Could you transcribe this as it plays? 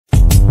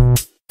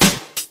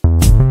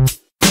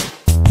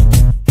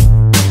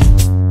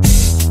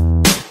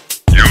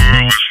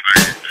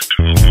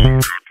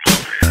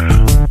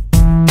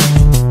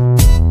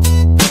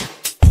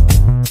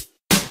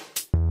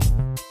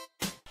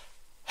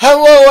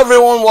Hello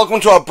everyone,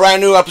 welcome to a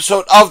brand new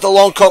episode of the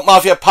Lone Coat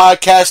Mafia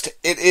podcast.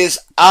 It is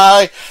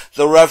I,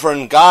 the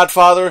Reverend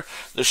Godfather,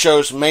 the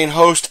show's main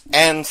host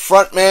and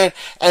frontman,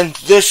 and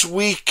this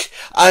week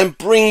I'm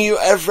bringing you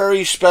a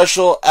very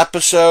special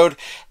episode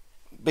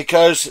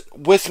because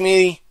with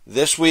me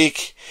this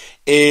week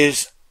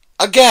is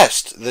a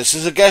guest. This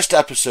is a guest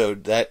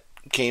episode that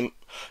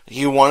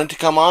he wanted to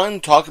come on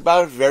and talk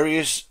about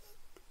various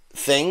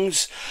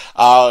things,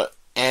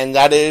 and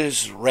that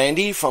is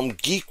Randy from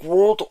Geek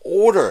World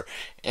Order.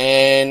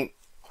 And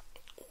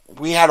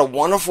we had a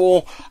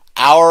wonderful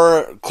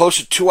hour,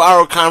 close to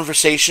 2-hour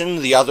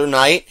conversation the other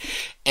night.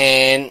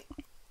 And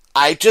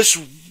I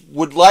just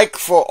would like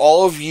for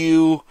all of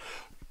you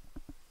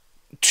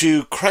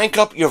to crank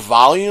up your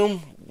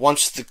volume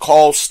once the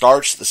call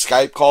starts, the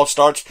Skype call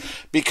starts,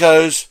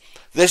 because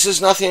this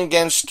is nothing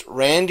against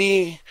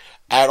Randy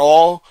at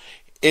all.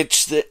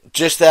 It's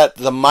just that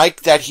the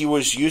mic that he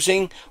was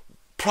using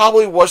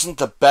probably wasn't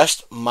the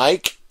best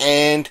mic,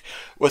 and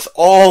with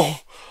all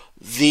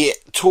the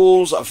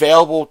tools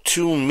available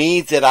to me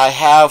that I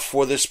have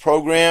for this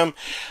program,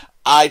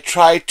 I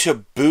tried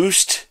to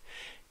boost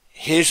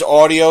his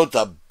audio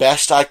the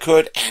best I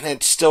could, and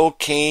it still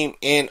came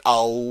in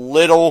a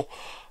little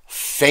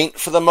faint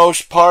for the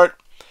most part.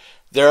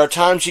 There are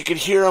times you could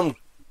hear him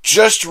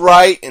just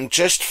right and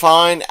just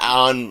fine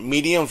on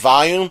medium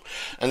volume,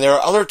 and there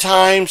are other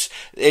times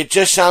it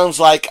just sounds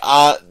like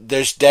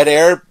there's dead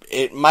air.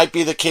 It might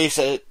be the case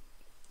that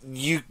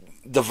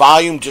the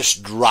volume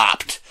just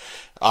dropped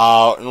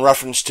in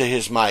reference to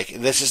his mic.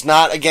 This is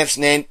not against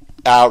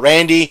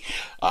Randy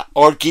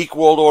or Geek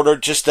World Order,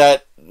 just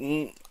that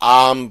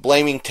I'm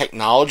blaming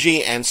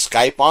technology and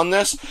Skype on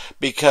this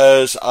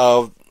because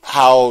of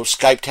how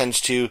Skype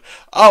tends to,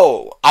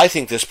 I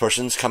think this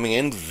person's coming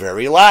in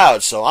very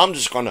loud, so I'm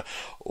just going to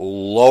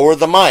lower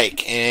the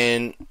mic.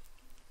 And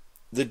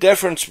the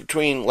difference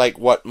between like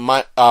what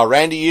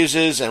Randy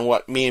uses and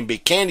what me and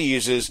Big Candy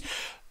uses,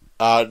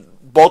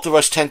 both of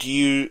us tend to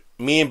use,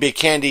 me and Big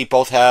Candy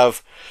both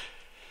have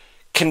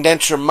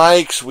condenser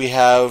mics. We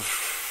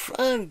have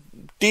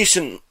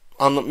decent,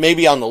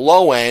 maybe on the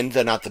low end,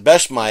 they're not the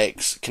best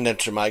mics,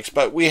 condenser mics,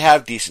 but we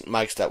have decent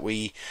mics that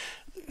we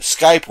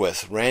Skype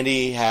with.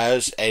 Randy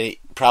has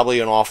probably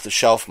an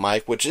off-the-shelf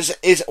mic, which is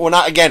we're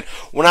not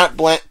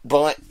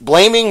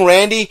blaming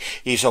Randy.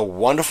 He was a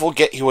wonderful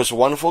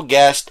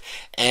guest,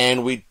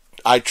 and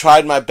I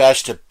tried my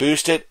best to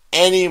boost it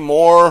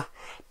anymore.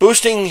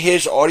 Boosting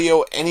his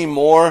audio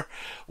anymore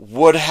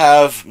would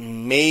have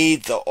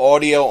made the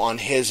audio on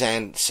his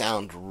end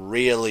sound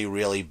really,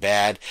 really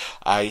bad.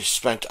 I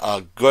spent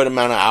a good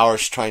amount of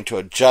hours trying to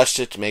adjust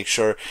it to make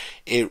sure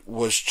it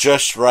was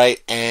just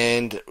right,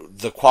 and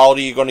the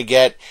quality you're going to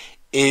get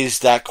is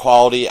that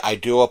quality. I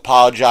do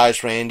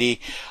apologize,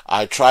 Randy.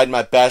 I tried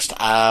my best.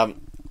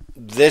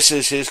 This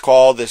is his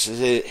call. This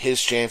is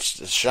his chance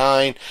to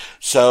shine.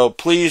 So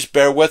please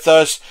bear with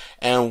us,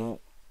 and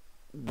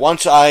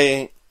once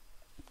I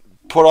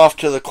put off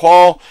to the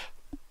call,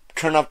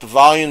 turn up the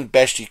volume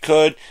best you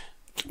can,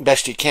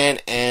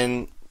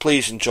 and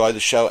please enjoy the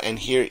show. And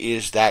here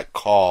is that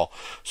call.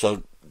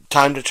 So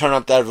time to turn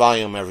up that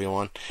volume,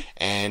 everyone.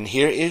 And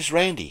here is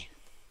Randy.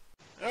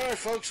 Alright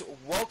folks,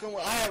 welcome.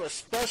 I have a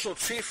special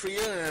treat for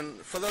you, and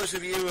for those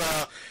of you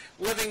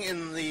living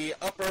in the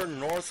upper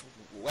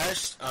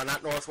northwest,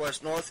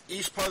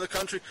 northeast part of the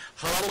country,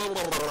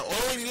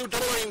 all you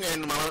doing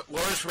in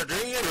West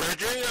Virginia,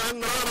 and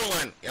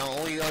Maryland.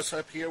 Only us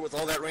up here with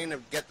all that rain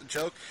to get the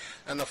joke,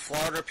 and the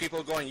Florida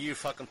people going, you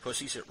fucking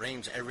pussies, it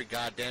rains every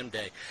goddamn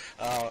day.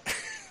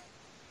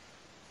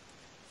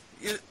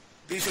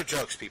 These are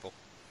jokes, people.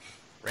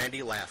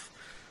 Randy, laugh.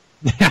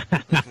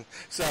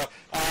 So,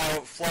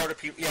 Florida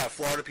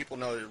people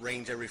know it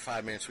rains every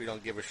 5 minutes. We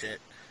don't give a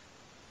shit.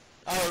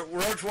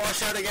 Roads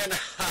wash out again.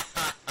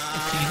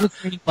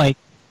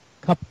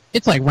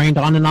 It's rained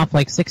on and off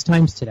 6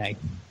 times today.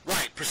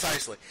 Right,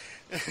 precisely.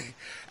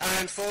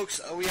 And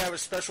folks, we have a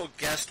special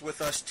guest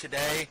with us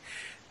today,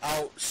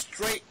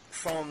 straight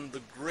from the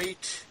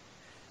great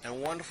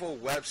and wonderful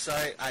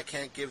website. I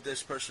can't give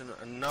this person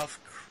enough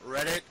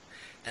credit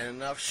and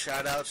enough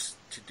shout-outs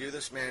to do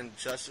this man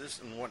justice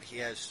and what he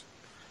has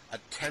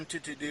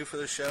attempted to do for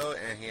the show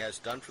and he has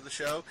done for the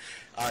show.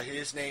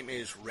 His name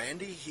is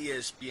Randy. He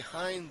is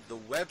behind the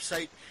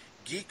website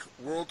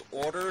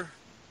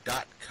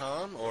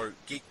geekworldorder.com or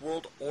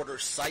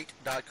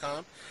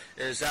geekworldordersite.com.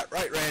 Is that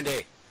right,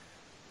 Randy?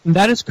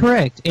 That is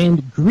correct.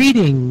 And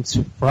greetings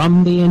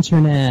from the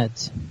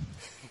internet.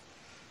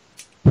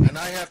 And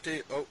I have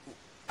to...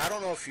 I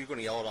don't know if you're going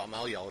to yell at him.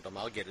 I'll yell at him.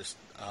 I'll get his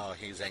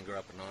anger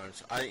up in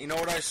arms. You know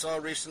what I saw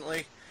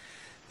recently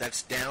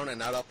that's down and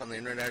not up on the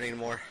internet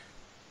anymore?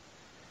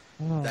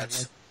 Oh,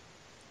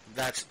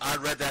 I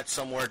read that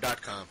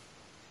somewhere.com.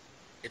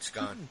 It's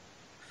gone.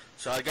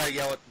 So I gotta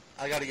yell at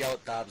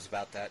Dobbs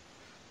about that.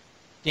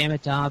 Damn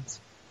it,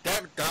 Dobbs.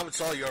 Damn it, Dobbs, it's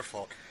all your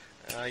fault.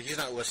 He's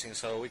not listening,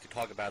 so we could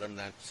talk about him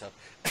then. So,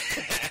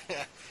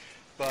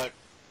 but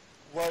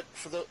what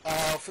for those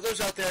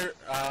out there,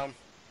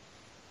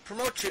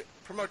 promote your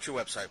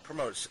website.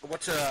 Promote.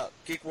 What's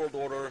Geek World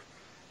Order?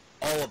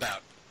 all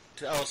about?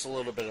 Tell us a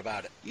little bit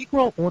about it. Geek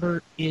World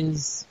Order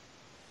is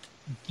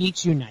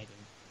geeks uniting.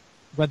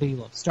 Whether you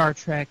love Star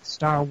Trek,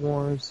 Star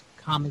Wars,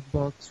 comic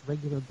books,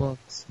 regular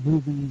books,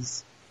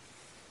 movies,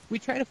 we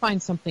try to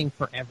find something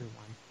for everyone.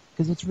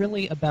 Because it's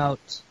really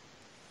about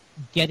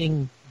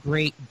getting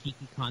great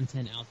geeky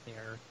content out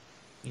there,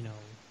 you know,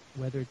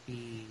 whether it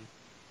be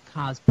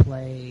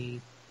cosplay,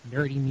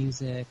 nerdy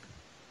music,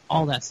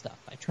 all that stuff.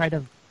 I try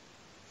to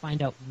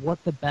find out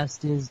what the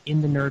best is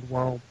in the nerd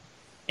world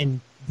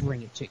and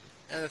bring it to you.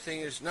 And the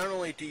thing is, not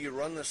only do you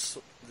run this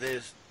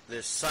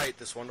site,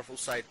 this wonderful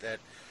site that,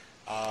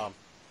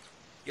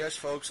 yes,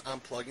 folks, I'm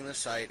plugging the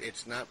site.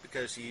 It's not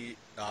because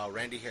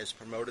Randy has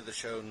promoted the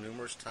show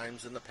numerous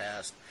times in the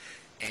past,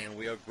 and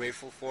we are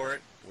grateful for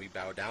it. We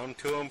bow down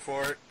to him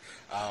for it,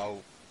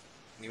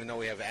 even though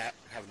we have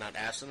not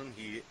asked him.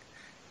 He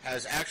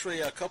has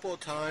actually a couple of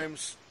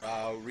times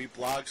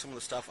reblogged some of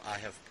the stuff I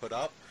have put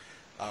up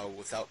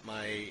without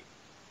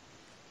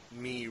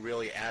me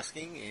really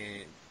asking,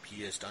 and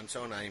he has done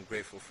so, and I am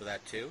grateful for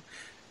that too.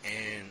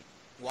 And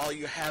while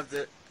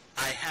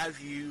I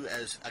have you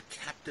as a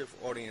captive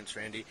audience,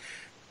 Randy.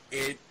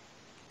 I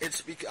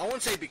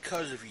won't say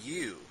because of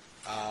you.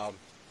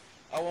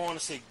 I want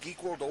to say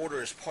Geek World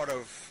Order is part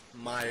of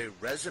my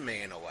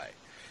resume in a way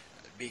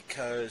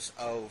because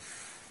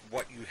of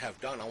what you have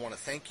done. I want to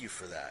thank you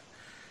for that.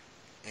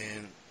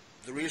 And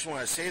the reason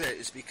why I say that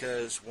is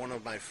because one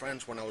of my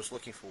friends, when I was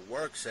looking for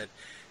work, said,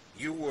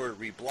 you were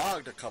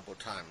reblogged a couple of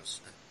times,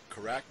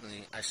 correct?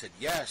 And I said,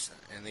 yes.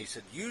 And they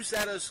said, use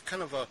that as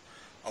kind of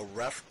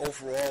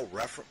overall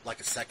reference, like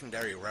a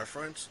secondary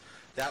reference.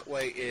 That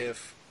way,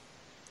 if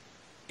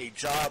a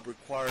job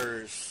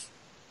requires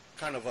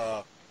kind of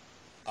a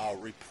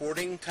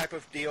reporting type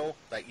of deal,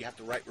 that you have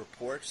to write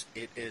reports,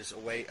 it is a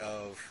way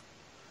of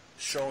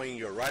showing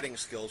your writing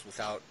skills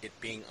without it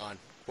being on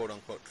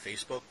quote-unquote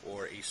Facebook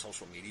or a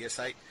social media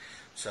site.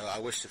 So I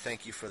wish to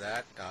thank you for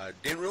that.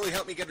 Didn't really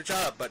help me get a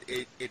job, but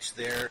it's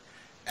there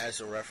as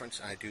a reference,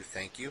 and I do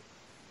thank you.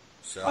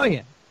 So. Oh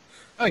yeah,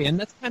 and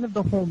that's kind of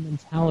the whole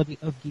mentality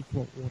of Geek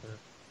World Order,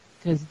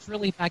 because it's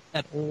really back to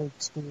that old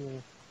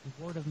school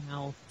word of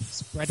mouth,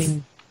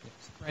 spreading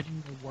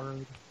the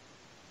word.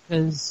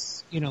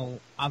 Because, you know,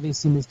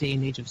 obviously in this day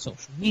and age of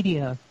social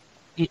media,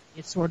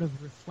 it sort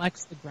of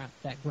reflects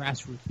that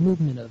grassroots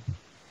movement of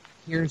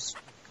here's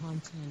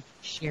content,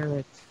 share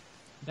it.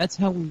 That's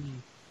how we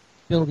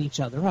build each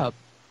other up.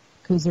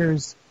 Because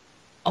there's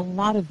a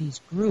lot of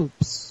these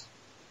groups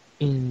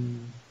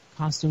in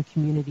costume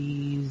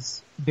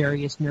communities,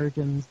 various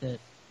nerddoms that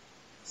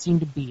seem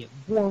to be at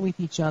war with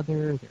each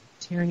other. They're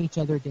tearing each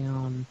other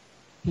down.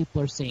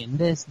 People are saying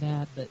this,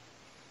 that, but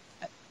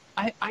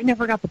I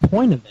never got the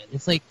point of it.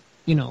 It's like,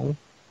 you know,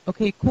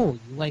 okay, cool.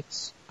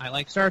 I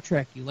like Star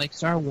Trek. You like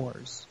Star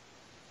Wars.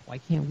 Why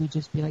can't we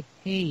just be like,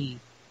 hey,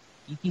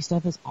 geeky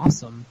stuff is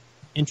awesome,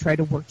 and try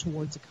to work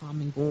towards a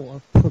common goal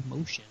of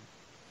promotion?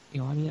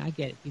 You know, I mean, I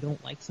get it. If you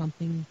don't like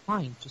something,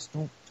 fine. Just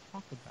don't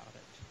talk about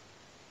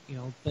it. You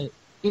know, but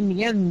in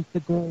the end, the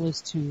goal is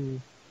to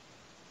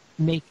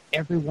make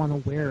everyone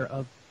aware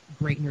of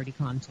great nerdy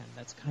content.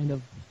 That's kind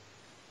of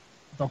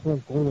the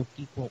whole goal of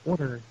Geek World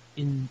Order,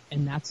 and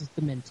that's just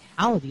the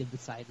mentality of the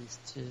site, is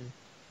to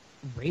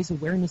raise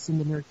awareness in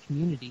the nerd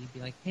community. Be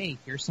like, hey,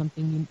 here's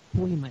something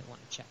cool you might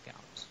want to check out.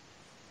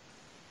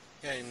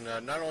 Yeah,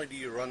 and not only do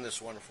you run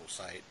this wonderful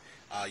site,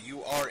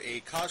 you are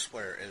a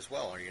cosplayer as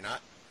well, are you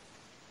not?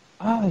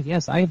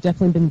 Yes, I have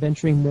definitely been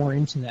venturing more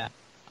into that.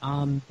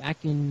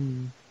 Back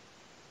in,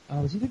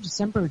 it was either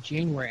December or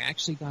January, I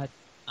actually got,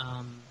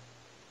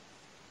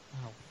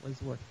 what is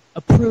the word?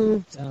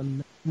 Approved,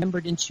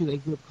 membered into a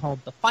group called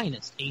The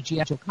Finest, a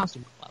G.I. Joe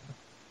costume club.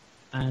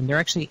 And they're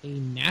actually a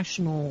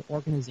national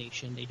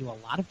organization. They do a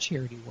lot of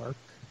charity work.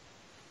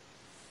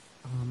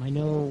 I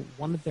know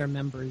one of their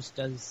members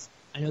does.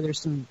 I know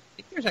there's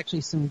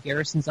actually some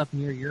garrisons up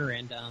near your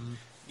end.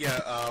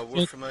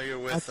 We're familiar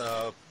with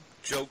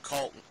Joe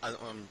Colton.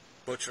 I'm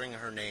butchering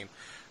her name.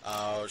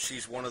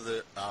 She's one of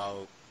the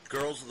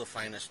girls of The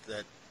Finest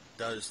that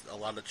does a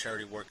lot of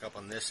charity work up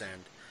on this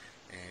end,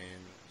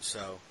 and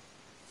so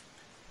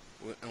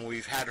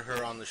we've had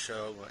her on the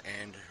show,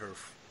 and her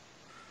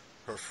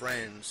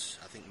friends.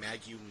 I think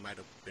Maggie might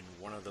have been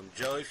one of them.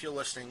 Joe, if you're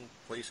listening,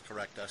 please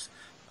correct us.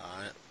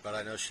 But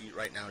I know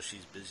right now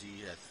she's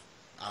busy.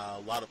 A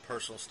lot of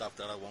personal stuff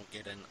that I won't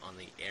get in on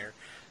the air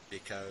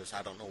because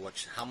I don't know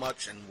how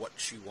much and what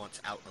she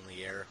wants out on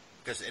the air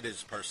because it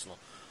is personal.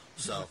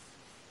 So.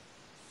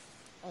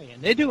 Oh yeah,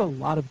 and they do a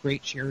lot of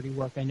great charity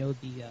work. I know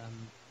the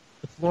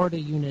Florida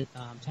unit,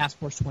 Task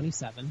Force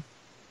 27.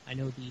 I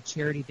know the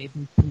charity they've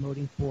been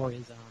promoting for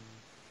is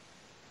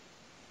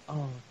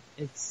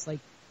it's like.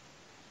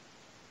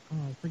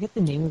 I forget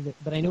the name of it,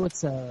 but I know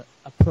it's a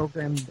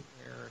program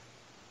where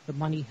the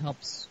money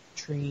helps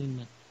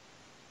train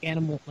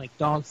like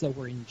dogs that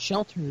were in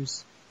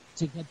shelters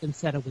to get them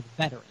set up with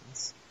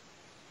veterans.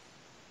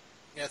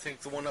 Yeah, I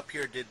think the one up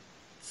here did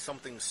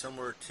something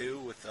similar too,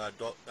 with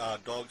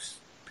dogs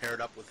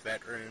paired up with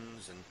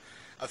veterans and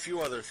a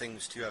few other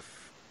things too.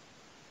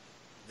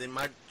 they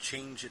might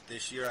change it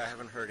this year. I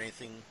haven't heard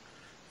anything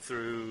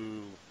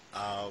through,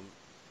 at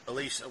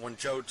least when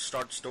Joe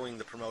starts doing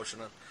the promotion.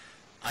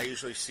 I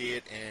usually see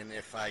it, and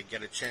if I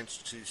get a chance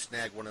to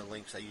snag one of the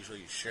links, I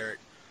usually share it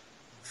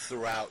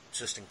throughout,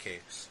 just in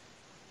case.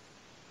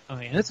 Oh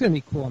yeah, that's going to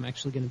be cool. I'm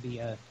actually going to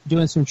be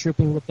doing some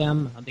trooping with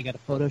them. They got a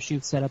photo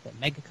shoot set up at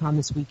MegaCon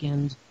this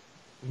weekend.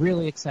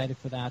 Really excited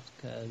for that,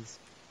 because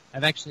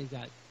I've actually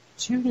got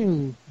 2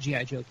 new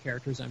G.I. Joe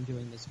characters I'm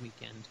doing this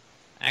weekend.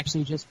 I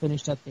actually just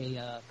finished up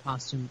a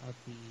costume of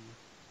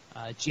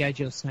the G.I.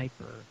 Joe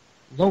Sniper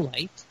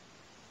Lowlight.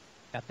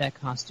 Got that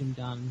costume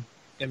done.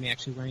 Going to be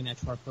actually wearing that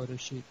to our photo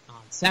shoot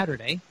on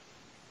Saturday,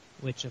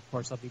 which of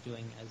course I'll be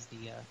doing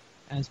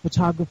as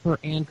photographer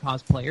and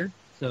cosplayer.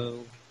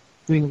 So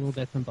doing a little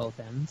bit from both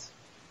ends.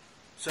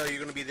 So you're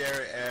going to be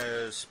there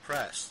as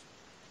press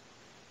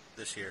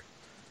this year?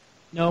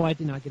 No, I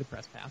did not get a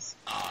press pass.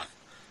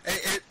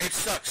 It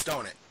sucks,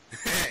 don't it?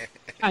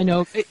 I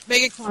know.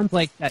 MegaCon's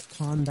like that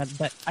con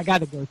that I got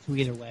to go to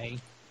either way.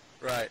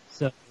 Right.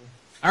 So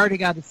I already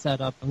got it set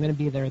up. I'm going to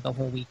be there the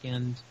whole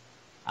weekend.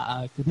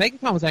 Because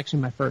MegaCon was actually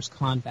my first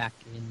con back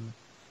in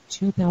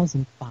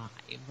 2005.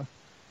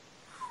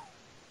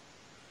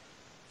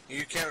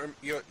 You can't.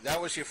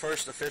 That was your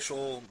first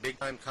official big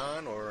time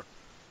con, or?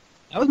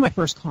 That was my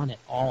first con at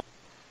all.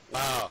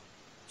 Wow.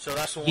 So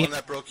that's the one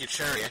that broke your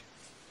cherry.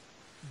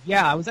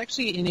 Yeah, I was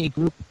actually in a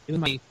group. It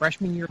was my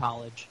freshman year of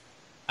college.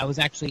 I was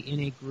actually in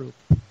a group,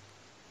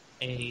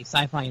 a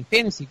sci-fi and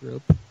fantasy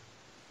group,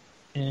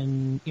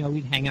 and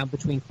we'd hang out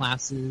between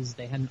classes.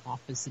 They had an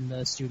office in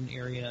the student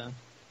area,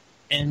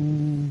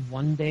 and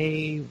one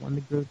day, the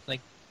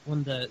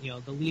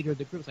leader of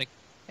the group was like,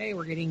 "Hey,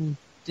 we're getting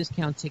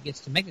discount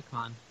tickets to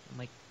MegaCon." I'm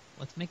like,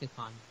 "What's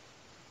MegaCon?"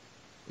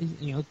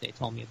 They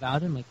told me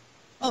about it. I'm like,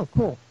 "Oh,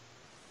 cool."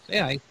 So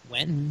yeah, I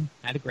went and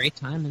had a great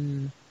time,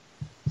 and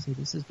so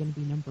this is going to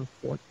be number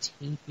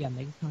 14. Yeah,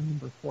 MegaCon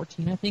number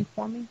 14, I think,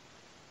 for me.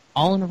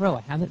 All in a row.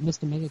 I haven't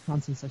missed a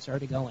MegaCon since I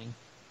started going.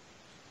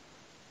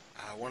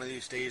 One of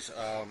these days,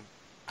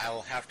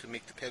 I'll have to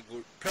make the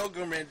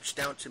pilgrimage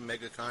down to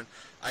MegaCon.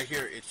 I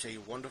hear it's a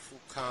wonderful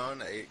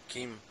con. It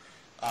came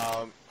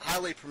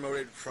highly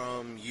promoted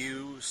from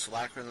you,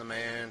 Slacker the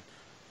Man,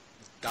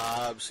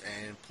 Dobbs,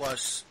 and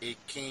plus it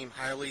came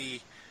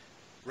highly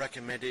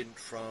recommended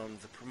from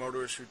the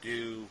promoters who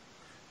do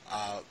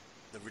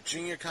the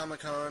Virginia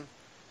Comic-Con,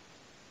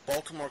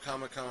 Baltimore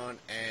Comic-Con,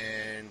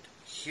 and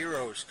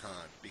Heroes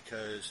Con,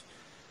 because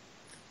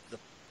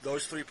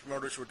those 3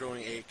 promoters were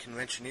doing a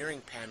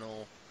conventioneering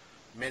panel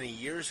many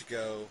years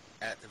ago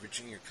at the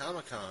Virginia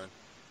Comic-Con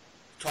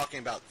talking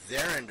about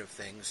their end of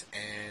things,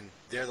 and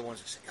they're the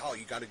ones that say, "Oh,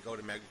 you got to go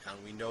to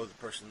MegaCon. We know the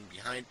person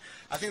behind."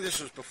 I think this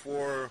was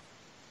before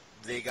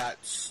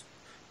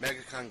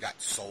MegaCon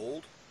got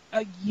sold.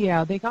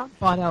 Yeah, they got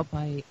bought out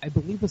by, I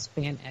believe it was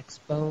Fan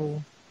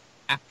Expo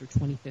after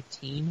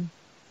 2015.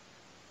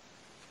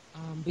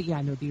 But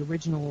yeah, no, the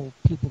original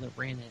people that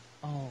ran it,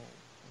 what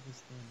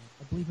was their name?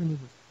 I believe her name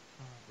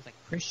was like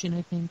Christian,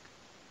 I think.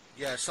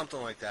 Yeah,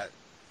 something like that.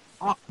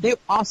 They're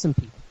awesome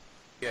people.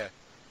 Yeah.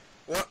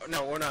 Well,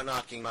 no, we're not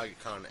knocking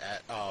MegaCon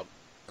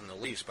in the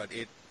least, but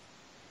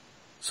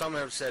some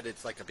have said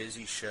it's like a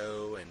busy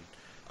show,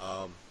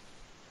 and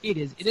it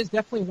is. It is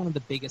definitely one of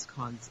the biggest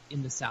cons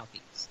in the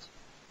Southeast.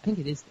 I think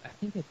it is. I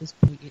think at this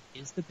point it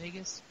is the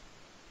biggest.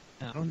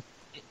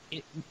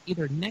 It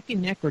either neck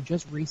and neck or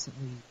just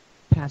recently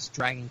passed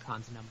Dragon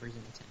Con's numbers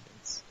in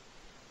attendance.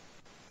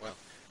 Well,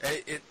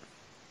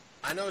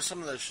 I know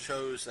some of the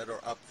shows that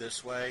are up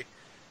this way.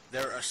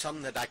 There are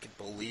some that I could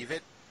believe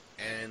it,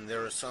 and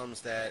there are some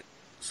that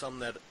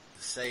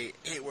say,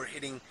 "Hey, we're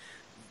hitting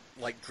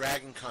like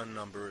Dragon Con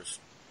numbers,"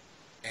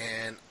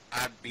 and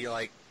I'd be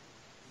like,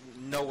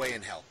 "No way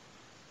in hell,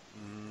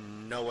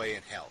 no way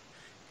in hell."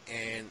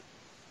 And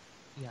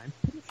yeah, I'm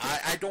pretty sure.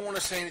 I don't want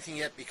to say anything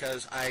yet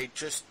because I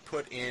just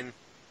put in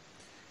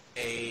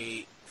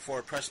for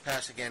a press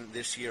pass again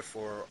this year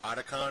for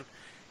Otakon,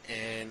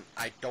 and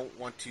I don't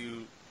want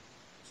to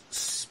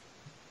speak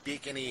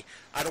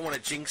I don't want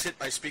to jinx it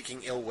by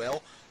speaking ill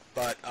will,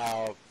 but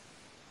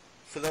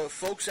for the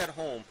folks at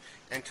home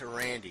and to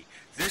Randy,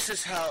 this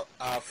is how,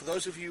 for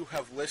those of you who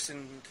have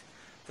listened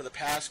for the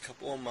past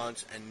couple of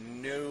months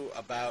and knew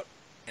about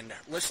and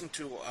listened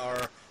to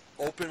our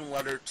open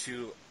letter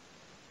to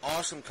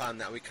AwesomeCon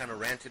that we kind of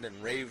ranted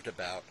and raved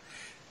about.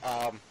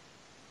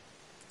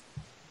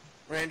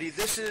 Randy,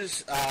 this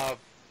is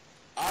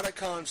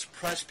Otakon's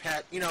press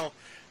pat. You know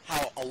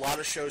how a lot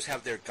of shows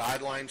have their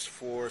guidelines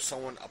for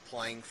someone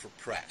applying for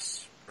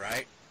press,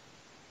 right?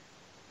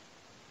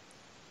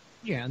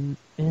 Yeah, and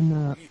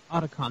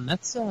Otakon,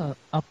 that's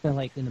up there,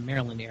 like, in the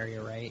Maryland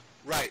area, right?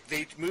 Right.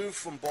 They moved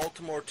from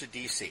Baltimore to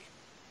D.C.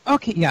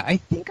 Okay, yeah, I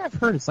think I've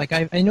heard. It's like,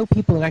 I know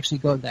people that actually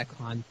go to that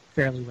con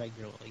fairly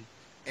regularly.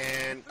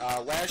 And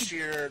last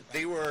year,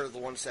 they were the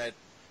ones that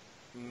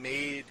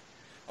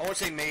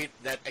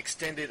that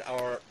extended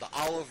the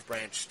olive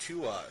branch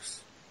to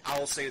us. I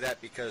will say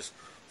that because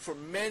for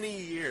many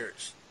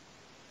years,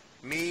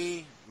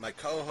 me, my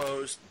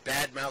co-host,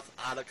 Badmouth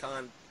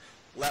Otakon,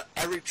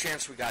 every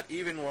chance we got,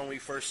 even when we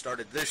first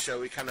started this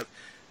show, we kind of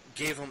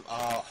gave them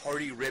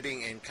hearty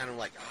ribbing and kind of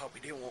like, oh,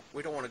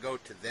 we don't want to go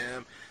to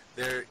them.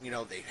 They're,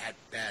 they had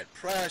bad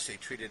press. They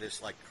treated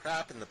us like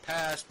crap in the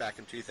past, back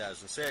in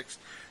 2006,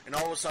 and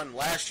all of a sudden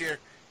last year,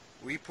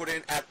 we put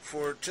in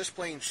for just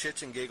plain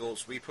shits and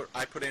giggles.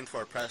 I put in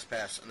for a press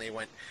pass, and they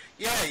went,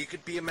 yeah, you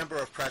could be a member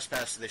of press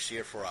pass this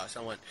year for us.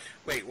 I went,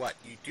 wait, what?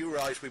 You do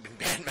realize we've been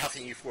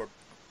bad-mouthing you for a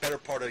better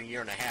part of a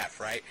year and a half,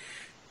 right?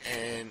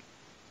 And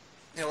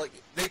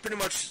they pretty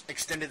much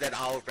extended that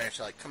olive branch.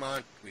 Like, come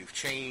on, we've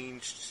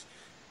changed,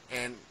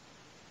 and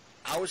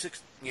I was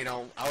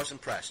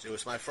impressed. It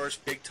was my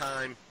first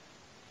big-time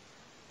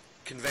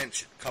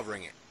convention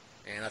covering it,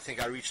 and I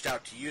think I reached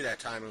out to you that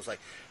time and was like,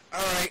 all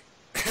right,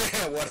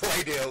 what do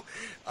I do?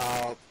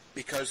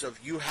 Because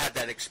you had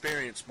that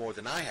experience more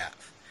than I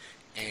have,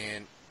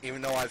 and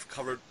even though I've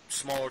covered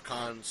smaller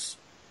cons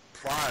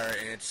prior,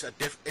 and it's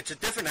a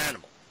different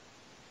animal.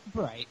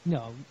 Right.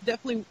 No,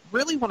 definitely.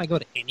 Really, when I go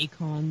to any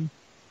con,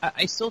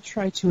 I still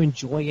try to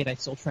enjoy it. I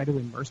still try to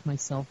immerse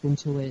myself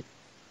into it,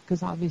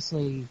 because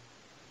obviously,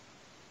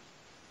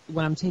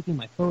 when I'm taking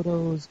my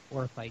photos,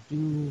 or if I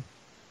do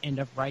end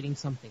up writing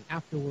something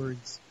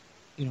afterwards,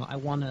 I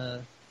want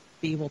to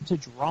be able to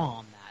draw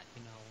on that.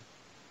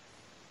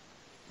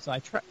 So I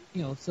try,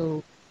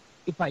 so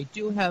if I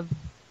do have,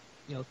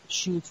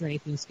 shoots or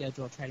anything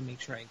scheduled, I'll try to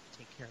make sure I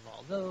take care of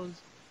all those.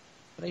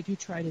 But I do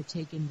try to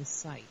take in the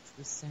sights,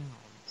 the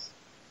sounds,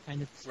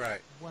 kind of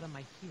right. What am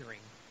I hearing?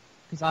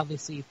 Because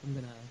obviously, if I'm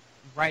going to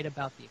write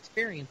about the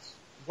experience,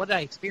 what did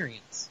I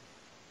experience?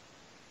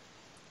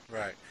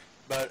 Right.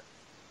 But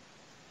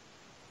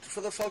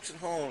for the folks at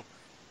home,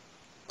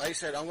 like I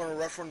said, I'm going to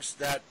reference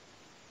that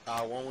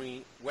when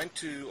we went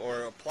to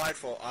or applied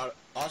for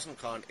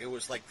AwesomeCon, it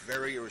was like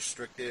very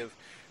restrictive,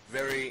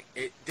 they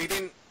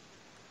didn't,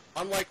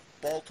 unlike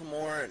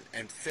Baltimore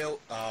and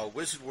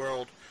Wizard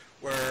World,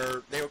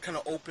 where they were kind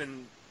of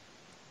open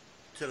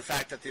to the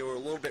fact that they were a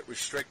little bit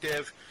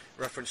restrictive,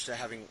 reference to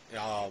having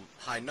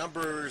high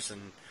numbers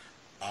and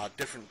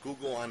different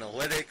Google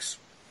Analytics.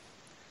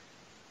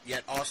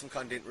 Yet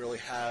AwesomeCon didn't really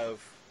have,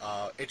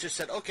 it just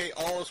said, okay,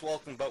 all is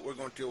welcome, but we're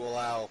going to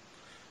allow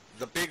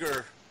the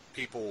bigger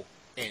people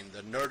in,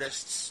 the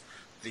nerdists,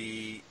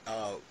 the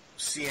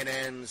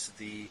CNNs,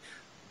 the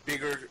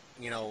bigger,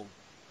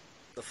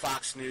 the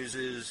Fox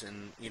Newses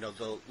and,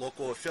 the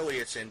local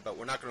affiliates in, but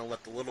we're not going to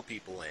let the little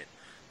people in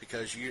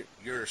because you're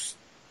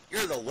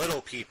the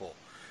little people.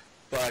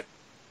 But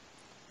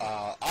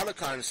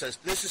AutoCon says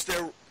this is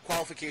their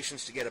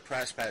qualifications to get a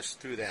press pass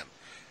through them.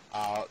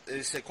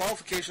 They say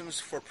qualifications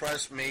for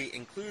press may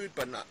include,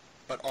 but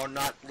are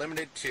not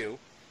limited to,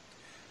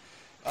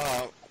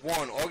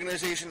 1.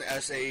 Organization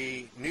as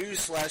a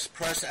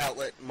news/press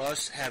outlet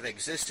must have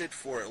existed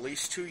for at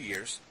least 2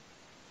 years.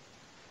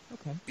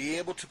 Okay. Be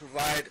able to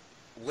provide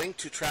link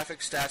to traffic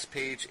stats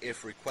page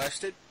if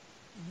requested.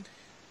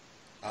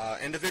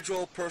 Mm-hmm.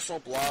 Individual personal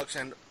blogs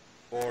and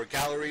or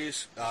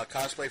galleries,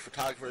 cosplay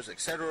photographers,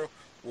 etc.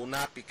 will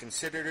not be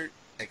considered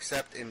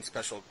except in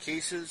special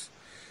cases,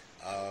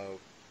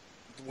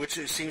 which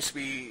seems to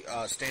be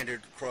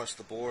standard across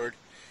the board.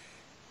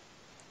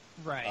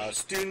 Right.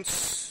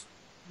 Students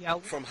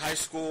from high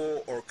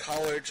school or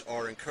college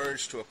are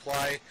encouraged to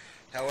apply.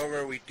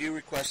 However, we do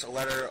request a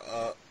letter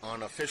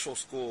on official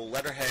school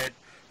letterhead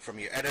from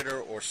your editor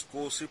or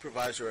school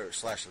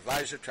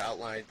supervisor/advisor to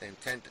outline the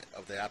intent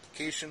of the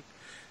application,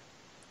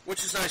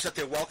 which is nice that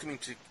they're welcoming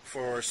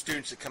for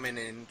students to come in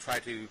and try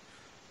to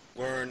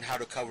learn how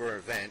to cover an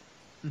event.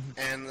 Mm-hmm.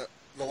 And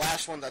the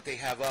last one that they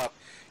have up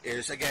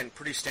is, again,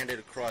 pretty standard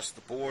across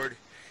the board,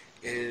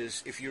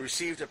 is if you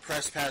received a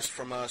press pass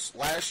from us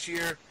last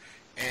year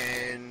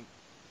and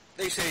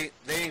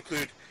they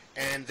include,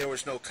 and there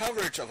was no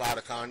coverage of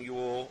AutoCon, you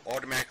will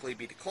automatically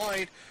be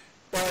declined,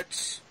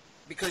 but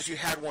because you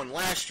had one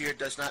last year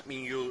does not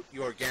mean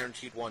you're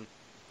guaranteed one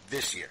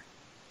this year.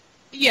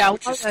 Yeah,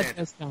 well, that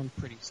does sound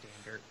pretty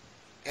standard.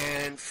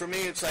 And for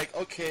me, it's like,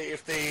 okay,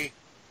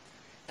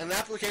 and the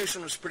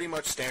application was pretty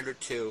much standard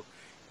too.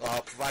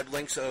 Provide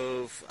links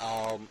of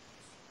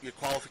your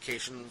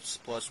qualifications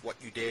plus what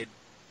you did,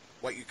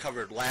 what you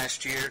covered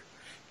last year,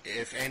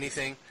 if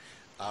anything,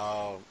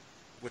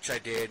 which I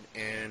did,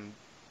 and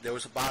there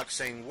was a box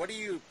saying, what do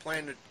you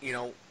plan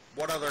to,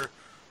 what other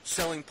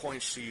selling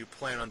points do you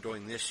plan on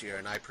doing this year?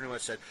 And I pretty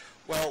much said,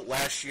 well,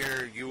 last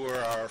year you were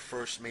our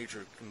first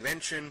major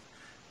convention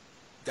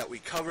that we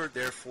covered,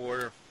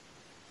 therefore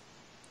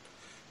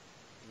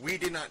we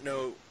did not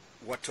know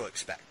what to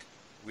expect.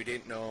 We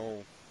didn't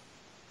know,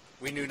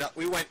 we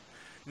went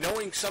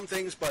knowing some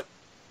things, but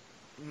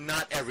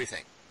not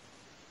everything.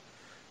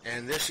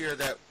 And this year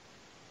that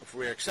if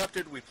we're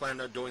accepted, we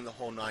plan on doing the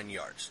whole 9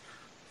 yards.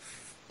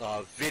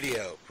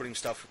 Video, putting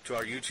stuff to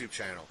our YouTube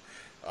channel,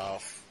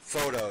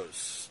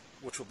 photos,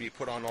 which will be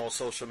put on all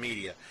social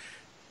media,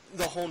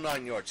 the whole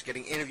 9 yards,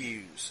 getting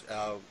interviews,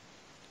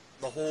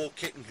 the whole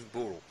kit and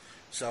caboodle.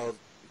 So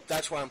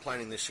that's why I'm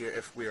planning this year.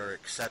 If we are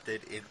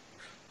accepted,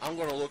 I'm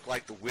going to look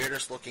like the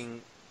weirdest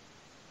looking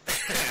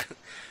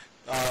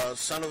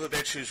son of a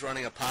bitch who's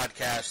running a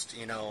podcast,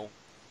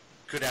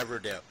 could ever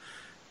do.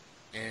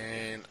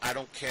 And I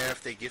don't care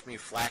if they give me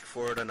flack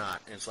for it or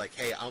not. And it's like,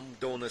 hey, I'm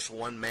doing this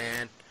one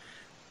man,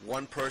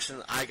 one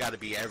person. I got to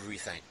be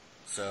everything.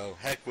 So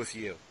heck with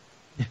you.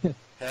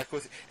 Heck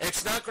with.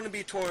 It's not going to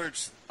be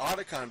towards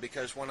Otacon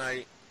because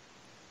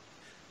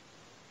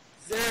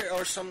there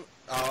are some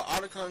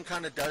Otacon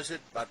kind of does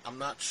it, but I'm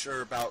not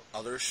sure about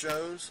other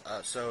shows.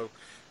 So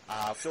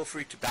feel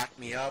free to back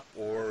me up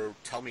or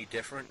tell me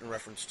different in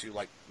reference to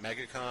like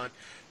MegaCon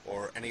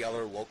or any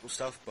other local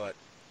stuff. But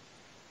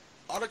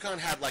Otacon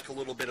had like a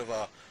little bit of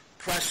a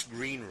press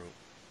green room,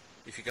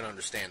 if you can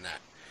understand that.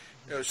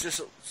 It was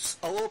just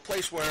a little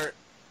place where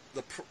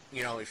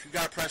if you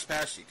got a press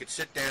pass, you could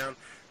sit down,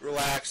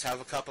 relax, have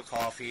a cup of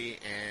coffee,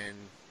 and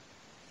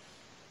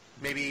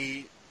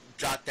maybe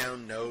jot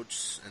down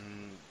notes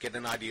and get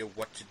an idea of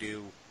what to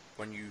do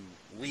when you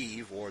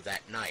leave or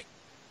that night.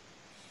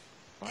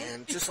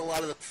 And just a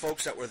lot of the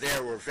folks that were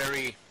there were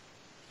very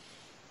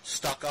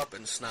stuck up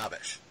and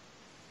snobbish.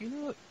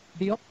 I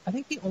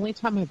think the only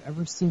time I've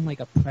ever seen like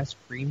a press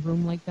green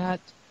room like that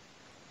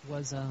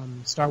was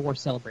Star Wars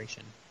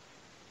Celebration,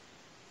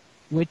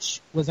 which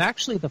was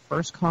actually the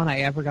first con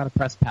I ever got a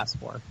press pass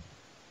for.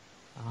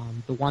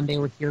 The one they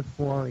were here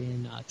for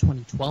in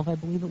 2012, I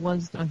believe it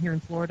was, down here in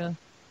Florida.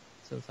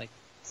 So it's like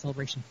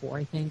Celebration 4,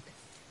 I think.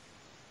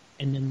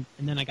 And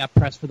then I got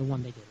press for the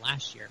one they did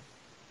last year.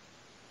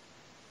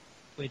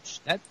 Which,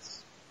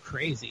 that's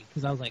crazy,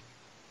 because I was like,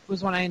 it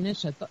was when I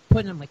initially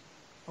put in, I'm like,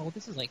 oh,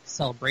 this is like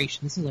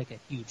Celebration, this is like a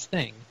huge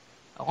thing.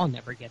 I'll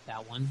never get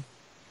that one.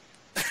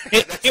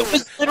 It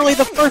was literally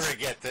the first.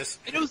 Get this.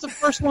 It was the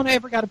first one I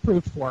ever got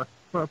approved for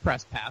a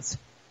press pass.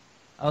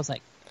 I was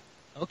like,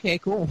 okay,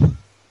 cool.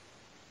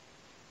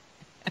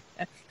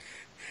 and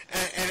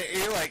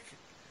you're like,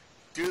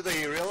 do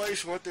they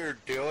realize what they're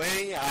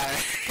doing?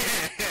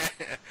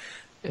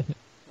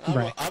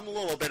 Right. I'm a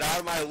little bit out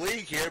of my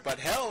league here, but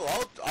hell,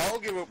 I'll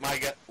give it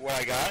what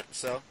I got.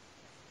 So.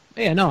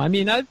 Yeah, no, I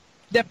mean, I've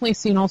definitely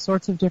seen all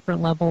sorts of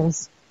different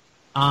levels.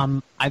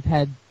 I've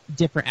had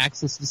different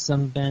access to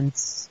some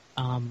events.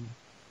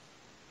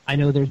 I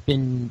know there's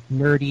been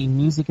nerdy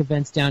music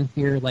events down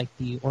here, like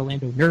the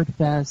Orlando Nerd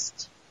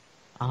Fest.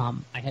 I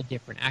had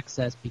different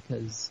access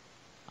because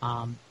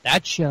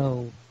that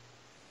show,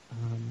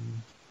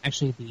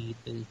 actually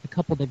the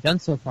couple they've done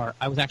so far,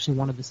 I was actually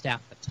one of the staff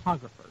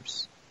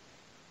photographers.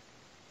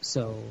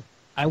 So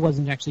I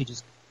wasn't actually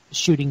just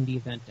shooting the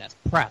event as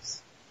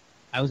press.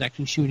 I was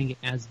actually shooting it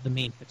as the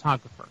main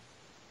photographer.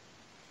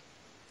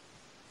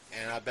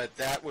 And I bet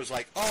that was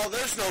like, oh,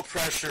 there's no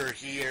pressure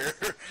here.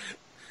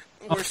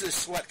 Where's this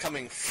sweat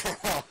coming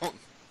from?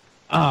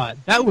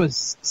 That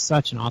was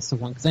such an awesome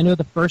one, because I know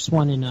the first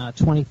one in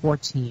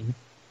 2014,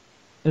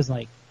 it was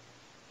like,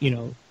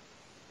 it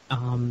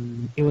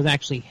was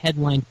actually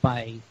headlined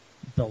by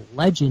the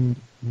legend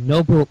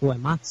Nobuo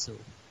Uematsu.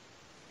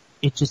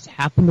 It just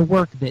happened to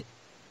work that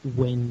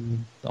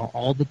when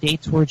all the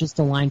dates were just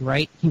aligned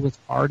right, he was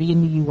already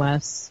in the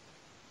U.S.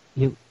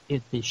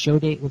 The show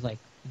date was like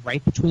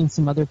right between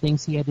some other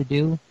things he had to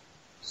do,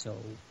 so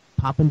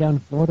popping down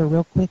to Florida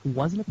real quick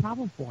wasn't a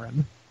problem for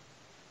him.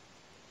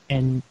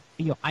 And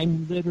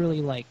I'm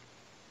literally like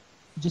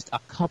just a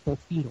couple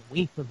feet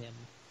away from him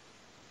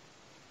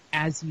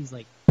as he's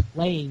like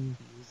playing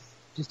these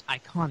just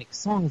iconic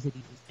songs that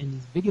and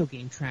these video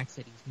game tracks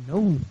that he's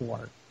known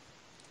for.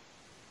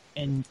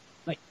 And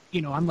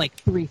I'm like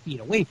 3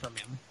 feet away from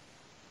him.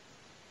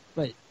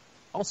 But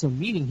also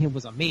meeting him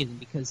was amazing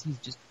because he's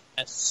just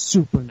a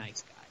super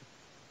nice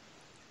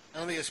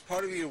guy. I mean, as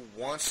part of you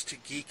wants to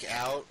geek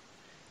out,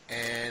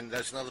 and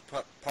there's another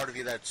part of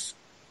you that's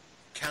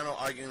kind of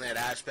arguing that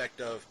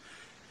aspect of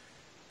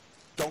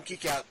don't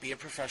geek out, be a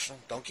professional.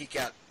 Don't geek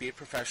out, be a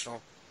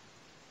professional.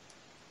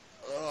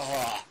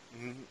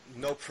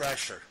 No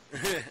pressure.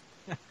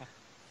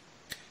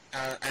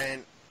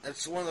 And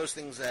it's one of those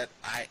things that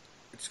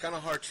it's kind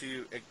of hard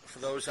to, for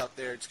those out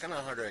there, it's kind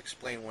of hard to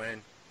explain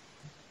when.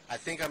 I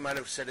think I might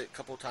have said it a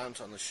couple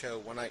times on the show.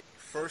 When I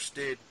first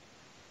did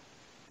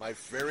my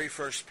very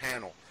first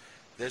panel,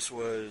 this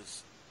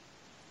was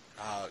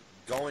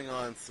going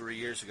on 3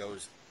 years ago.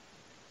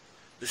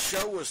 The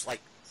show was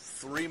like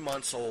 4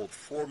 months old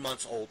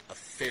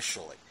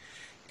officially.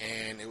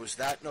 And it was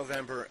that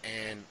November,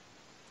 and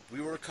we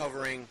were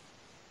covering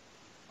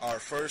our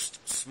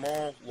first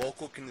small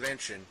local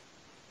convention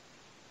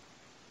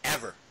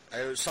ever.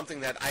 It was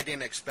something that I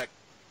didn't expect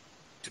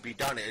to be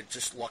done. It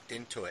just lucked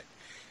into it.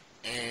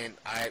 And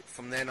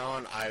from then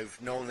on, I've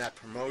known that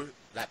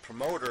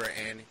promoter,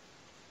 and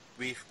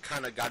we've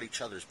kind of got each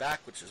other's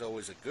back, which is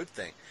always a good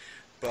thing.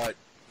 But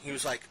he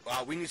was like,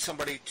 we need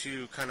somebody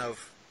to kind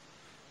of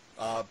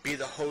be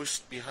the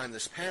host behind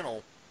this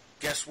panel.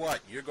 Guess what?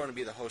 You're going to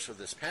be the host of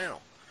this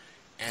panel.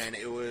 And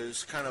it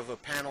was kind of a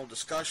panel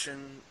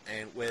discussion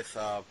and with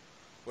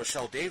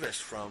Rochelle Davis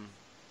from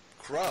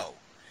Crow.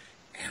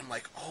 And I'm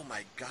like, oh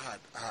my God,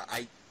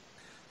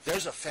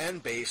 there's a fan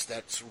base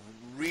that's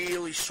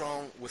really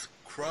strong with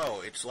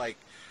Crow. It's like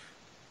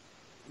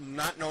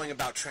not knowing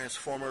about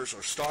Transformers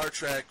or Star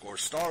Trek or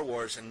Star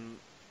Wars and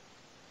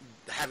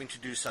having to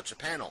do such a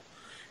panel.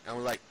 And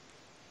we're like,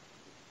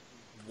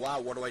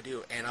 wow, what do I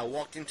do? And I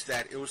walked into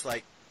that. It was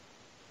like,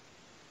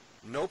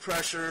 no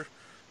pressure,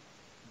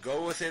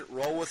 go with it,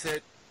 roll with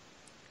it.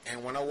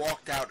 And when I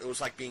walked out, it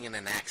was like being in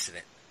an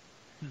accident.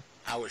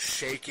 I was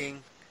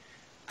shaking.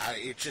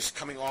 It just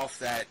coming off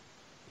that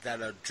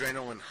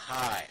adrenaline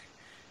high.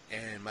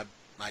 And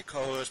my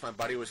co-host, my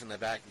buddy, was in the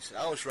back. He said,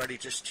 I was ready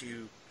just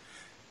to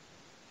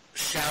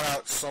shout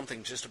out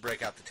something just to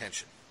break out the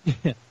tension.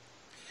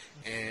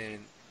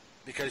 And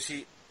because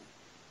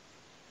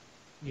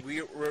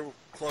we're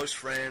close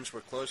friends,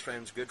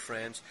 good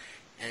friends,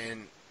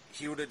 and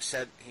he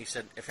said,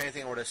 if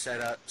anything, I would have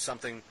said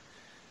something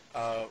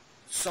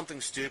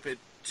stupid,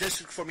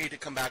 just for me to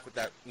come back with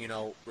that,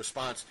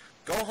 response.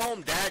 Go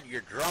home, Dad,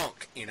 you're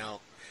drunk,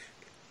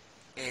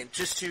 and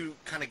just to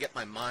kind of get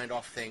my mind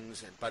off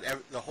things. But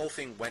the whole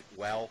thing went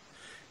well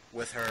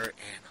with her,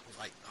 and I was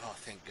like, oh,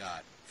 thank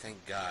God.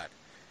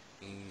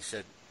 And he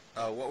said,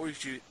 what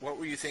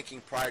were you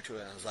thinking prior to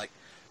it? And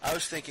I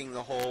was thinking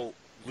the whole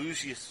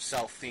Lose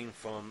Yourself theme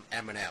from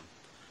Eminem,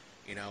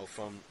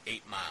 from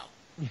 8 Mile.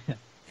 Yeah.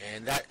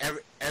 And that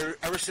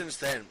ever since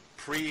then,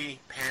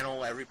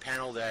 pre-panel, every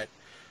panel that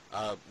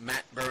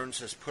Matt Burns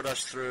has put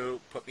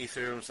me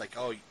through, it's like,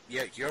 oh,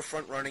 yeah, you're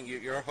front-running,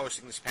 you're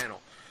hosting this panel.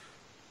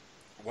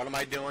 What am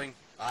I doing?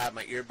 I have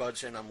my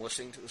earbuds in, I'm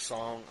listening to the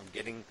song, I'm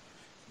getting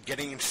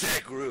into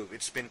that groove.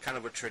 It's been kind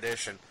of a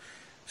tradition.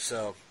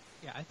 So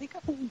yeah, I think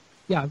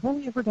I've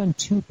only ever done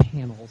 2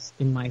 panels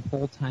in my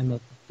whole time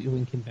of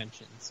doing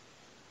conventions.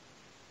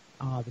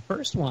 The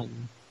first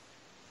one,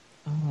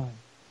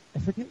 I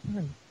forget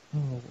where.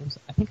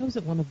 I think I was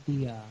at one of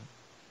the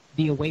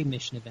away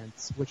mission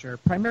events, which are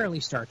primarily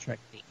Star Trek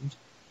themed,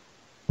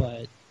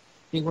 but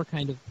they were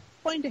kind of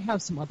wanting to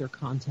have some other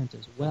content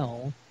as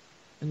well.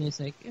 And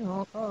it's like,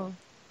 one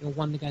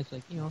of the guys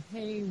was like,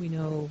 hey, we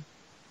know,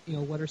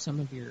 what are some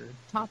of your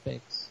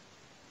topics?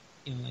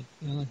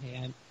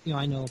 Hey,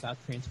 I know about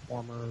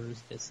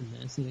Transformers, this and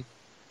this. And like,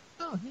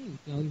 oh,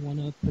 hey, you want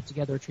to put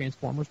together a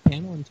Transformers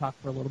panel and talk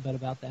for a little bit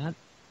about that?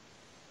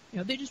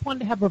 They just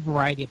wanted to have a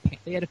variety of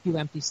they had a few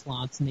empty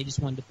slots, and they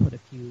just wanted to put a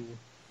few,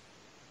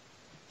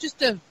 just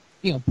to,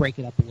 break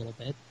it up a little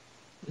bit.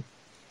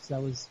 So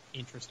that was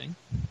interesting.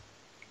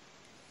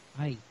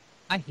 I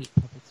hate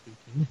public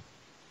speaking.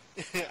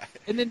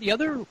 And then the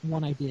other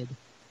one I did,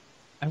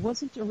 I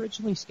wasn't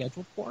originally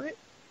scheduled for it,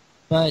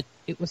 but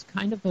it was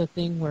kind of a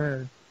thing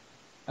where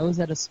I was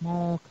at a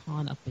small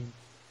con up in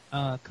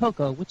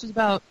Cocoa, which is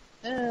about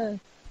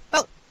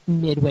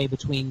midway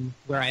between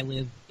where I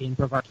live in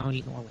Brevard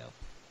County and Orlando.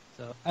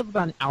 So I live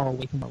about an hour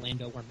away from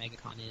Orlando, where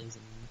MegaCon is,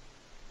 and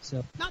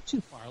so not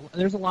too far.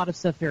 There's a lot of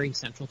stuff very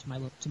central to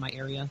my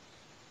area.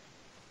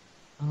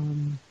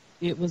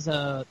 It was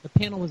the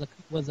panel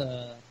was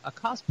a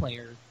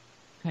cosplayer,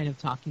 kind of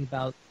talking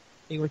about,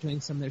 they were doing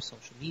some of their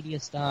social media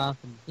stuff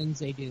and things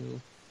they do.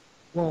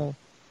 Well,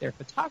 their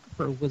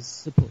photographer was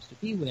supposed to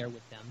be there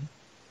with them,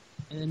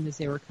 and then as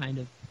they were kind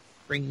of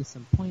bringing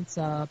some points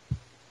up,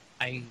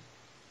 I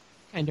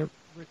kind of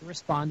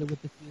responded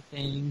with a few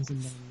things,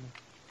 and then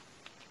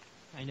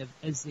kind of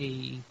as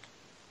they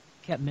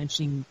kept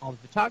mentioning all the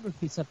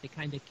photography stuff, they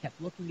kind of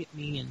kept looking at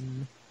me,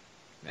 and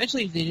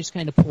eventually they just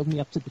kind of pulled me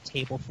up to the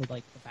table for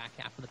like the back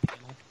half of the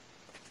panel,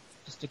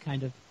 just to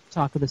kind of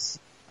talk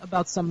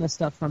about some of the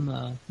stuff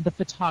from the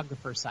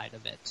photographer side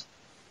of it.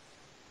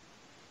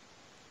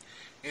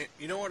 And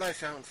you know what I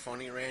found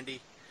funny, Randy?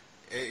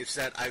 It's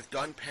that I've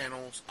done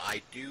panels.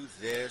 I do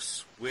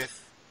this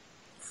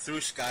through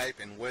Skype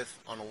and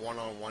on a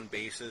one-on-one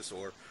basis,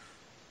 or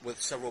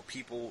with several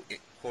people,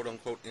 quote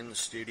unquote, in the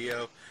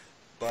studio.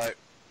 But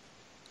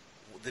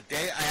the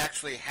day I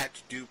actually had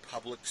to do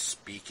public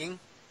speaking,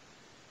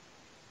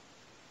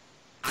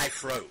 I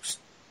froze.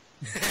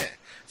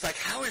 It's like,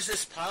 how is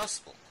this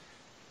possible?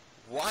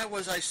 Why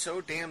was I so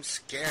damn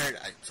scared?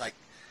 It's like,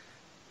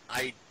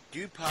 I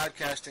do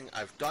podcasting,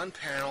 I've done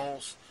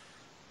panels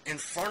in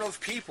front of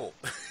people.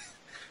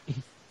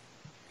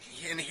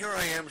 And here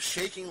I am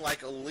shaking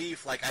like a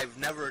leaf, like I've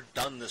never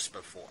done this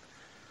before.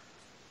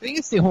 I think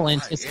it's the whole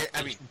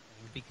anticipation thing,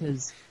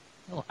 because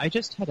I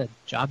just had a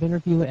job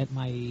interview at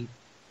my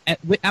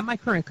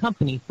current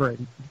company for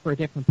a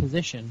different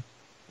position,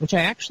 which I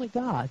actually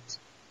got,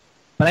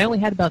 but I only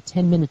had about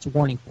 10 minutes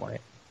warning for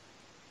it.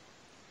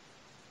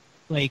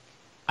 Like,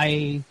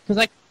 because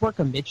I work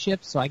a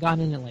mid-shift, so I got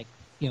in at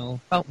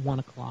about 1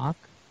 o'clock,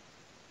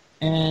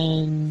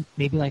 and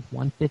maybe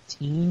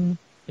 1:15,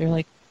 they're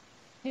like,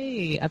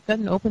 hey, I've got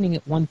an opening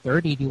at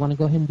 1:30, do you want to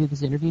go ahead and do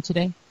this interview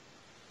today?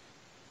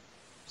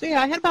 So yeah,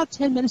 I had about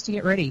 10 minutes to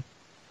get ready.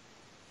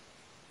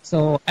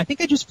 So I think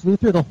I just flew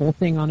through the whole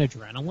thing on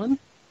adrenaline.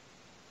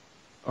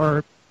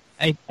 Or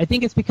I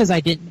think it's because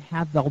I didn't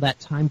have all that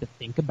time to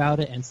think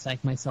about it and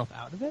psych myself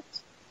out of it.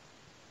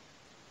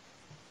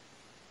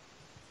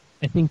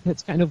 I think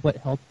that's kind of what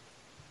helped.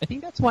 I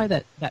think that's why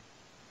that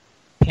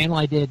panel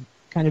I did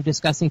kind of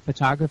discussing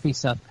photography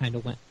stuff kind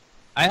of went.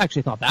 I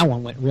actually thought that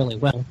one went really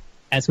well.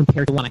 as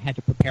compared to one I had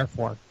to prepare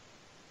for.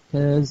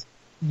 Because,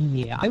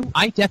 yeah,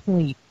 I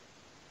definitely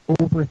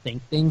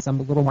overthink things. I'm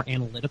a little more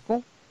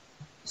analytical.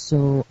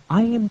 So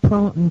I am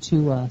prone to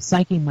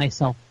psyching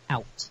myself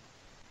out.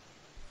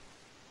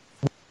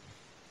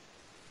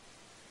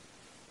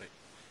 Wait,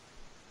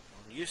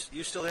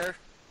 you still there?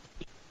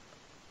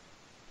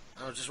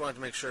 I just wanted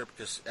to make sure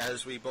because,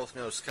 as we both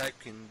know, Skype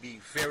can be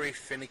very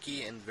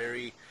finicky and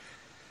very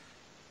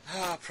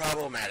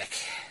problematic.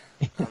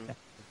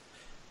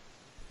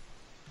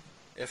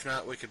 If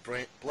not, we could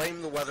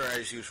blame the weather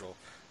as usual.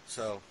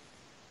 So,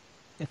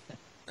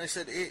 I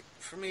said,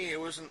 for me, it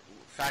wasn't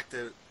the fact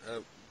of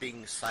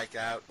being psyched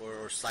out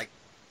or psyched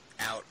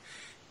out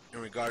in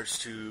regards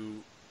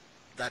to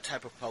that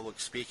type of public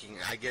speaking.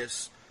 I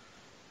guess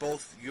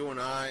both you and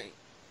I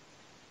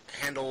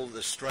handle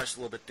the stress a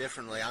little bit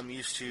differently. I'm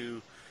used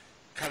to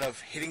kind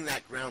of hitting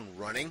that ground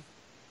running.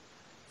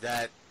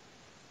 That,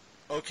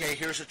 okay,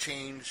 here's a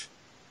change.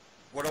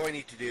 What do I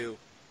need to do?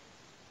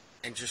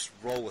 And just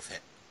roll with it.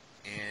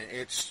 And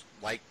it's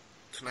like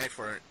tonight,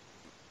 for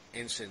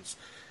instance,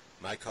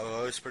 my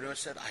co-host pretty much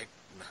said,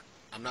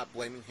 I'm not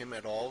blaming him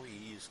at all.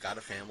 He's got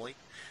a family,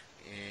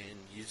 and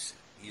he's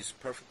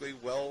perfectly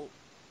well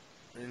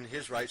in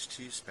his rights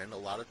to spend a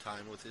lot of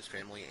time with his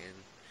family and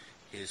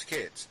his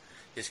kid.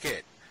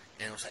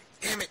 And I was like,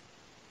 damn it!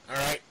 All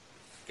right,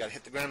 got to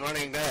hit the ground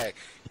running today.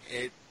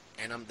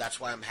 That's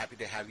why I'm happy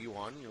to have you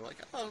on. You're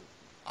like, oh,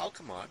 I'll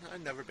come on.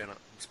 I've never been on.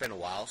 It's been a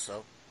while,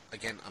 so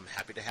again, I'm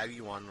happy to have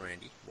you on,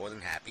 Randy. More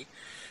than happy.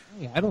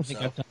 Oh, yeah, I don't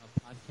think I've done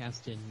a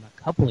podcast in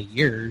a couple of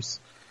years.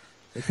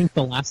 I think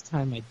the last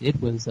time I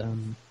did was at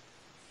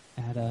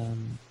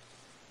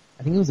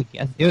I think it was a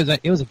guest.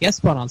 It was a guest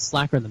spot on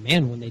Slacker and the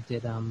Man when they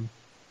did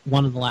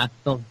one of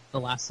the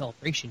last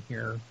celebration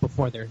here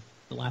before the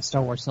last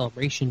Star Wars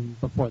celebration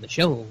before the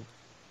show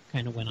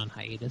kind of went on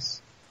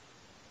hiatus.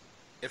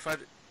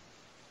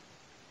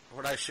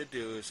 What I should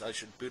do is I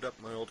should boot up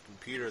my old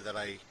computer that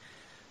I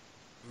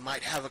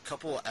might have a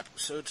couple of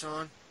episodes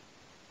on,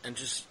 and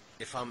just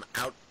if I'm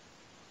out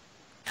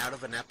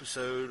of an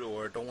episode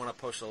or don't want to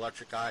post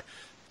Electric Eye,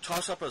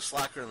 toss up a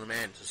Slacker and the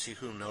Man to see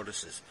who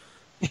notices.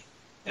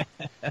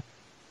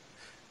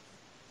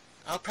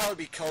 I'll probably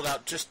be called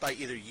out just by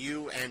either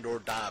you and or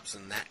Dobbs,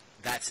 and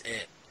that's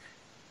it.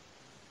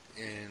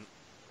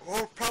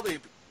 Or probably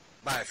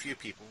by a few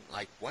people.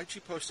 Like, why'd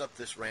you post up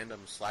this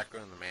random Slacker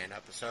and the Man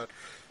episode?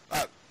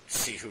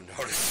 See who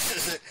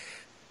notices it.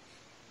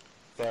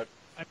 But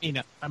I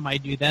mean, I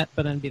might do that,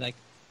 but then be like,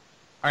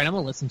 all right, I'm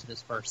gonna listen to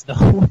this first,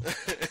 though.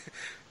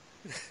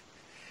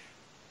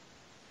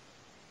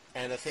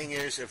 And the thing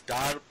is, if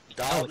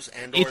Dobbs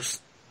and or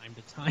time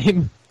to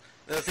time.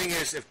 The thing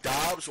is, if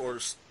Dobbs or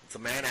the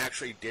Man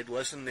actually did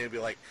listen, they'd be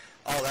like,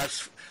 oh,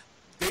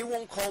 they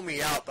won't call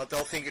me out, but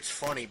they'll think it's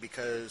funny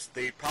because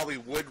they probably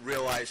would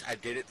realize I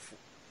did it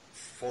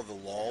for the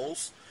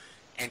lulz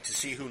and to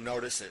see who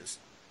notices.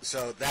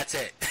 So that's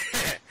it.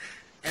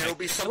 And it'll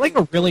be something like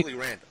completely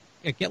random.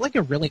 Yeah, get like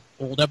a really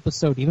old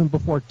episode, even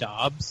before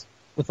Dobbs,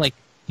 with like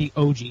the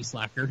OG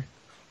Slacker.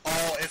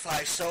 Oh, if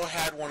I so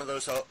had one of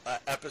those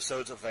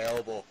episodes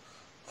available,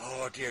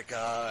 oh dear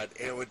God,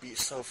 it would be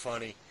so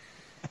funny.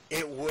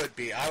 It would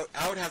be. I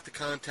would have to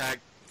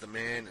contact the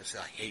Man and say,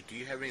 hey, do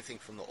you have anything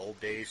from the old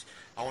days?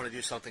 I want to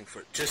do something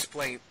just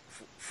playing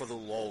for the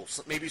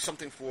lulz. Maybe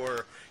something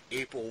for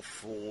April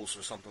Fools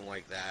or something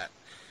like that.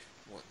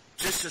 Well,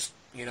 just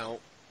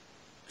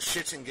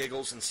shits and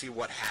giggles and see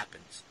what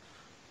happens.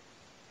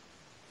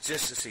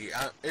 Just to see.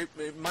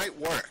 It might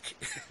work.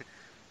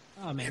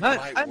 Oh, man. It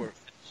might work.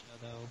 Show,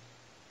 though.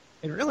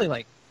 It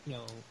really,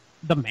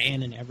 the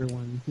Man and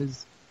everyone,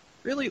 because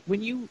really,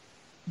 when you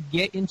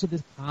get into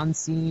the con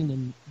scene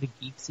and the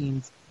geek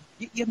scenes,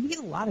 you meet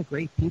a lot of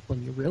great people,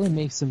 and you really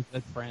make some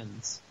good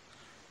friends.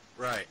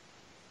 Right.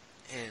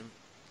 And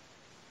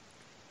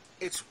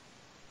it's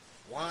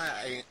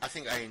why I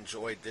think I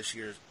enjoyed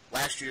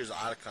last year's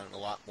Otakon a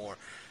lot more,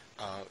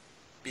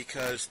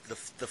 because the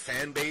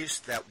fan base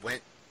that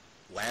went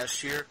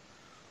last year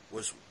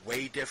was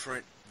way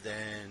different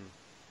than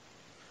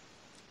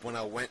when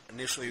I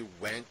initially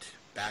went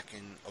back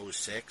in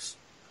 06.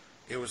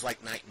 It was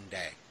like night and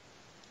day,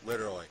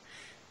 literally.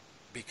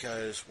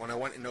 Because when I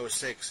went in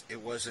 06,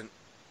 it wasn't,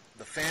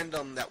 the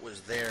fandom that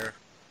was there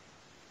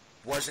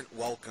wasn't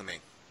welcoming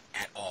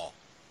at all.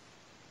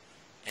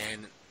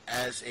 And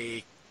as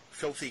a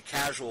filthy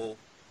casual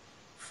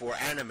for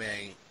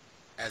anime,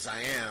 as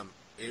I am,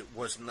 it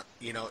was not,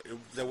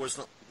 there was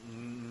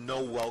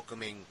no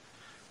welcoming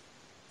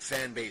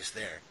fan base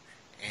there.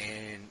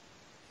 And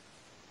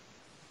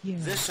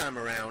this time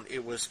around,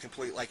 it was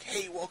complete, like,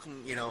 hey,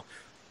 welcome,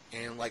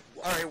 and like,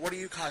 all right, what do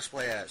you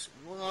cosplay as?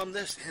 Well, I'm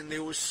this, and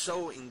it was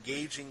so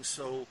engaging,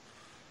 so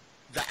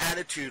the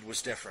attitude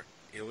was different.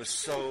 It was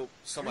so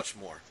much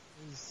more.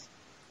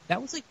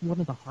 That was like one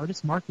of the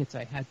hardest markets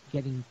I had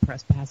getting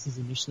press passes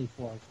initially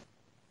for.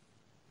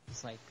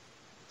 It's like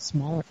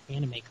smaller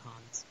anime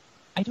cons.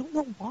 I don't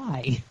know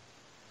why.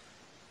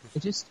 It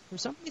just, for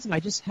some reason,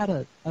 I just had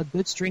a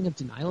good string of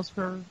denials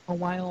for a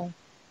while,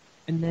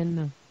 and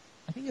then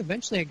I think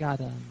eventually I got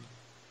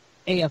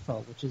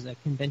AFO, which is a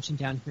convention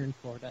down here in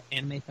Florida,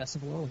 Anime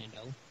Festival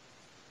Orlando.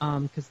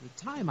 Because at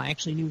the time, I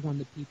actually knew one of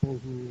the people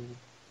who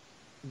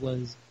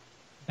was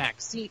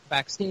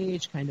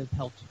backstage, kind of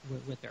helped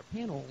with their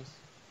panels.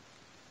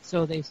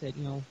 So they said,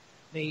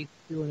 they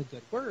threw in a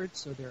good word,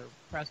 so their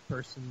press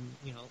person,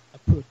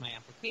 approved my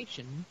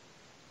application,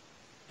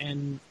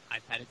 and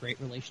I've had a great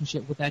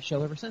relationship with that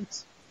show ever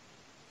since.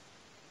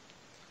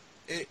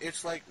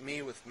 It's like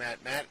me with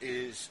Matt. Matt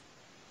is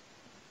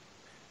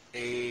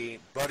a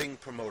budding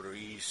promoter.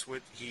 He,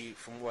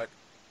 from what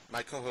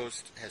my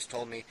co-host has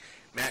told me,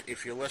 Matt,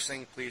 if you're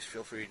listening, please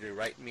feel free to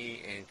write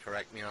me and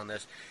correct me on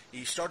this.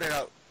 He started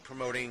out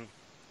promoting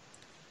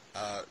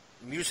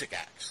music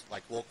acts,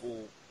 like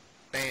local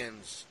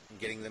bands, and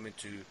getting them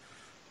into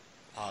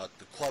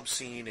the club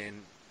scene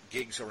and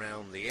gigs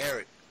around the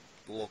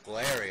local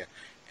area.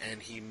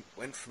 And he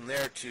went from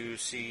there to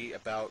see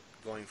about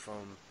going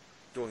from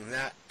doing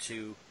that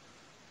to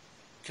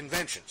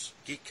conventions,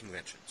 geek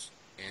conventions.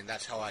 And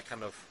that's how I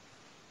kind of,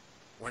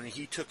 when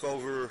he took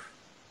over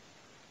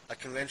a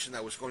convention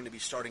that was going to be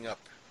starting up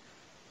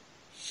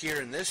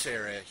here in this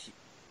area,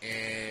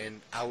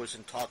 and I was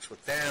in talks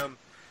with them,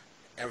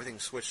 everything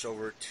switched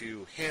over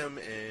to him,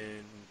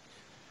 and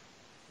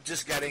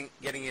just getting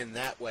in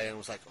that way, and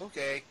was like,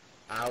 okay,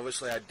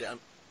 obviously I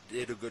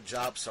did a good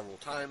job several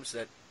times,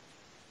 that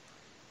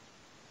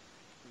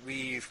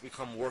we've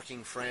become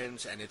working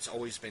friends, and it's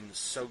always been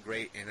so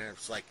great, and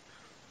it's like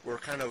we're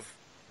kind of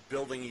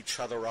building each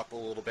other up a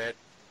little bit,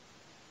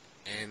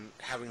 and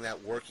having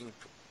that working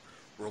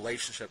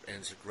relationship, and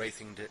it's a great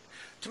thing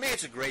to me,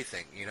 it's a great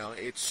thing,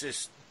 it's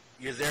just,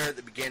 you're there at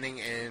the beginning,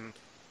 and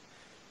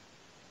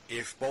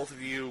if both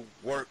of you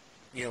work,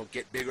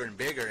 get bigger and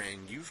bigger,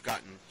 and you've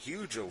gotten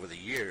huge over the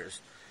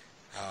years,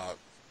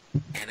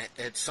 and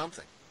it's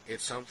something, and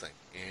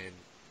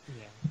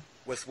Yeah.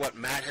 with what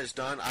Matt has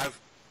done,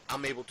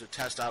 I'm able to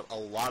test out a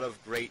lot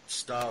of great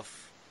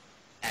stuff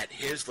at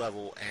his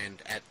level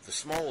and at the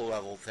smaller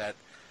level that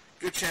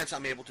good chance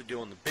I'm able to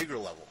do on the bigger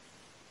level.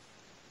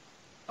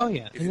 Oh,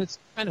 yeah, and it's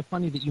kind of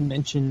funny that you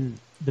mention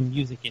the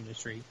music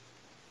industry.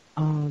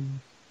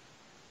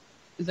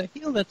 Because I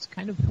feel that's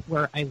kind of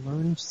where I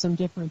learned some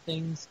different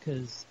things,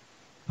 because,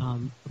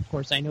 of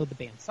course, I know the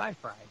band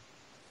Sci-Fi,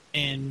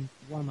 and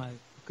one of my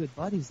good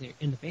buddies there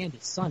in the band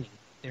is Sonny,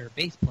 their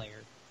bass player,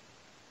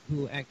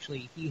 who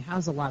actually, he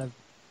has a lot of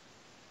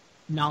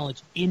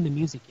knowledge in the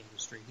music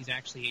industry. He's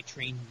actually a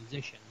trained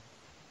musician.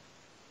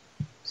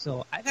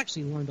 So I've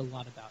actually learned a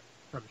lot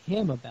from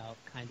him about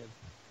kind of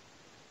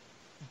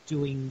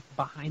doing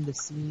behind the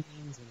scenes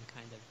and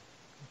kind of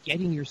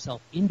getting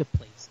yourself into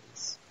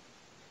places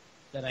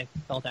that I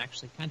felt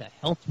actually kind of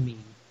helped me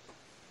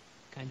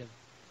kind of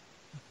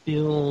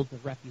build a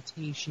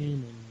reputation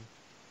and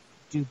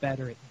do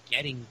better at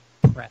getting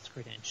press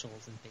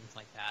credentials and things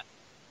like that.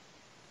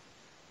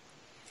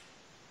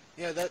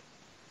 Yeah,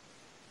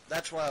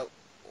 that's why I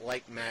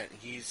like Matt.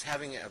 He's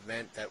having an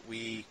event that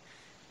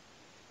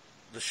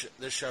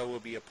this show will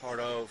be a part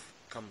of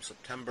come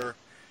September.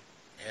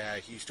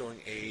 He's doing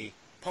a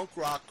punk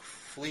rock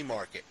flea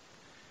market,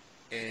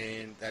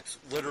 and that's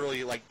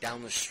literally like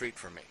down the street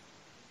from me.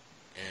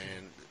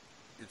 And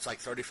it's like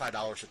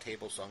 $35 a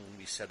table, so I'm going to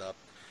be set up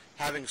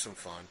having some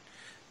fun.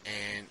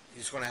 And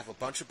he's going to have a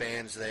bunch of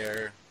bands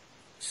there.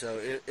 So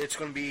it's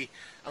going to be,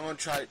 I'm going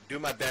to try to do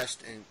my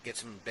best and get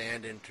some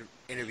band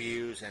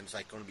interviews, and it's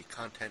like going to be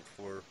content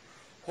for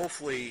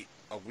hopefully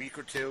a week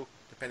or two,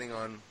 depending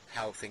on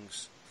how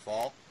things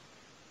fall.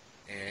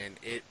 And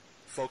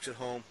folks at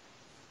home,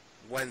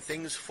 when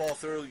things fall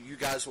through, you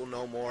guys will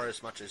know more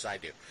as much as I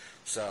do.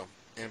 So,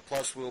 and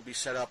plus we'll be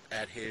set up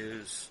at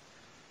his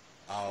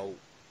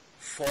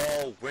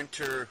fall,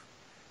 winter,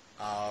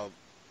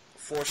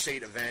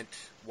 4-state event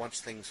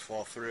once things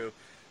fall through.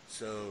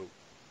 So,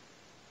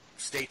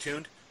 stay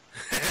tuned.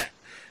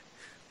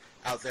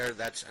 Out there,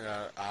 that's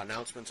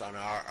announcements on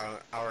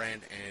our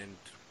end, and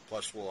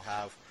plus we'll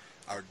have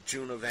our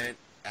June event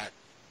at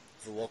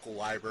the local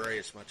library.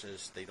 As much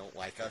as they don't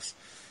like us,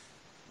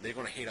 they're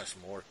going to hate us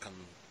more come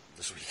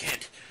this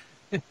weekend.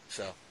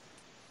 So,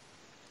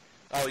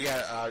 oh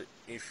yeah,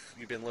 if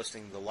you've been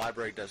listening, the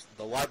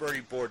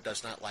library board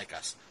does not like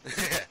us.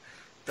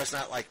 Does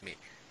not like me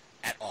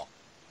at all.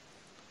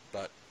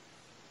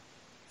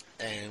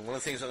 And one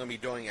of the things I'm going to be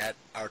doing at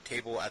our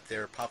table at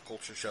their pop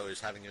culture show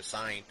is having a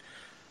sign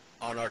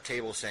on our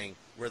table saying,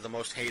 "We're the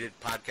most hated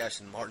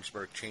podcast in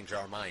Martinsburg. Change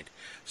our mind."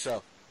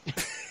 So,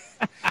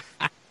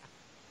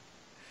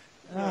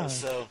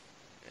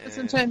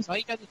 sometimes all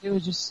you got to do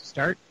is just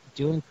start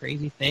doing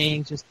crazy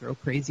things, just throw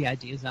crazy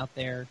ideas out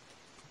there,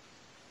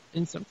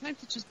 and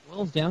sometimes it just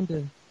boils down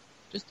to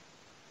just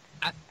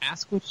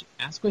ask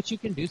what you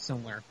can do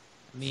somewhere.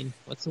 I mean,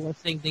 what's the worst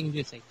thing you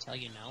do? Say, tell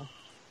you no.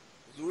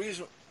 The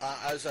reason,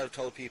 as I've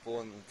told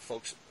people and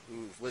folks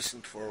who've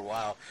listened for a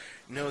while,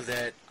 know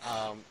that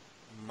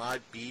my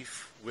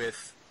beef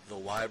with the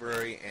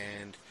library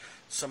and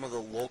some of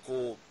the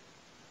local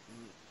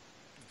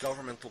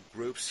governmental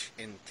groups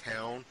in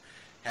town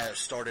has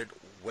started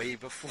way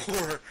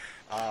before.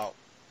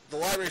 The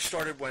library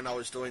started when I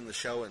was doing the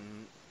show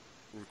in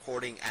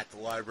recording at the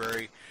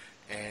library,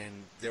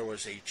 and there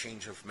was a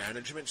change of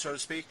management, so to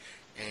speak,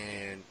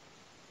 and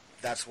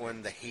that's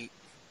when the hate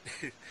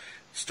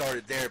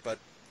started there. But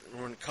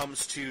when it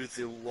comes to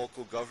the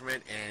local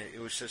government, and it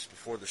was just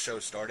before the show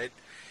started,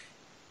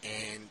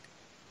 and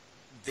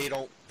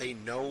they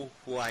know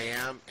who I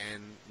am,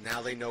 and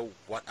now they know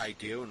what I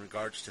do in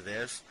regards to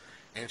this,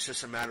 and it's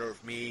just a matter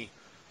of me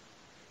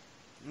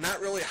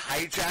not really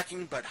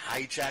hijacking, but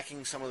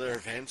hijacking some of their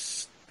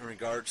events in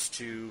regards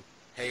to,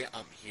 hey,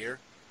 I'm here,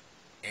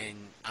 and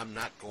I'm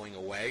not going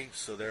away,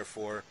 so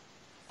therefore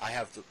I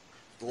have the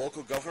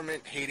local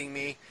government hating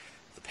me,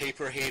 the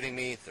paper hating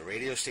me, the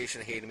radio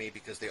station hating me,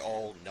 because they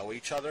all know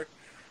each other,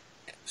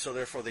 so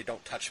therefore they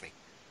don't touch me.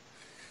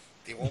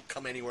 They won't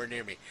come anywhere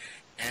near me,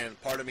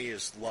 and part of me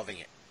is loving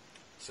it.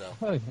 So,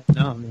 Oh,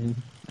 no, man.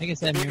 Like I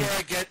said,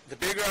 the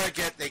bigger I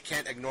get, they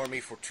can't ignore me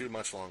for too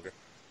much longer.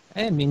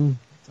 I mean,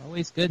 it's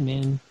always good,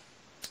 man.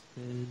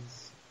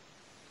 'Cause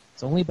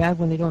it's only bad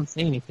when they don't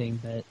say anything,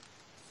 but,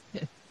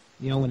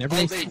 whenever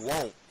they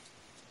won't.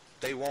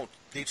 They won't.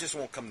 They just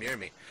won't come near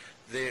me.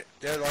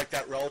 They're like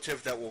that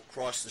relative that will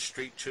cross the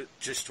street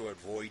just to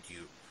avoid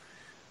you.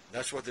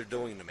 That's what they're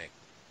doing to me.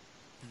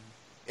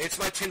 It's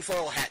my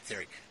tinfoil hat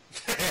theory.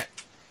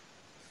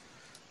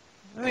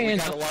 We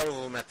got a lot of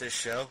them at this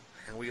show,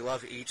 and we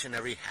love each and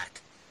every hat.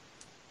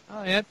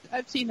 Oh, yeah,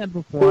 I've seen that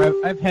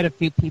before. I've had a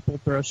few people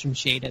throw some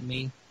shade at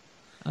me.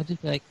 I'll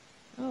just be like,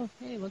 oh,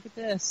 hey, look at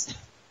this.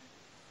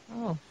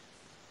 Oh,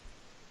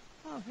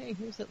 hey,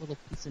 here's that little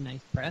piece of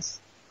nice press.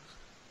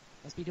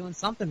 Must be doing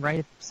something right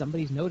if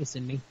somebody's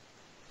noticing me.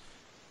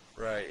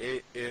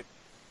 Right.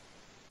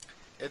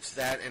 It's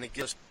that, and it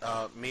gives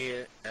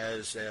me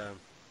as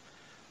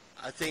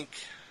I think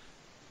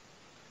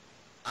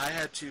I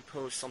had to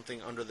post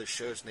something under the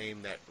show's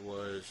name that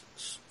was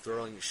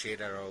throwing shade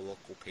at our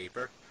local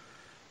paper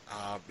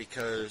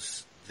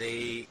because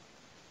it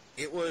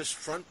was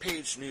front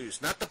page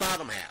news, not the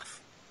bottom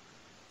half,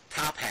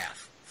 top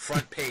half,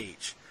 front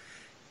page,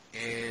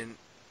 and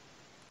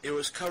it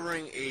was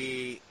covering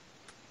a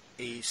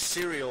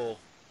serial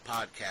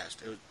podcast,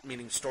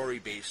 meaning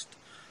story-based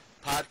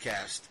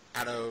podcast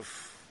out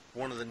of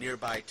one of the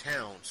nearby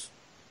towns,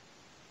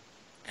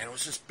 and it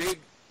was this big.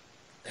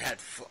 It had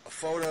a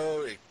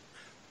photo,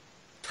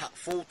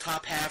 full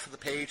top half of the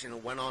page, and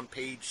it went on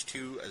page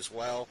 2 as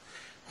well.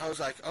 I was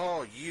like,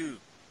 oh, you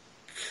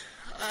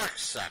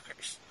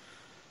cocksuckers.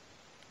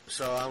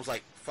 So I was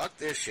like, fuck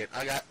this shit.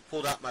 I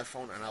pulled out my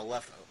phone, and I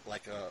left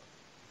like a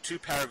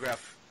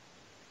 2-paragraph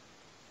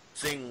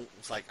thing.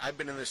 It's like, I've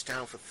been in this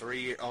town for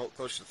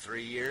close to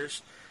 3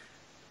 years,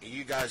 and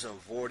you guys are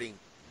avoiding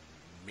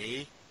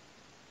me?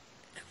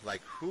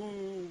 Like,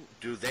 who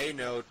do they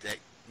know that,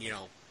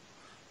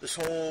 this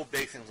whole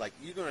big thing's like,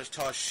 you're going to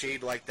toss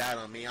shade like that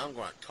on me, I'm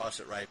going to toss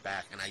it right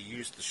back. And I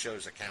used the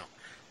show's account.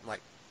 I'm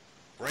like,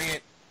 bring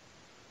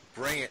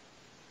it,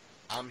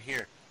 I'm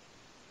here.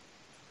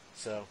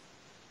 So,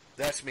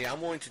 that's me.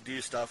 I'm willing to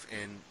do stuff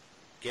and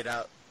get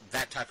out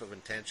that type of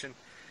intention.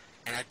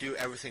 And I do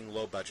everything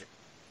low budget.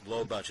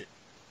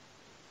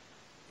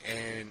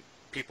 And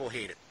people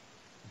hate it.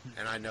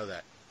 And I know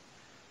that.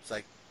 It's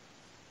like,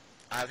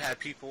 I've had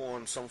people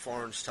on some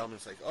forums tell me,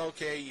 it's like,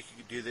 okay, you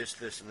can do this,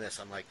 this, and this.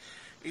 I'm like,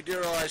 you do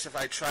realize if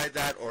I tried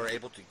that or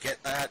able to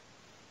get that,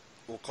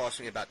 it will cost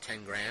me about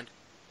 10 grand?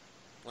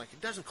 Like, it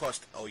doesn't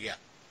cost, oh yeah.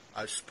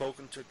 I've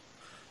spoken to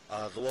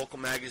the local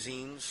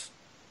magazines.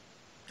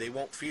 They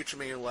won't feature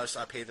me unless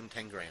I pay them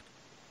 10 grand.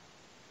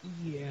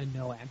 Yeah,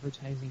 no,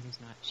 advertising is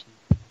not cheap.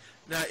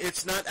 No,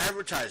 it's not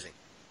advertising.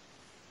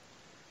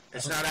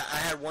 It's not. I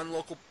had one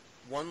local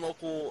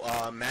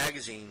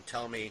magazine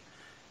tell me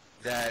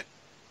that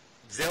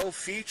they'll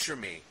feature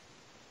me,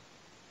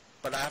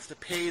 but I have to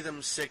pay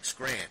them 6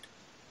 grand.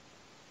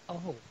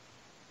 Oh.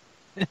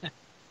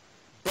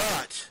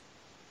 But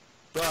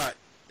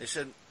they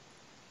said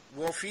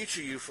we'll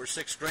feature you for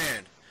 6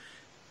 grand,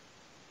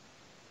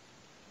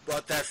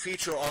 but that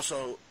feature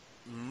also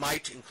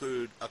might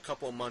include a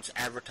couple of months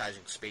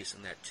advertising space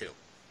in that too.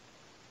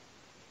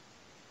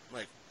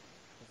 Like,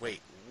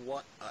 wait,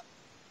 what?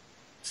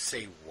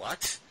 Say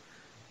what?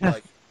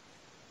 Like,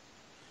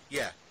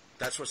 yeah,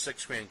 that's what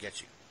 6 grand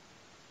gets you.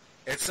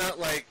 It's not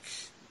like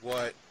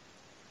what.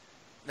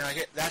 Now,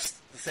 that's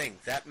the thing.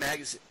 That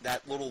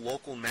little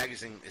local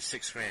magazine is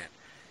 6 grand.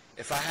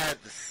 If I had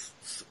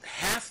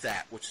half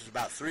that, which is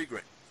about 3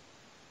 grand,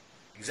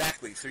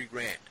 exactly 3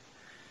 grand,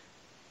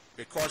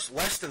 it costs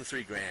less than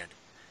 3 grand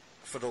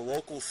for the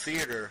local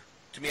theater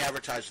to be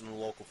advertised in the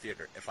local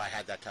theater. If I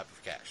had that type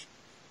of cash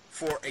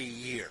for a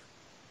year.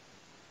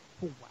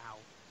 Oh, wow.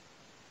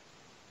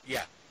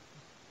 Yeah.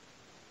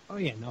 Oh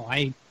yeah, no,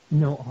 I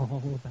know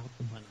all about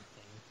the money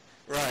thing.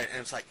 Right,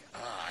 and it's like,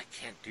 I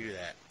can't do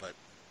that, but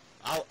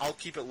I'll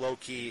keep it low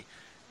key.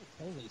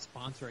 I'd totally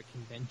sponsor a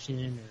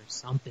convention or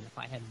something if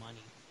I had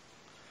money.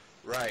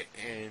 Right,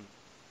 and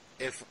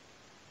if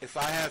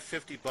I have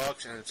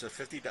 $50 and it's a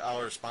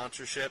 $50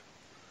 sponsorship,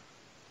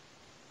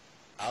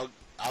 I'll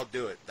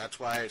do it. That's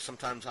why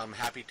sometimes I'm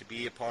happy to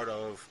be a part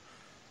of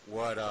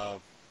what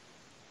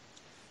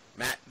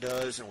Matt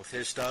does and with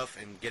his stuff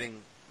and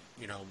getting,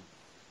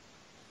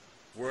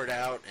 word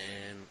out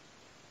and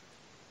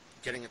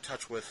getting in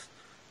touch with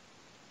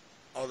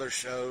other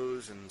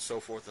shows and so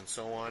forth and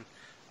so on.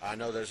 I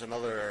know there's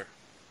another...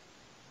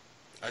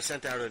 I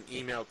sent out an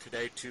email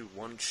today to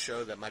one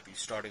show that might be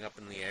starting up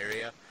in the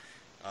area.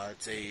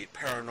 It's a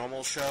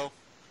paranormal show,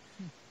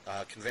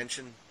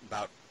 convention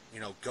about,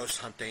 ghost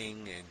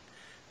hunting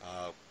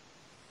and,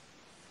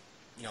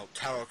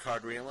 tarot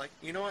card reading. Like,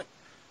 you know what?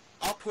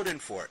 I'll put in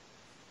for it.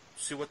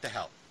 See what the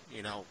hell.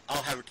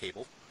 I'll have a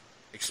table.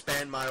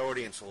 Expand my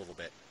audience a little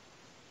bit.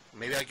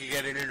 Maybe I could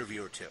get an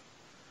interview or two.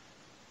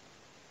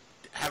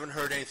 Haven't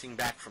heard anything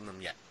back from them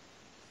yet.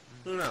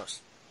 Who knows?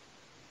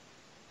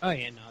 Oh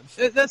yeah,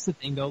 no. That's the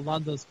thing, though. A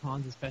lot of those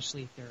cons,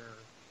 especially if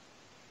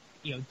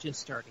they're, just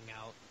starting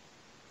out.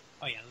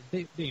 Oh yeah,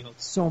 they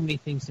so many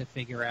things to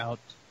figure out.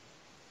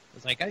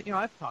 It's like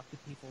I've talked to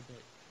people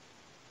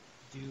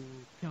that do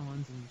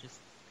cons and just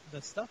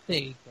the stuff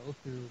they go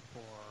through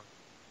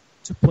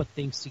to put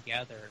things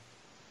together.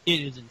 It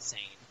is insane.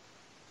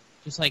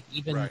 Just like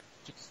even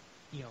just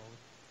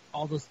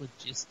all those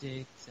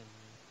logistics and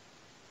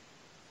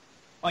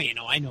I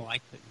know I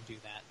couldn't do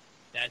that.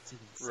 That's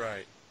insane.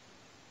 Right.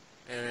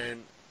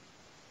 And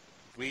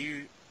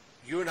you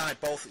and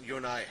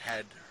I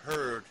had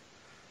heard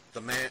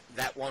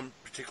that one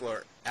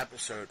particular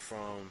episode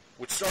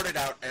which started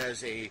out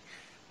as a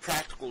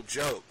practical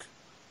joke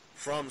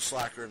from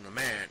Slacker and the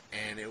Man,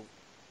 and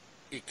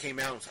it came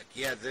out and was like,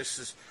 yeah,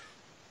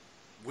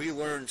 we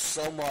learned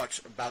so much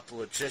about the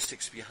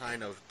logistics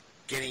behind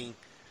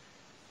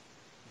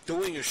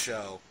doing a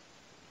show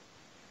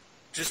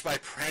just by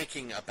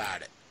pranking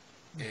about it.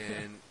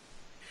 And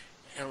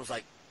I was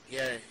like,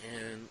 yeah,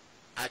 and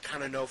I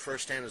kind of know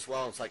firsthand as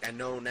well. It's like I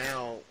know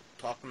now,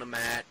 talking to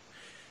Matt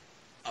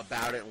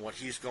about it and what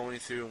he's going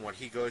through and what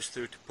he goes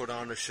through to put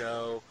on a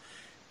show.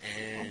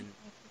 And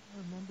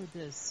I remember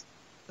this.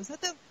 Was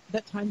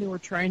that time they were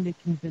trying to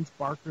convince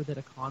Barker that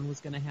a con was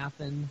going to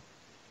happen?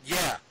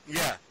 Yeah.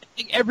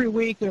 Every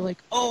week they're like,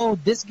 oh,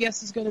 this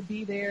guest is going to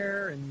be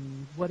there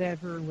and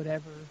whatever.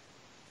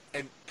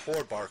 And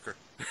poor Barker.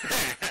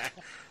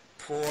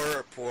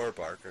 Poor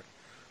Barker.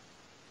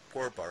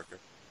 Poor Barker.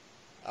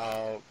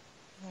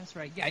 That's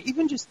right. Yeah,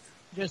 even just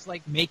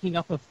like making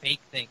up a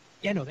fake thing.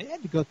 Yeah, no, they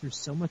had to go through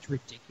so much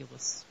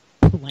ridiculous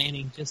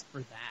planning just for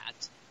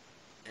that.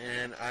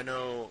 And I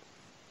know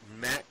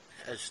Matt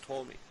has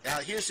told me... Now,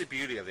 here's the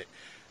beauty of it.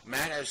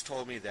 Matt has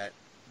told me that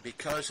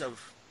because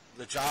of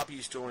the job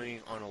he's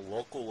doing on a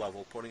local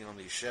level, putting on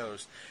these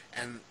shows,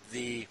 and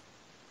the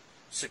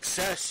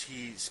success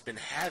he's been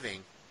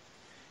having,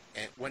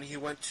 and when he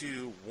went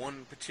to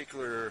one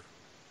particular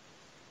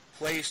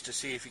place to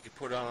see if he could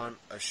put on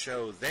a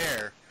show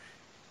there,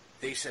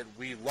 they said,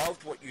 we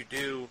loved what you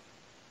do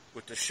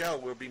with the show.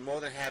 We'll be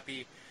more than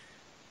happy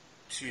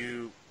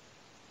to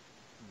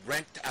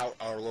rent out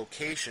our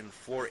location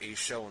for a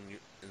show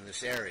in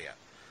this area.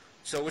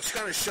 So which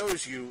kind of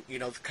shows you,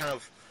 kind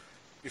of,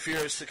 if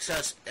you're a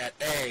success at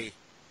A,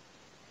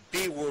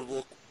 B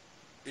will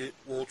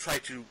try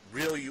to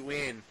reel you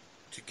in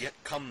to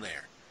come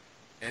there.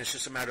 And it's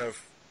just a matter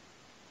of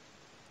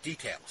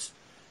details.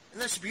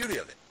 And that's the beauty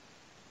of it.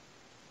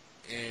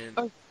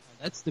 And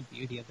that's the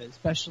beauty of it,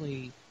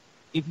 especially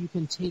if you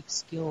can take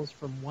skills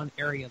from one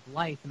area of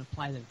life and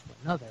apply them to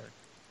another.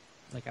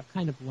 Like, I've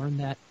kind of learned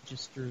that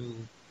just through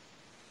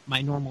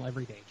my normal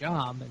everyday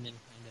job, and then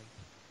kind of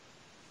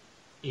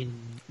in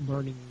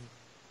learning,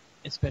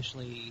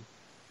 especially,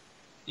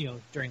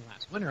 during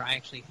last winter, I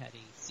actually had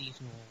a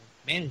seasonal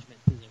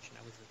management position.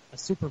 I was a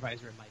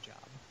supervisor in my job.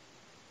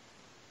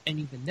 And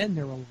even then,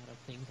 there were a lot of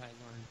things I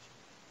learned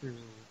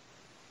through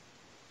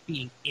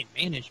being in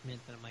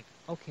management that I'm like,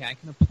 okay, I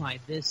can apply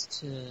this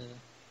to,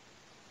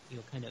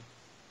 kind of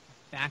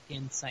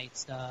back-end site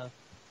stuff,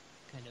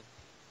 kind of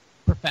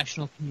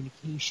professional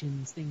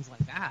communications, things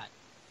like that.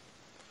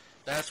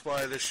 That's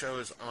why this show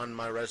is on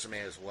my resume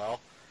as well.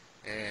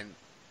 And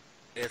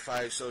if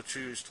I so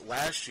choose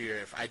last year,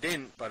 if I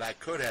didn't, but I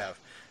could have,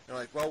 they're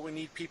like, well, we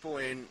need people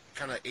in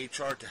kind of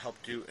HR to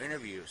help do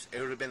interviews.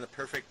 It would have been the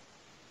perfect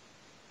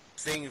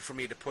thing for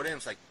me to put in.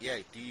 It's like, yeah,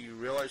 do you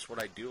realize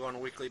what I do on a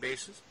weekly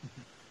basis?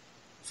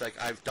 It's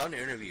like, I've done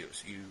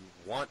interviews. You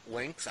want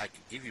links? I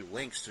could give you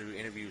links to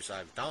interviews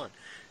I've done.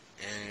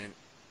 And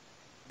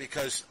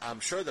because I'm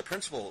sure the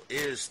principle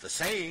is the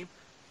same,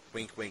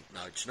 wink, wink,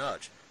 nudge,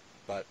 nudge.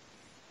 But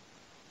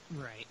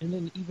right. And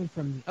then even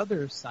from the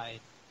other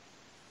side,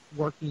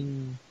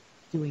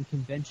 doing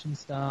convention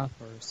stuff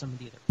or some of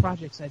the other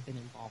projects I've been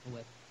involved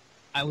with,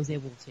 I was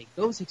able to take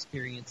those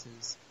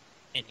experiences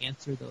and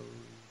answer those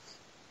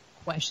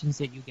questions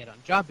that you get on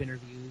job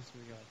interviews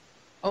where you're like,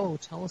 oh,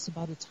 tell us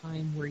about a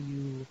time where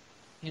you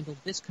handled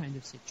this kind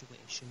of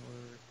situation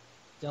or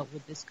dealt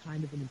with this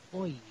kind of an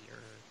employee or,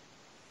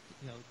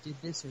 did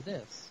this or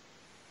this.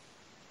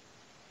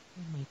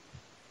 I'm like,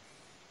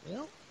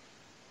 well,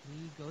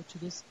 we go to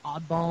this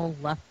oddball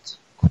left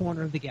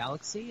corner of the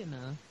galaxy and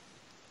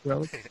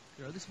throw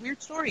this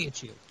weird story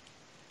at you.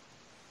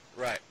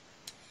 Right.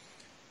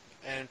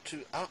 And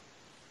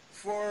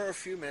for a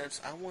few minutes,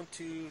 I want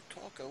to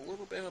talk a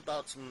little bit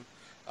about some,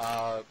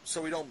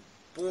 so we don't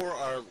bore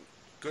our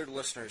good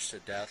listeners to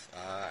death,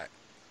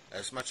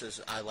 as much as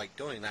I like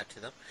doing that to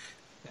them.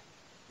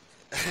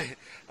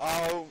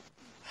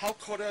 How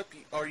caught up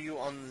are you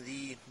on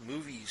the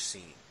movie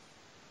scene?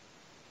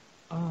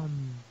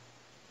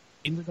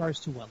 In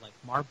regards to what, like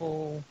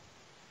Marvel?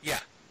 Yeah,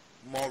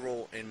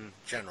 Marvel in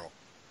general.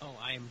 Oh,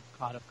 I am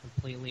caught up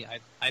completely.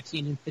 I've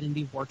seen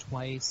Infinity War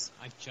twice.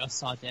 I just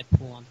saw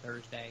Deadpool on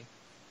Thursday.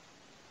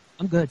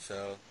 I'm good.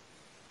 So,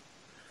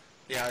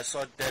 yeah, I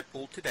saw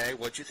Deadpool today.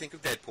 What'd you think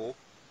of Deadpool?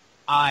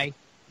 I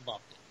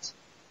loved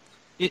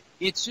it.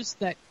 It's just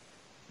that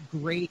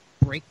great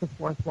break the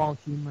fourth wall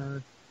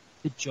humor.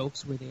 The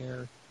jokes were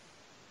there.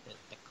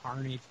 The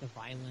carnage, the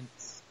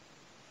violence.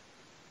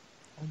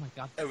 Oh my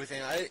god.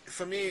 Everything.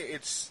 For me,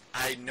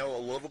 I know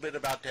a little bit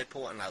about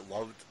Deadpool, and I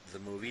loved the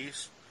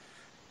movies.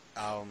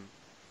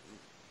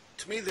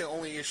 To me, the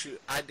only issue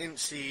I didn't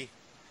see,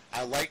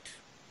 I liked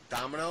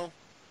Domino,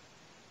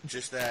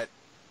 just that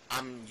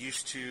I'm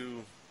used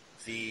to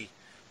the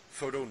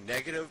photo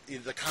negative,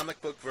 the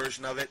comic book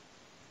version of it,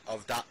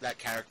 of that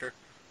character.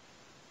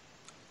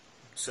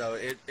 So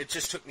it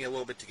just took me a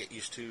little bit to get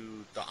used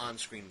to the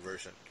on-screen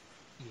version.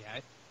 Yeah,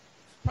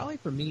 probably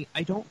for me,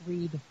 I don't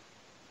read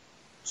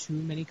too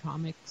many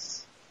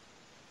comics,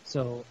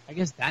 so I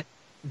guess that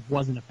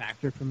wasn't a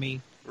factor for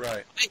me.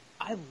 Right.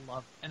 I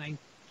love, and I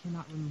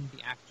cannot remember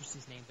the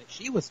actress's name, but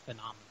she was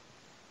phenomenal.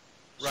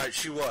 Right,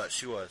 she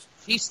was.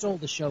 She stole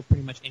the show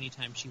pretty much any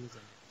time she was in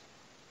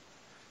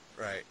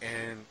it. Right,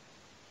 and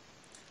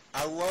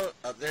I love,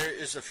 there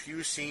is a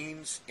few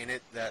scenes in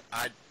it that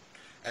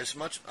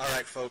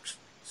alright folks,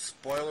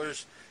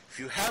 spoilers, if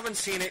you haven't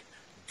seen it,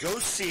 go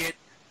see it,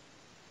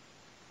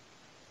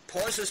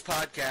 pause this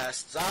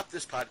podcast, stop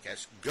this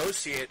podcast, go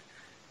see it,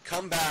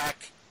 come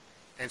back,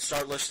 and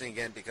start listening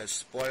again, because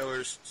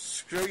spoilers,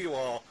 screw you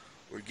all,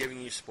 we're giving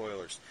you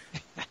spoilers.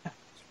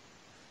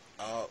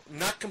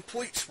 Not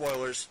complete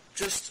spoilers,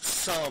 just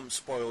some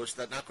spoilers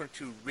that are not going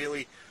to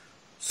really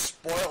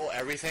spoil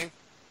everything.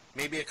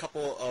 Maybe a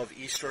couple of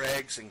Easter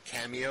eggs and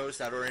cameos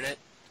that are in it.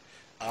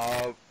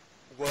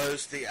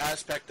 Was the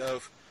aspect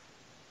of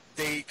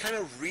they kind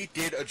of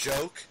redid a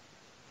joke,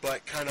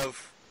 but kind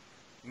of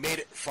made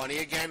it funny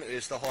again.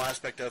 Is the whole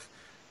aspect of,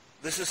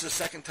 this is the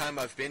second time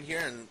I've been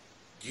here, and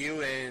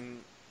you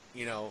and,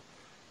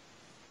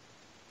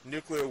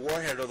 Nuclear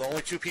Warhead are the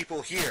only two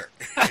people here.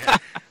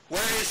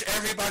 Where is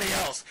everybody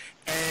else?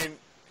 And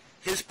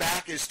his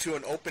back is to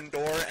an open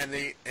door, and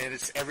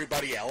it's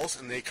everybody else,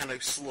 and they kind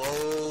of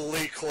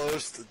slowly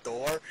close the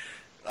door,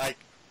 like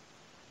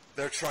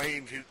they're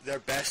trying their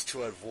best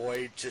to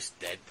avoid just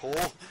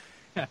Deadpool.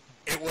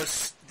 It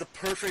was the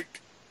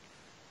perfect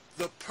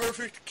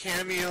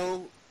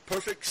cameo,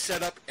 perfect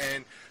setup,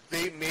 and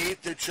they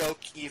made the joke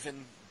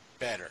even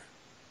better.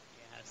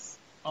 Yes.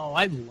 Oh,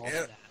 I love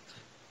that.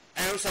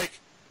 And it was like,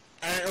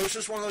 and it was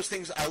just one of those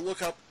things. I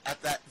look up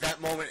at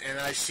that moment, and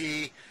I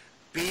see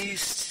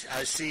Beast.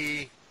 I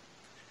see.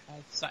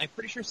 I'm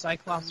pretty sure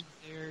Cyclops was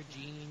there.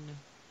 Jean,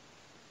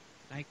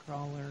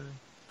 Nightcrawler.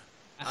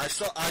 I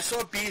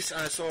saw Beast,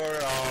 and I saw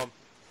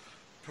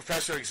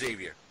Professor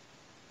Xavier,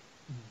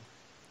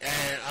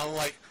 and I'm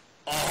like,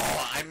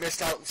 oh, I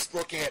missed out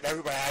looking at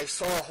everybody. I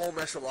saw a whole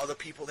mess of other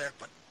people there,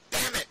 but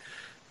damn it,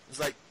 it's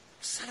like,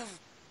 son of,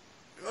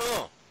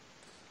 oh.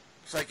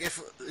 It's like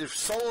if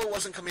Solo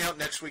wasn't coming out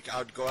next week, I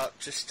would go out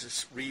just to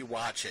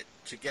rewatch it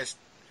to get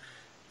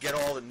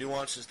all the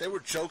nuances. There were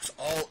jokes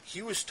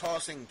he was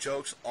tossing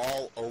jokes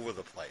all over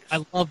the place.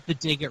 I love the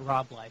dig at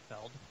Rob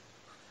Liefeld.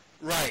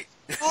 Right.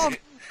 Oh,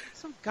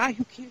 some guy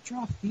who can't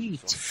draw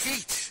feet.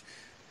 Feet.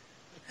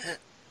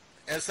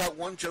 As that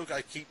one joke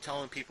I keep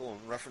telling people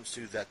in reference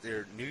to that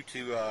they're new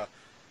to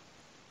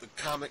the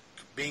comic,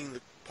 being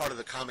the part of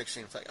the comic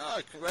scene. It's like,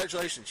 oh,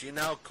 congratulations, you're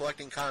now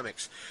collecting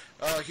comics.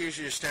 Here's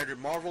your standard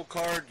Marvel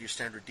card, your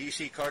standard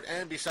DC card,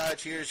 and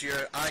besides, here's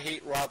your I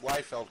Hate Rob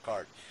Liefeld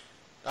card.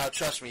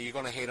 Trust me, you're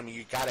going to hate him.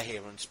 You got to hate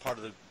him. It's part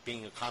of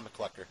being a comic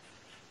collector.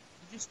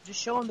 Just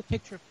show him the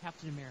picture of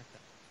Captain America.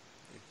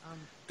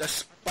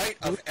 Despite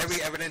of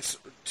every evidence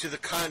to the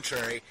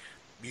contrary,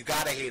 you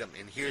got to hate him,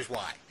 and here's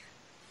why.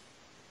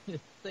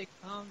 It's like,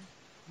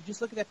 you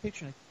just look at that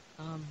picture.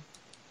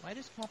 Why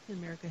does Captain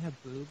America have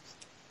boobs?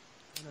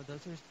 Oh, no,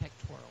 those are his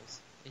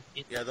pectorals.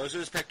 Yeah, those are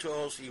his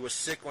pectorals. He was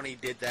sick when he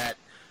did that.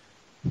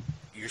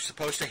 You're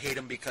supposed to hate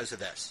him because of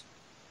this.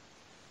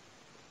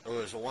 It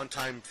was a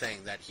one-time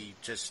thing that he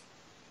just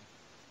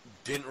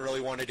didn't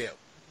really want to do.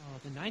 Oh,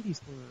 the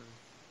 90s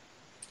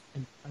were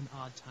an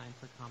odd time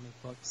for comic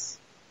books.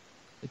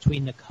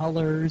 Between the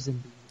colors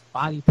and the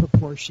body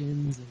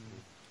proportions and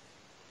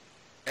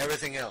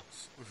everything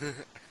else. Oh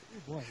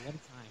boy, what a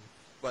time.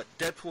 But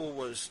Deadpool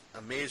was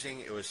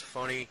amazing. It was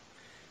funny.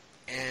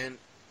 And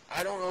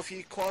I don't know if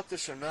you caught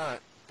this or not,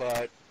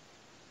 but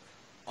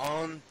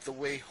on the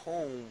way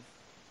home,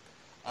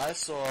 I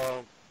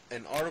saw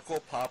an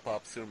article pop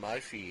up through my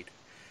feed.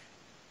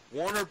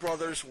 Warner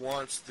Brothers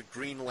wants the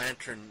Green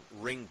Lantern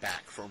ring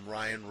back from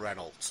Ryan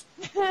Reynolds.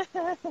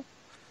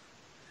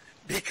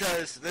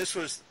 because this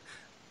was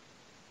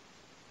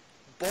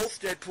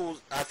both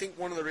Deadpools. I think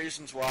one of the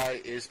reasons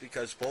why is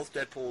because both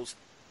Deadpools,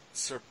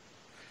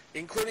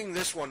 including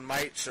this one,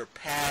 might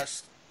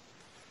surpass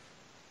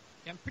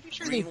Yeah, I'm pretty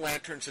sure Green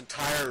Lantern's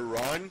entire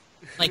run,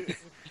 like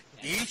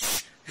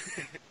each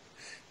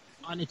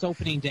on its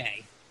opening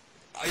day.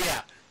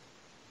 Yeah.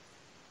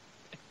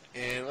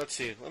 And let's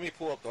see. Let me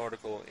pull up the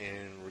article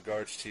in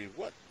regards to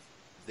what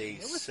they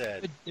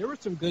said. There were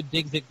some good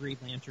digs at Green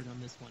Lantern on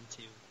this one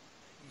too.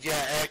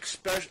 Yeah,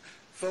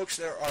 folks,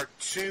 there are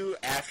 2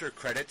 after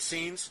credit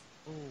scenes.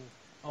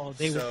 Oh,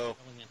 they were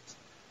brilliant.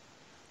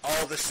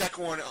 Oh, the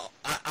second one,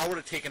 I would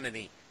have taken a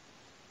knee.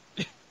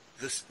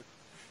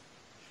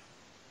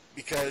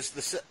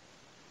 Because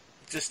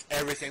just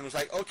everything was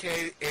like,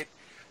 okay,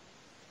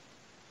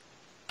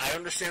 I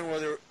understand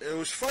whether it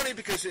was funny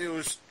because it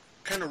was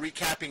kind of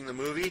recapping the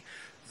movie.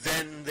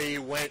 Then they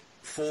went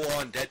full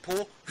on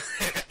Deadpool,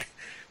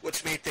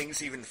 which made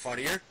things even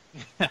funnier.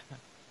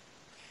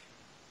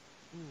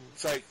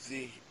 It's like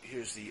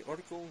here's the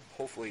article.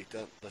 Hopefully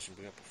it doesn't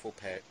bring up a full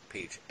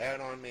page ad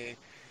on me.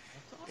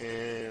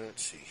 And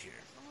let's see here.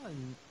 I saw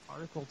an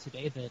article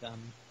today that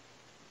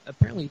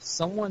apparently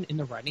someone in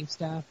the writing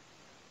staff,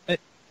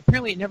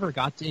 apparently it never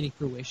got to any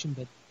fruition,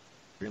 but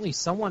apparently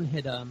someone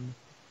had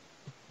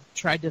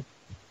tried to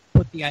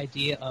put the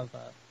idea of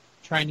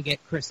trying to get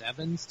Chris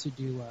Evans to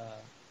do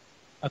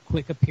a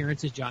quick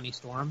appearance as Johnny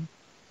Storm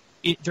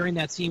during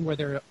that scene where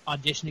they're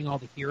auditioning all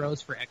the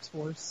heroes for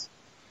X-Force.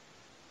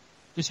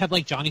 Just have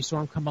like Johnny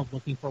Storm come up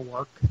looking for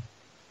work.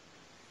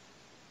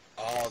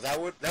 Oh,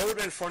 that would have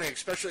been funny,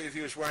 especially if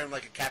he was wearing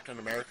like a Captain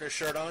America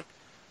shirt on.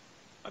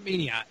 I mean,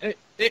 yeah,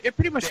 it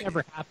pretty much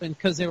never happened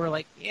because they were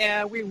like,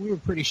 yeah, we were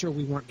pretty sure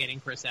we weren't getting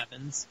Chris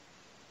Evans.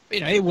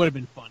 But, it would have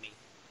been funny.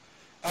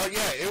 Oh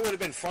yeah, it would have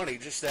been funny,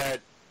 just that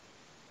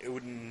it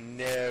would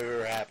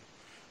never happen.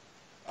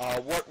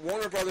 What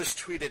Warner Brothers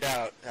tweeted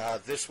out,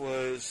 this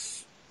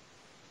was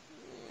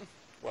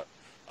what?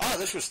 Oh,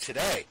 this was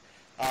today.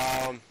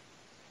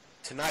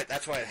 Tonight,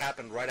 that's why it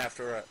happened right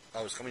after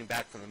I was coming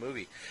back from the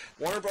movie.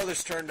 Warner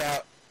Brothers tweeted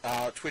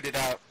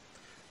out,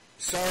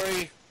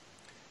 sorry,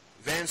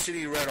 Van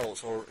City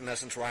Reynolds, or in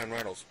essence Ryan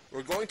Reynolds,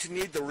 we're going to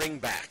need the ring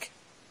back.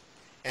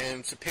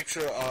 And it's a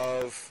picture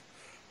of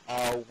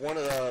one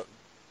of the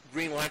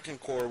Green Lantern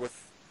Corps with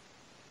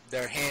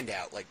their hand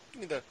out, like,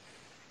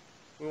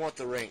 we want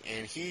the ring.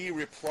 And he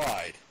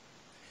replied,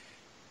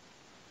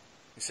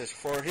 he says,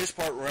 for his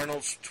part,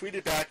 Reynolds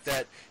tweeted back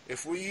that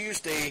if we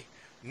used a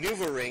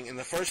Nuva ring in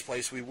the first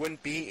place, we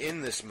wouldn't be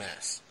in this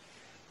mess.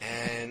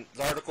 And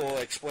the article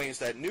explains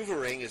that Nuva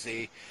ring is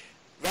a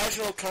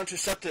vaginal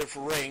contraceptive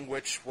ring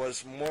which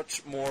was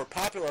much more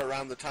popular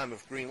around the time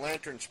of Green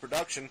Lantern's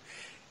production.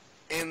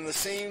 In the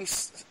same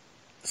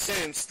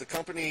sense, the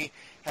company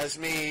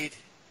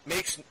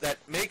makes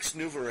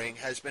Nuva ring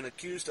has been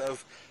accused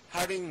of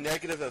hiding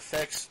negative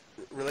effects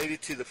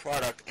related to the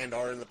product and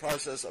are in the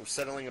process of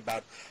settling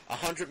about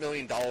 $100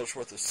 million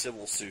worth of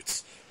civil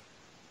suits.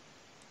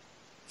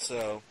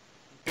 So,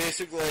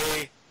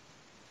 basically,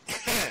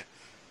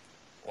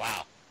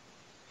 wow.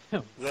 In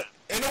a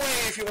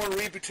way, if you want to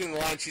read between the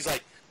lines, she's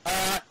like,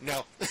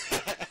 no.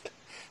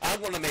 I'm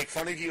going to make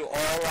fun of you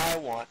all I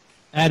want.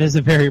 That is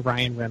a very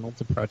Ryan Reynolds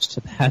approach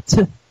to that.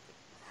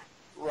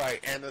 Right,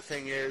 and the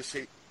thing is,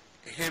 it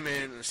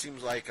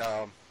seems like,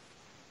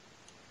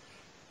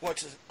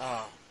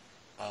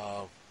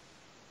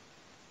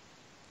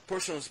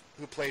 person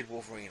who played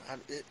Wolverine,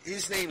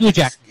 his name Hugh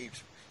Jackman.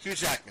 Hugh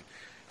Jackman.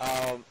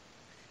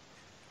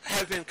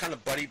 Have been kind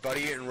of buddy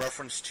in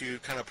reference to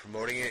kind of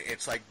promoting it.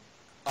 It's like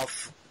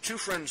two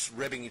friends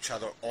ribbing each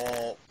other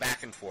all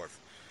back and forth,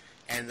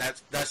 and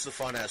that's the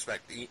fun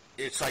aspect.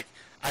 It's like,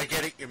 I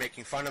get it, you're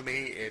making fun of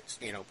me. It's,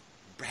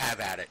 have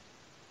at it.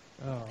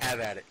 Oh.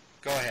 Have at it.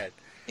 Go ahead.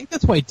 I think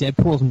that's why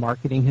Deadpool's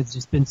marketing has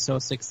just been so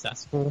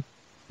successful,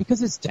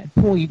 because it's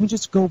Deadpool. You can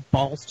just go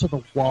balls to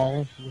the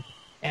wall with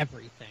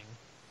everything.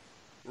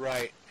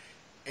 Right,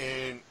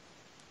 and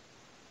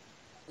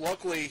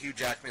luckily, Hugh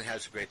Jackman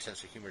has a great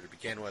sense of humor to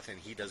begin with, and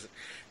he doesn't.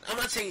 I'm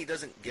not saying he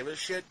doesn't give a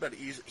shit, but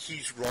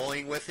he's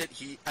rolling with it.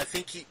 I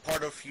think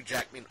part of Hugh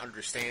Jackman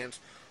understands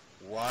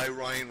why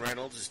Ryan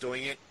Reynolds is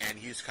doing it, and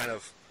he's kind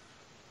of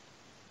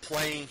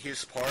playing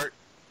his part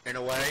in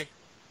a way.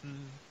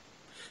 Mm-hmm.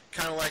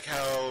 Kind of like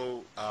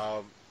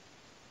how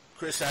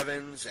Chris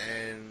Evans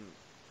and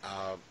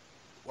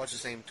what's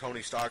his name,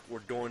 Tony Stark, were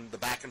doing the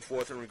back and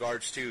forth in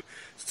regards to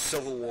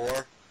Civil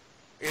War.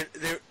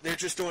 They're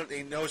just doing.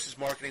 He knows his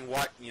marketing.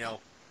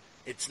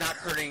 It's not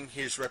hurting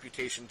his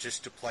reputation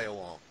just to play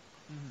along.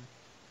 Mm-hmm.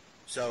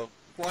 So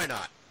why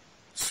not?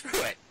 Screw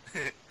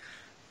it.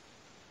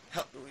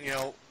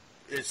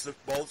 It's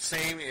both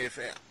same. If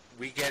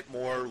we get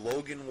more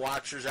Logan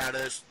watchers out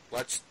of this,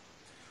 let's.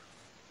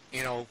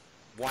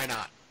 Why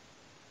not?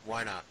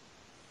 Why not?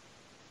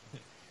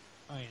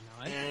 Oh,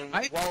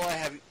 while I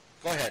have,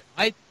 go ahead.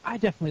 I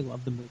definitely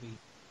love the movie.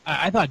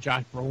 I thought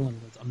Josh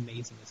Brolin was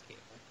amazing as Cable.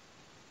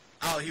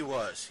 Oh, he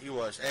was.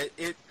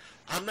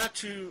 I'm not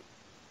too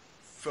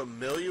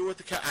familiar with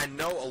the character. I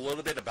know a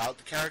little bit about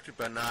the character,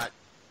 but not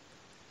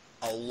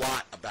a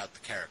lot about the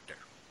character.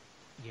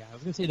 Yeah, I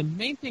was going to say, the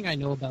main thing I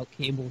know about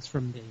Cable is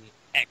from the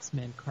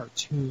X-Men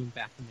cartoon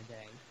back in the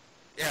day.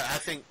 Yeah, I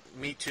think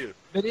me too.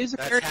 But it is a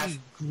very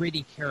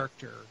gritty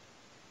character.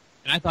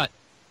 And I thought,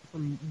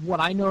 from what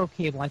I know of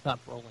Cable, I thought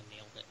Brolin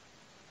nailed it.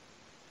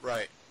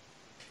 Right.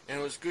 And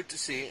it was good to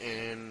see.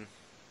 And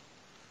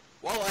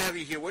while I have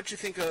you here, what'd you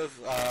think of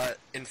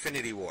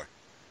Infinity War?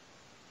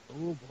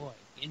 Oh boy,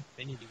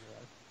 Infinity War.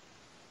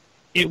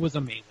 It was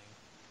amazing.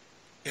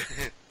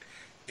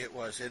 It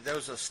was. There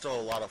was still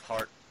a lot of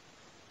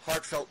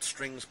heartfelt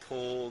strings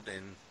pulled,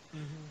 and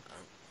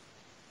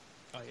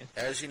oh, yeah.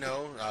 as you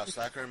know,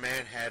 Slacker and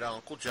Man had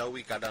Uncle Joe.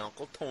 We got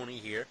Uncle Tony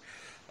here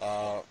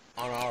on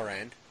our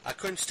end. I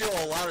couldn't steal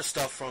a lot of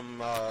stuff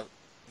from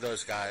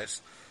those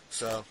guys,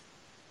 so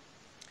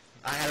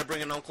I had to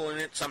bring an uncle in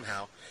it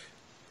somehow.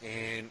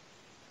 And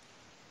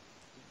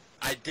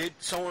I did.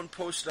 Someone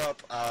posted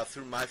up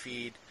through my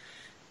feed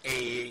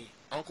a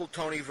Uncle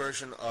Tony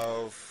version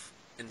of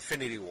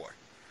Infinity War.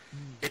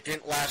 It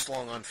didn't last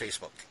long on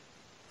Facebook.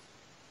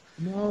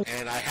 No.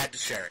 And I had to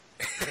share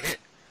it.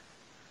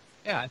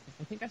 Yeah,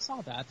 I think I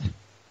saw that.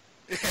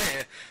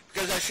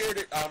 Because I shared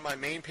it on my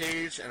main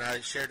page, and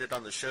I shared it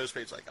on the show's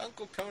page, like,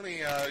 Uncle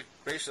Tony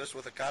graced us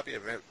with a copy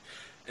of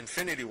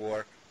Infinity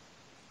War.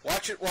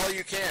 Watch it while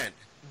you can.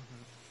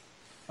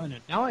 Oh, no,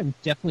 now I'm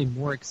definitely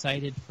more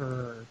excited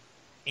for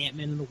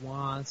Ant-Man and the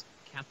Wasp,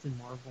 Captain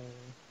Marvel.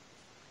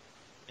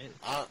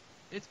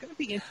 It's going to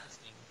be interesting.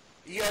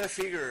 You got to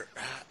figure,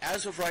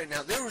 as of right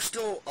now, there were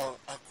still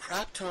a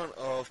crap ton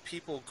of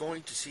people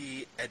going to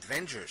see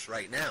Avengers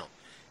right now.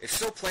 It's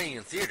still playing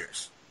in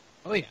theaters.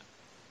 Oh, yeah.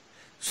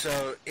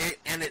 So,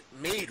 it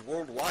made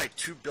worldwide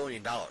 $2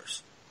 billion.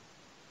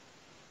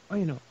 Oh,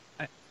 you know,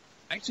 I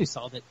actually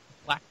saw that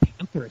Black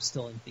Panther is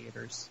still in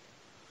theaters.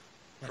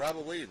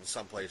 Probably in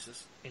some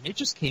places. And it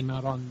just came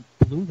out on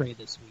Blu-ray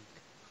this week.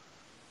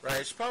 Right,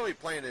 it's probably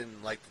playing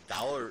in, like, the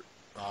 $1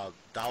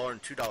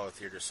 and $2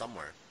 theaters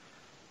somewhere.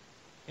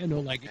 You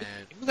know, like,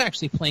 it was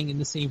actually playing in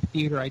the same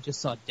theater I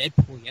just saw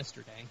Deadpool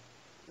yesterday.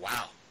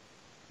 Wow.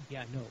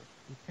 Yeah, no.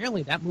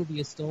 Apparently that movie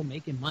is still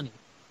making money.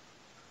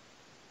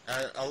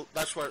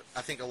 That's what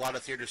I think a lot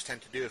of theaters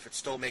tend to do. If it's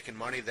still making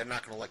money, they're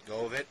not going to let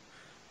go of it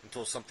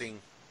until something...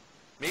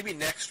 Maybe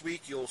next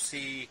week you'll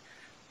see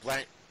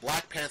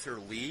Black Panther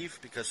leave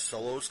because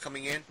Solo's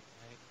coming in.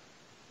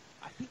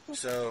 Right. I think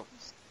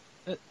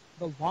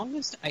the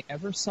longest I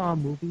ever saw a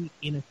movie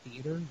in a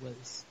theater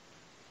was...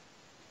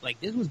 Like,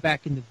 this was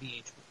back in the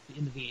VHS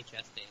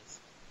days.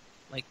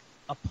 Like,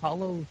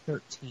 Apollo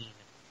 13.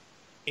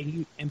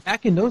 And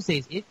back in those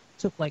days, it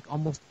took, like,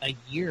 almost a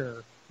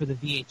year for the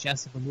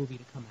VHS of a movie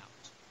to come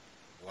out.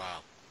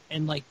 Wow.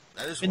 And, like,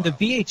 when the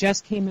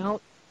VHS came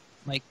out,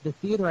 like, the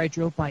theater I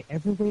drove by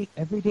every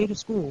day to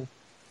school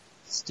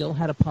still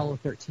had Apollo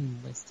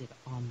 13 listed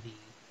on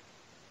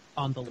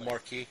the list.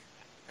 Marquee.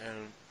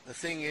 And the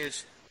thing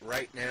is,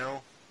 right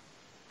now,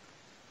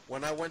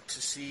 when I went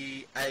to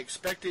see, I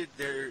expected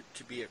there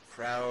to be a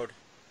crowd,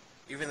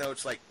 even though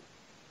it's like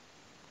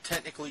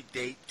technically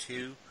day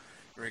 2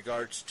 in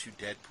regards to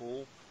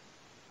Deadpool.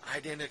 I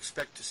didn't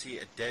expect to see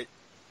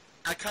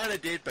I kind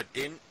of did, but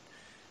didn't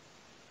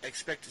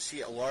expect to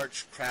see a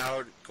large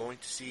crowd going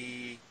to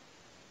see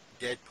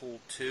Deadpool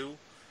 2.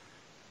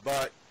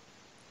 But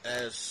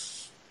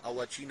as I'll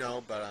let you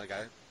know, but I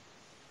gotta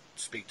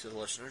speak to the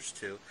listeners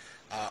too.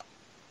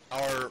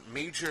 Our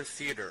major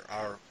theater,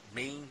 our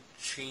main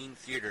chain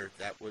theater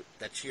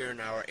that's here in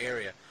our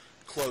area,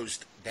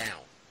 closed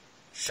down,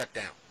 shut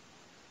down.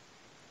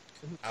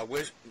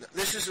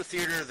 This is a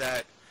theater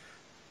that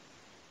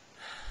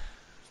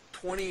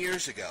 20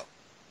 years ago,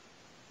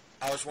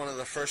 I was one of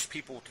the first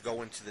people to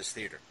go into this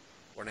theater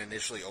when it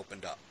initially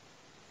opened up.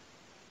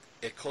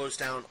 It closed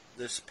down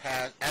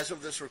as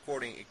of this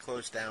recording, it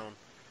closed down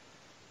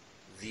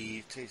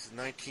today's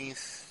the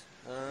 19th,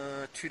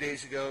 2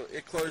 days ago.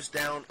 It closed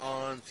down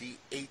on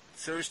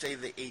Thursday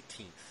the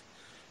 18th.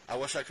 I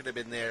wish I could have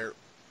been there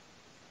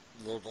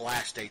the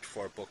last date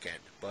for a bookend,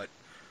 but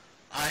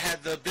I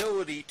had the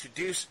ability to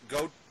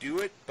go do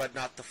it, but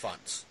not the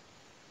funds.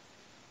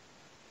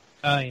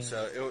 Oh, yeah.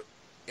 So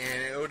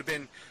it would have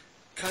been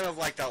kind of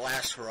like that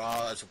last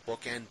hurrah as a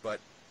bookend,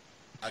 but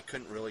I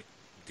couldn't really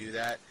do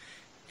that.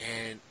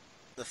 And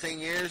the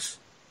thing is,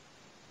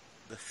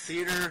 the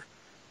theater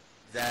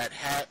that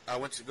I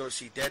went to go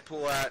see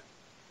Deadpool at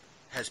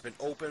has been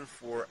open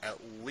for at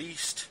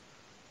least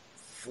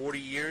 40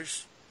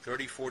 years,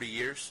 30, 40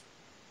 years,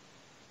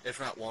 if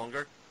not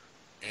longer.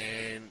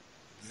 And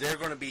they're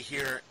going to be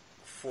here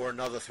for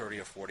another 30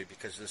 or 40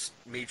 because this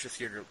major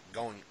theater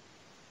going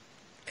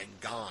and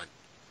gone.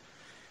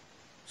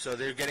 So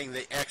they're getting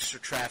the extra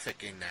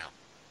traffic in now.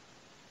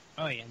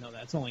 Oh, yeah, no,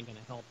 that's only going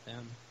to help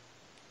them.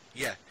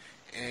 Yeah,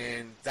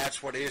 and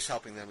that's what is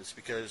helping them. It's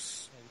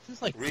because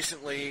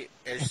recently,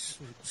 as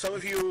some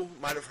of you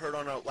might have heard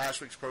on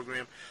last week's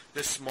program,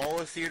 this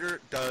smaller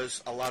theater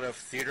does a lot of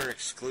theater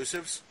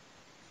exclusives,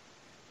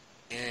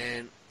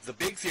 and the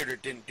big theater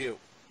didn't do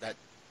that.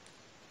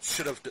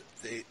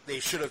 They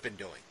should have been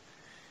doing.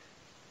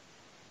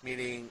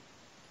 Meaning,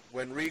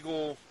 when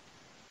Regal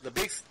the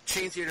big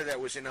chain theater that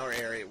was in our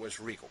area was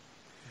Regal.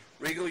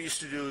 Regal used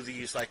to do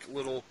these like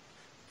little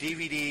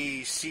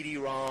DVD,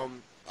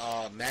 CD-ROM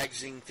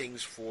magazine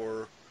things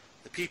for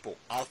the people.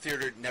 Our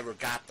theater never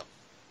got them.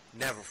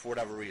 Never, for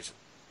whatever reason.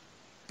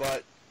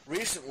 But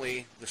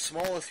recently, the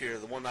smaller theater,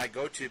 the one I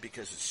go to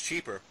because it's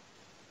cheaper,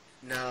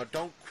 now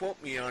don't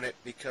quote me on it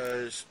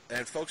because,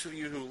 and folks of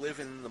you who live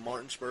in the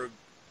Martinsburg,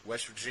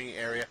 West Virginia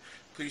area,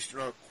 please do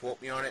not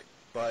quote me on it,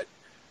 but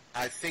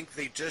I think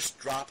they just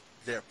dropped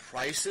their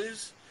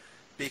prices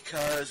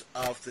because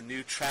of the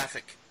new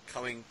traffic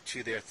coming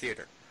to their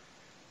theater.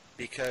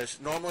 Because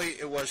normally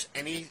it was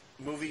any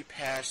movie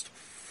past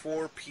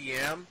 4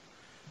 p.m.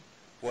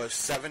 was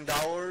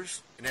 $7,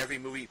 and every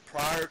movie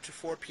prior to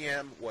 4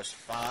 p.m. was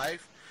 $5.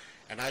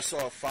 And I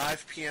saw a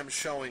 5 p.m.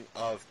 showing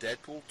of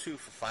Deadpool 2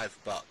 for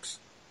 $5,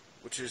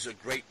 which is a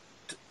great,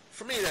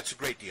 for me that's a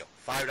great deal.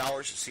 $5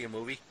 to see a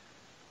movie,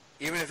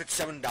 even if it's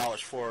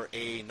 $7 for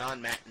a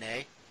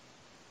non-matinee,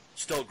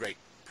 still a great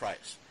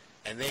price.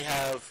 And they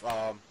have,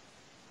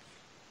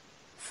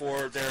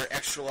 for their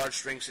extra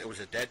large drinks, it was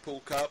a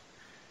Deadpool cup,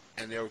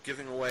 and they were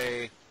giving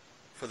away,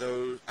 for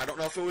those, I don't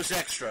know if it was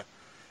extra,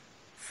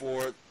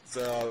 for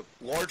the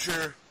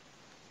larger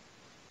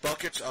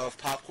buckets of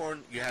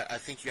popcorn, I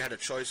think you had a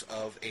choice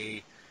of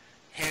a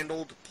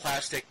handled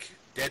plastic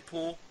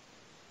Deadpool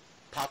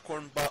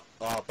popcorn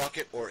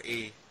bucket or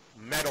a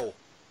metal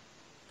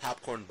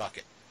popcorn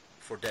bucket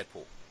for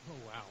Deadpool.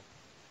 Oh, wow.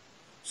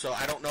 So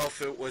I don't know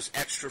if it was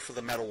extra for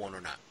the metal one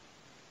or not.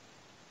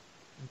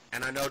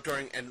 And I know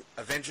during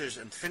Avengers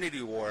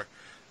Infinity War,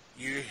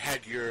 you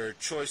had your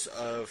choice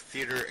of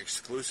theater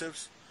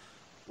exclusives,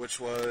 which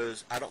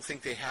was, I don't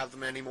think they have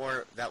them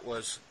anymore. That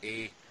was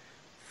I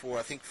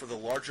think for the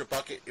larger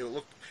bucket, it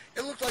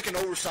looked like an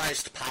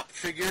oversized pop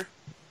figure,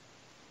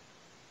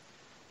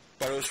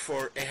 but it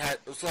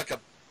was like a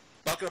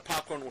bucket of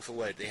popcorn with a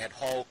lid. They had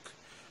Hulk,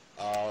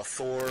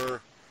 Thor,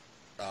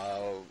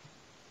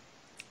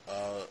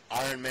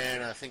 Iron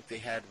Man. I think they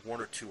had one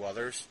or two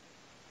others,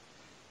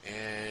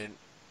 and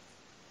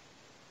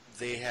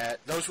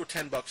those were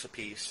 $10 a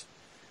piece.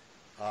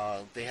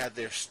 They had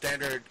their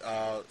standard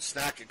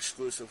snack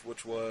exclusive,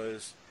 which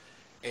was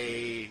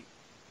a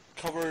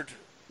covered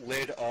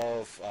lid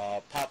of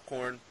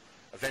popcorn,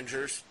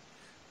 Avengers,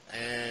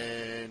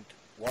 and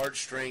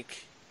large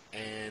drink,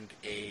 and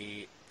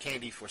a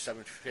candy for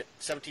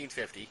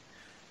 $17.50.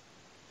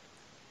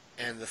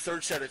 And the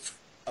third set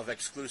of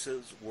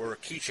exclusives were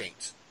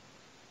keychains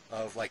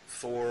of like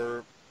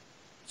Thor,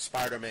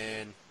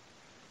 Spider-Man,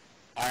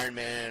 Iron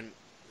Man,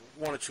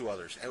 one or two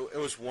others. It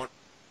was one.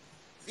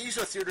 These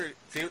are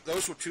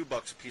those were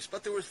 $2 a piece,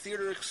 but they were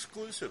theater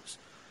exclusives.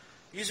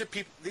 These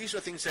are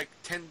things that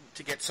tend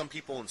to get some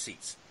people in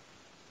seats.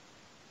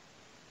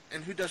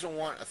 And who doesn't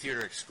want a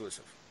theater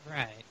exclusive?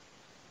 Right.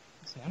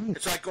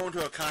 It's like going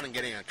to a con and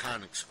getting a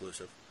con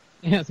exclusive.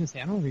 Yeah, I was going to say,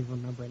 I don't even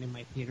remember any of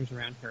my theaters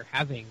around here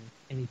having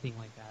anything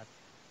like that.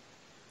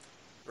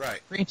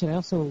 Right. Granted, I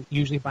also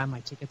usually buy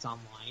my tickets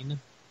online.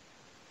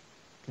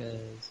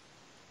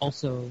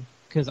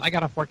 Because I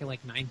got off work at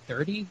like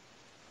 9:30,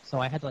 so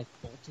I had to like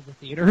bolt to the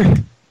theater.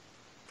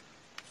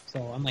 So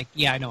I'm like,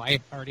 yeah, I know, I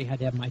already had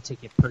to have my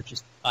ticket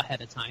purchased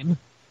ahead of time.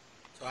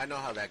 So I know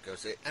how that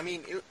goes. It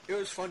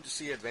was fun to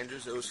see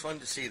Avengers. It was fun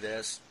to see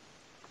this.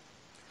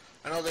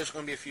 I know there's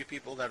going to be a few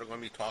people that are going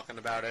to be talking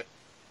about it.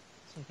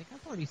 So I think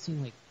I've already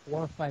seen like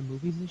 4 or 5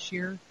 movies this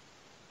year.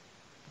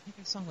 I think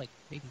I saw like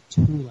maybe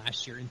 2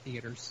 last year in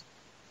theaters.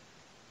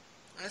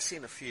 I've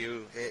seen a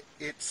few.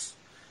 It's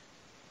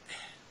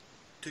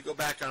to go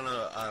back on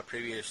a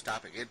previous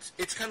topic.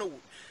 It's kind of.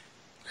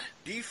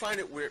 Do you find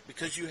it weird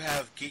because you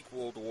have Geek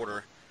World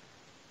Order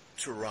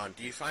to run?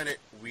 Do you find it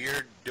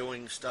weird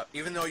doing stuff,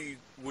 even though you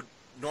would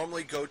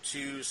normally go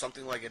to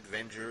something like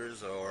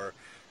Avengers or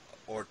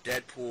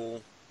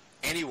Deadpool?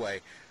 Anyway,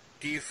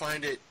 do you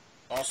find it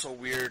also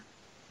weird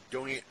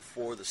doing it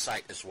for the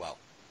site as well?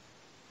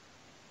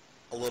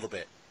 A little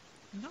bit.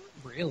 Not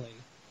really.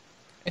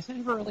 I guess I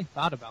never really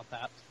thought about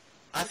that.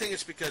 I think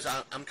it's because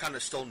I'm kind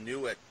of still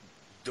new at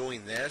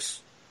doing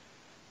this,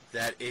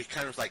 that it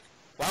kind of like,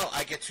 wow,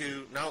 I get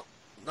to, now,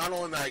 not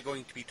only am I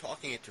going to be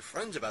talking to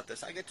friends about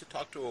this, I get to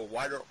talk to a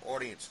wider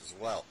audience as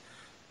well.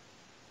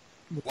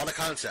 What a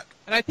concept.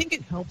 And I think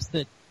it helps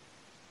that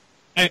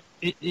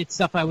it's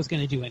stuff I was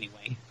going to do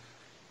anyway.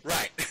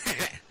 Right.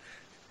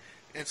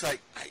 It's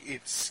like,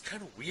 it's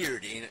kind of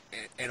weird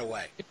in a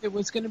way. If it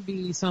was going to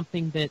be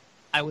something that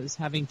I was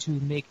having to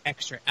make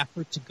extra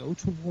effort to go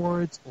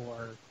towards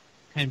or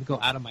kind of go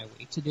out of my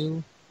way to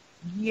do,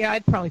 yeah,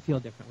 I'd probably feel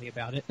differently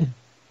about it.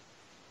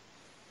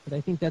 But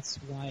I think that's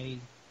why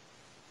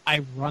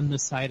I run the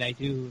site I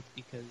do,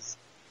 because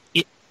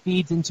it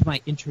feeds into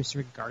my interests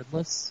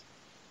regardless.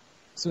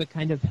 So it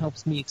kind of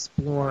helps me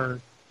explore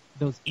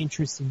those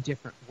interests in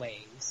different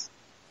ways.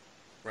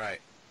 Right.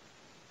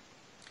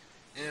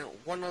 And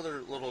one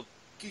other little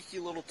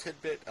geeky little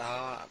tidbit.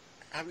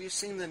 Have you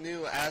seen the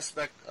new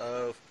aspect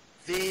of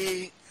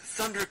the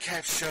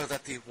ThunderCats show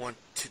that they want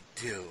to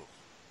do?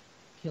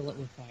 Kill it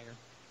with fire.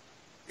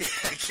 Yeah,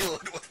 kill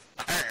it with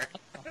fire.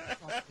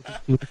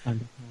 Do the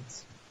ThunderCats.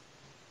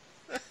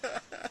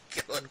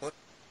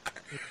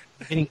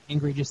 getting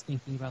angry just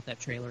thinking about that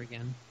trailer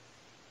again.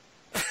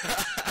 What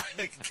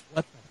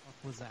the fuck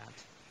was that?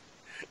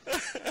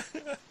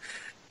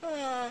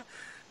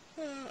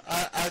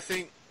 I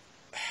think.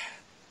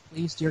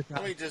 Please, dear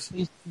God,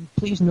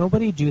 please,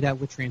 nobody do that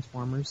with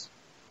Transformers.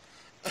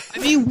 I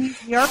mean,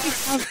 we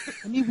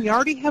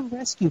already have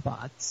rescue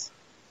bots,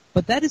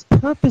 but that is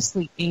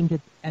purposely aimed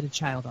at a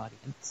child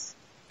audience.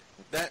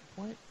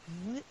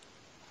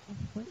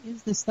 What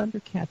is this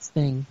ThunderCats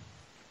thing?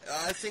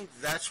 I think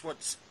that's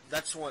what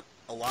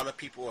a lot of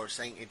people are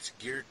saying. It's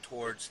geared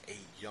towards a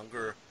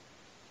younger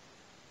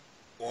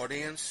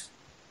audience,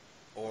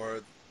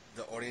 or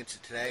the audience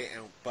of today.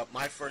 But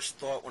my first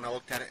thought when I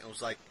looked at it,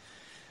 was like,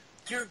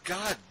 dear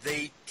God,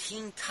 they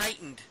Teen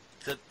Titaned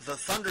the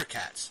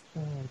ThunderCats.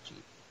 Oh, gee.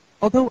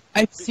 Although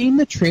I've seen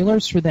the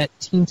trailers for that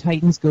Teen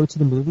Titans Go to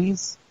the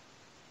Movies,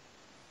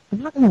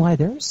 I'm not gonna lie,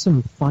 there are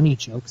some funny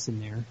jokes in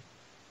there.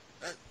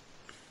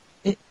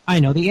 I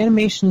know the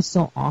animation is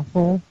still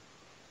awful.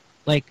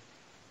 Like,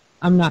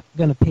 I'm not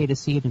gonna pay to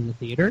see it in the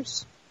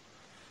theaters.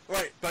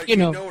 Right, but you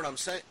know what I'm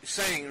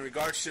saying in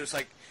regards to, it's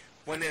like,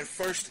 when it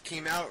first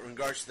came out in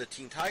regards to the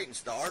Teen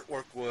Titans, the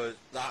artwork was,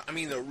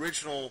 the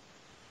original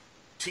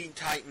Teen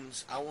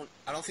Titans, I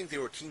don't think they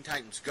were Teen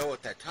Titans Go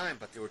at that time,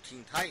 but they were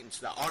Teen Titans.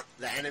 The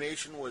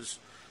animation was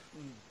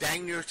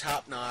dang near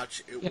top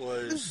notch. It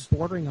was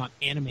bordering on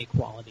anime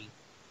quality.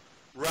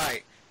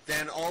 Right.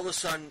 Then all of a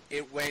sudden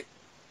it went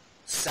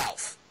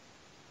south.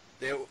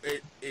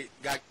 It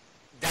got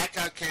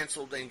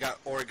canceled and it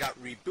got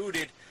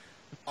rebooted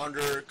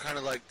under kind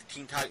of like the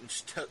Teen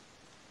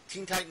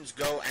Titans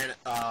Go and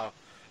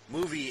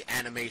movie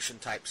animation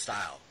type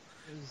style.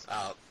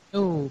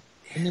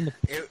 And then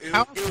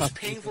it was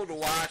painful to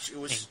watch. It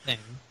was.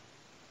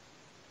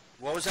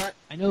 What was that?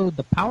 I know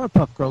the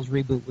Powerpuff Girls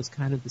reboot was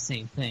kind of the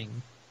same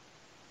thing.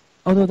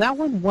 Although that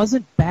one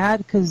wasn't bad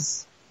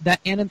because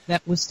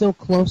that was still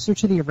closer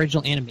to the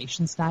original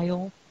animation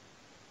style.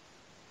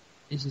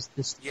 It's just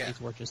the stories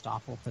were just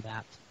awful for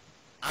that.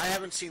 I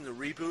haven't seen the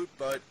reboot,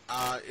 but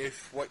I'm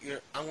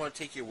going to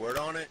take your word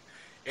on it.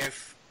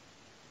 If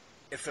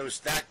it was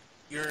that,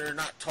 you're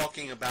not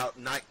talking about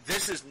night.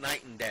 This is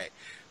night and day.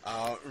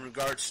 In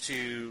regards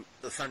to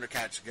the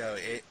ThunderCats Go,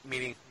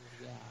 meaning,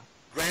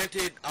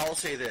 granted, I'll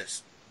say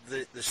this: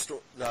 the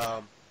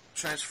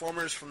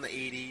Transformers from the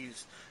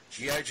 '80s,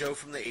 G.I. Joe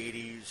from the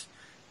 '80s,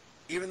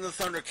 even the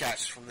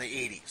ThunderCats from the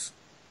 '80s,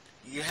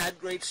 you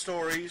had great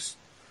stories,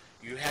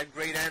 you had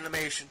great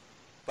animation,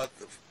 but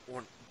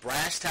when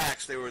brass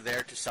tacks, they were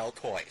there to sell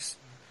toys.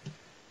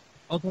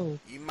 Although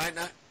you might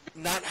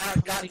not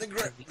have got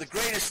the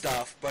greatest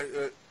stuff, but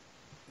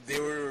they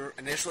were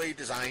initially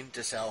designed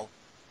to sell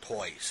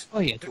toys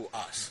to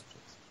us.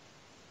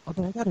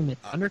 Although I gotta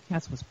admit,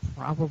 ThunderCats was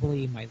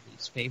probably my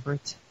least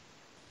favorite.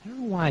 I don't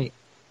know why.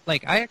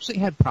 Like, I actually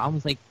had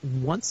problems. Like,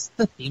 once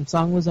the theme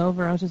song was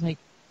over, I was just like,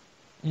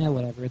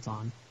 whatever, it's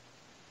on.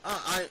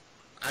 I'm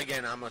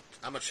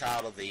a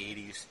child of the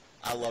 '80s.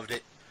 I loved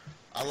it.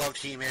 I loved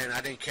He-Man.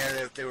 I didn't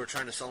care if they were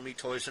trying to sell me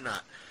toys or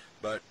not,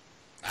 but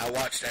I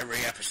watched every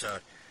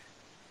episode.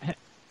 I'd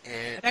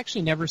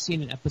actually never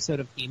seen an episode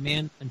of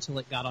He-Man until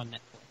it got on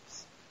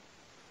Netflix.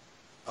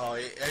 Oh,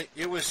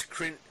 it was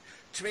cringe.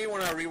 To me,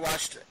 when I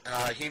rewatched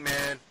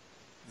He-Man,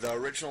 the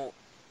original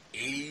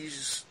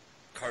 '80s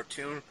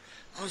cartoon,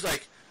 I was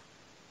like,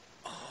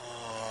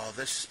 "Oh,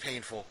 this is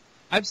painful."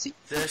 I've seen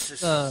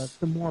the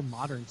more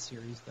modern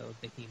series though,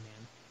 the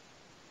He-Man.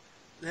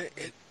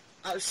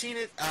 I've seen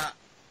it.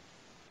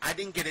 I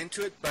didn't get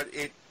into it, but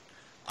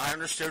I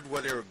understood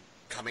where they were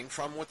coming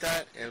from with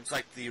that. It was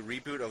like the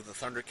reboot of the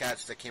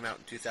ThunderCats that came out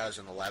in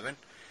 2011.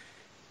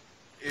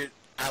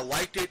 I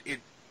liked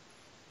it.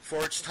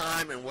 For its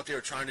time and what they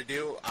were trying to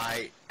do,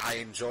 I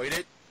enjoyed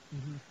it.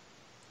 Mm-hmm.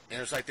 And it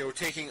was like they were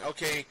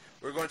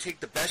we're going to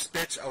take the best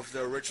bits of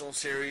the original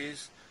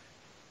series,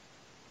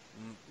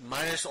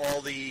 minus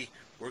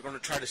we're going to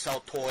try to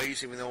sell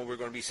toys, even though we're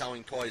going to be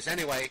selling toys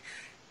anyway,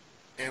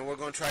 and we're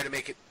going to try to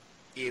make it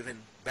even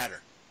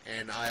better.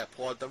 And I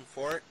applaud them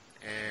for it,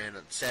 and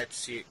I'm sad to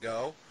see it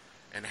go,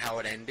 and how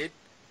it ended,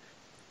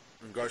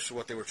 in regards to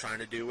what they were trying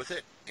to do with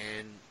it.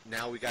 And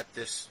now we got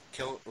this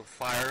Kill with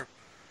Fire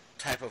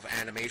type of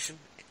animation,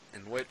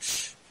 in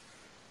which,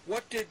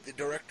 what did the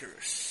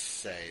directors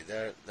say?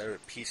 Their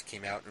piece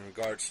came out in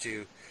regards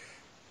to,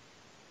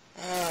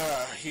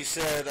 he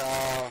said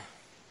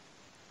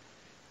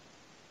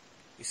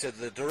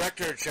the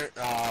director,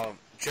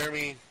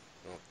 Jeremy,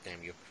 oh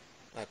damn you,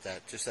 not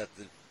that, just that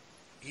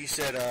he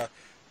said,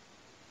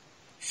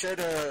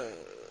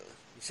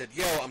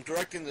 yo, I'm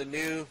directing the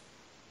new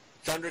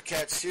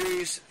ThunderCats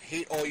series,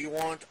 hate all you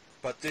want,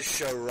 but this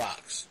show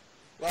rocks.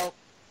 Well,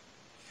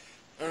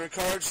 in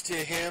regards to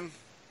him,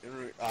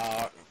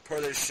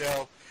 per this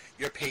show,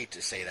 you're paid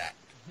to say that.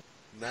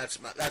 That's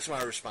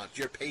my response.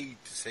 You're paid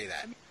to say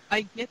that.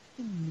 I get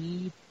the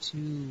need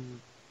to,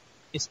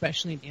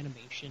 especially in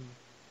animation,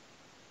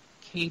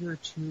 cater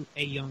to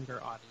a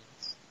younger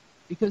audience.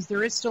 Because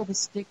there is still the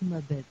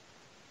stigma that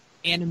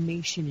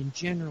animation in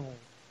general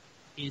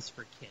is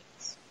for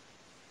kids.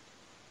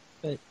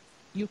 But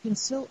you can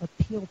still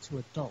appeal to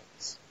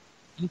adults.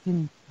 You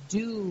can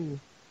do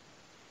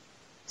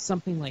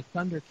something like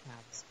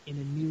ThunderCats in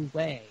a new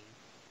way.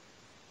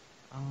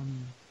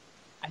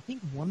 I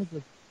think one of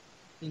the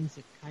things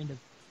that kind of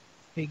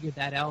figured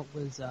that out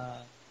was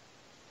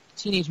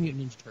Teenage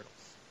Mutant Ninja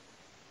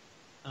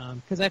Turtles.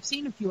 Because I've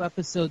seen a few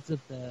episodes of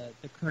the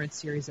current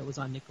series that was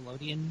on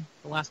Nickelodeon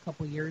the last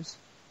couple of years.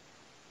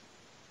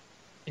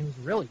 It was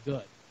really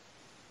good.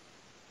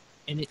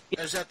 And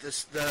is that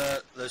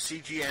the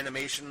CG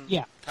animation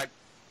type?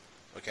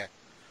 Okay.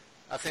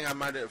 I think I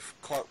might have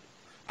caught...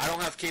 I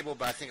don't have cable,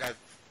 but I think I've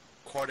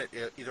caught it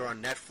either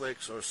on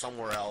Netflix or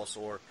somewhere else.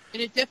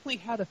 And it definitely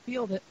had a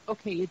feel that,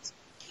 okay, it's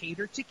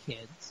catered to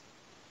kids,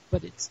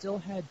 but it still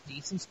had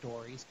decent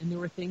stories, and there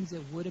were things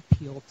that would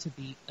appeal to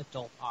the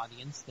adult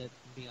audience that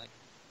would be like,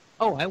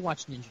 oh, I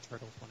watched Ninja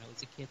Turtles when I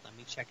was a kid, let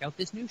me check out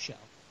this new show.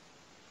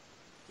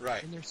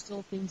 Right. And there's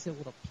still things that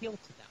would appeal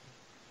to them.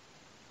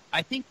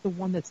 I think the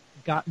one that's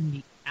gotten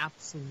the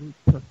absolute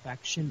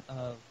perfection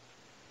of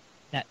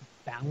that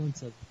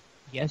balance of,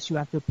 yes, you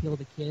have to appeal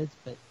to kids,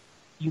 but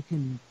you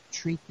can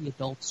treat the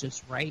adults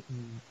just right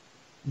and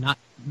not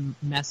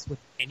mess with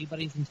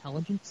anybody's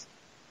intelligence,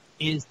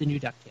 is the new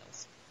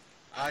DuckTales.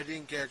 I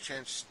didn't get a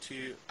chance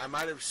to... I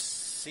might have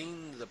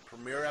seen the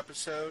premiere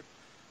episode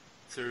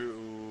through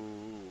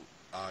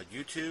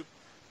YouTube,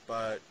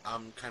 but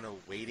I'm kind of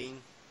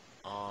waiting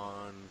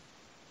on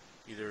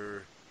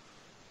either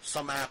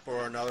some app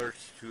or another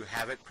to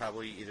have it,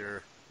 probably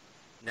either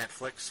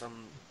Netflix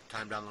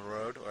sometime down the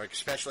road, or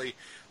especially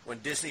when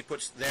Disney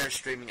puts their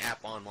streaming app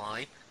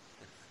online.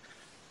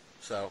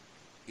 So,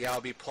 yeah,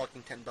 I'll be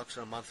plucking $10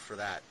 a month for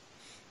that.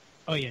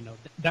 Oh yeah, no,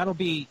 that'll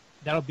be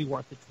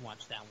worth it to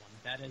watch that one.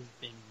 That has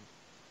been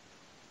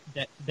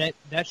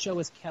that show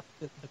has kept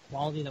the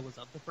quality that was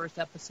of the first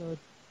episode.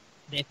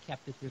 They've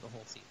kept it through the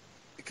whole season.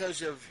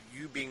 Because of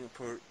you being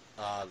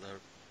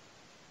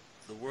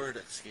the word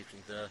escapes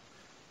me,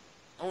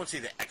 I won't say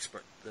the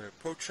expert, the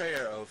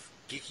portrayer of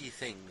geeky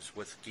things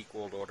with Geek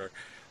World Order.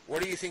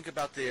 What do you think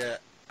about the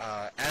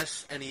the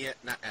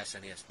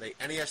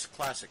NES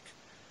Classic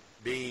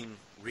being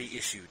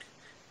reissued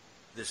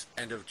this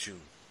end of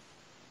June?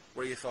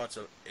 What are your thoughts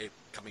of it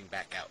coming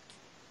back out?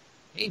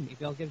 Hey,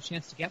 maybe I'll get a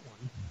chance to get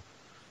one.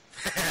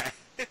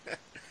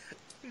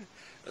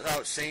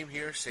 Oh, same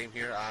here.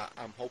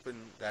 I'm hoping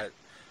that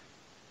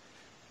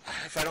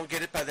if I don't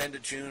get it by the end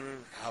of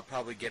June, I'll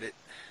probably get it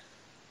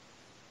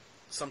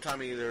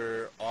sometime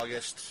either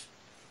August,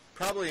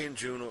 probably in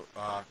June,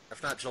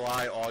 if not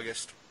July,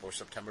 August, or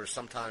September,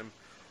 sometime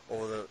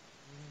over the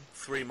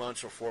 3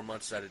 months or 4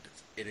 months that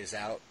it is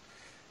out.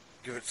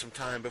 Give it some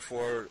time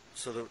before,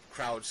 so the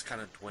crowds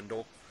kind of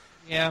dwindle.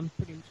 Yeah,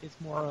 it's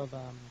more of,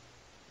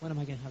 when am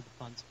I going to have the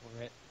funds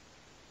for it?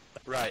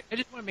 Right. I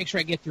just want to make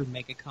sure I get through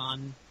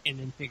MegaCon and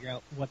then figure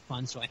out what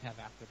funds do I have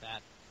after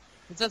that.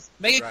 Because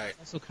MegaCon is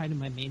also kind of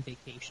my main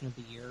vacation of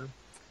the year.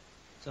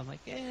 So I'm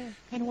like, kind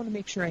of want to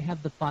make sure I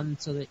have the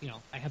funds so that,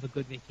 I have a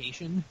good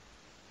vacation.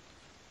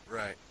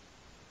 Right.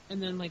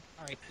 And then, like,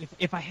 all right,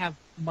 if I have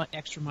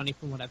extra money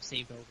from what I've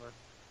saved over,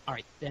 all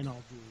right, then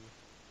I'll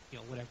do,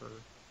 whatever.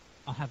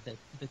 I'll have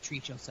the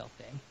treat yourself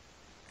day.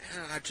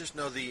 I just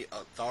know the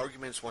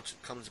arguments once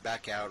it comes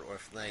back out, or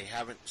if they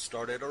haven't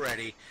started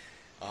already,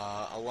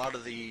 a lot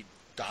of the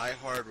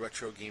die-hard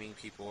retro gaming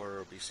people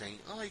will be saying,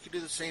 oh, you can do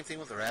the same thing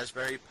with the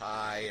Raspberry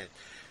Pi, and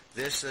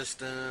this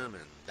system,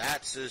 and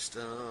that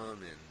system,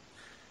 and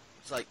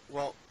it's like,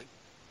 well,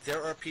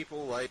 there are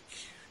people like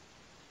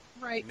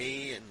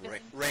me and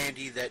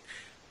Randy that,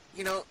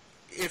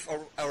 if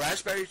a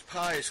Raspberry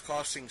Pi is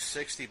costing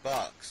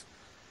 $60,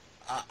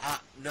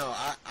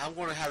 I'm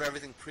going to have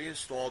everything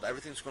pre-installed.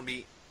 Everything's going to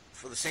be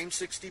for the same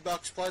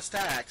 $60 plus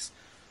tax.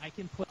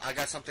 I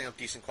got something of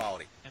decent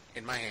quality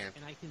in my hand,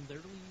 and I can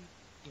literally,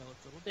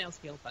 it's a little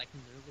downscaled, but I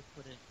can literally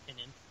put a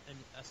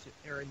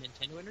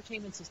Nintendo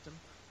Entertainment System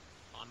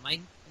on my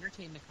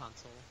entertainment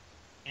console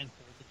and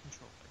hold the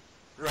controller.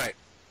 Right.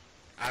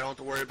 I don't have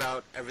to worry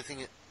about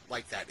everything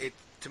like that.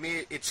 To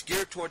me, it's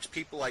geared towards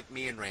people like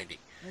me and Randy.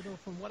 Although,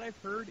 from what I've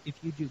heard, if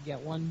you do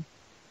get one,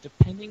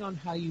 depending on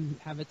how you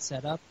have it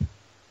set up,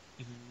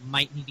 you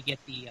might need to get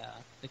the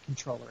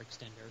controller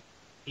extender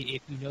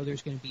if you know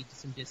there's going to be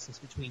some distance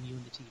between you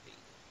and the TV.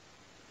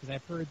 Because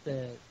I've heard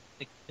the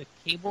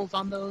cables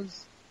on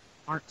those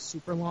aren't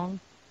super long.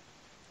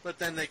 But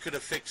then they could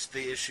have fixed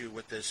the issue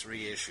with this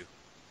reissue.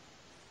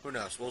 Who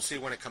knows? We'll see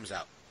when it comes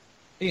out.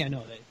 Yeah,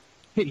 no,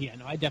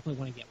 I definitely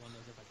want to get one of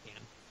those if I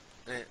can.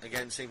 And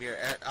again, same here.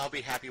 I'll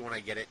be happy when I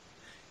get it.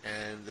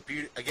 And the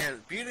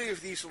beauty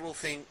of these little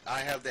things, I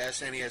have the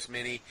SNES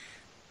Mini.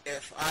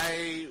 If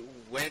I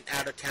went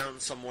out of town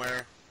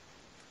somewhere,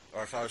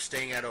 or if I was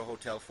staying at a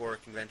hotel for a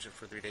convention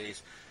for 3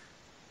 days,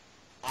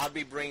 I'd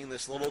be bringing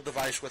this little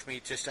device with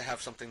me just to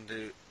have something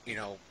to,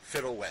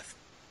 fiddle with.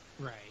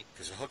 Right.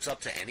 Because it hooks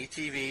up to any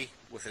TV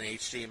with an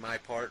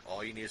HDMI port.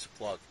 All you need is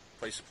a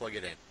place to plug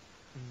it in.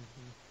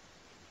 Mm-hmm.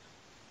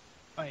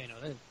 Oh,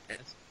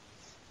 that's...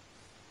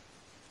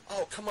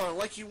 Oh, come on.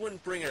 Like you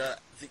wouldn't bring an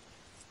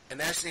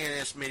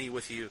SNES Mini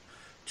with you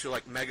to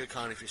like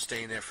MegaCon if you're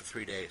staying there for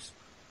 3 days.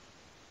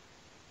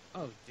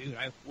 Oh, dude,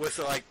 With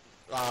like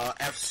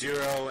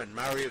F-Zero and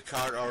Mario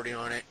Kart already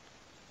on it.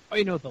 Oh,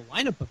 you know, the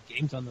lineup of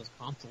games on those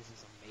consoles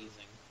is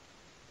amazing.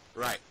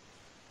 Right.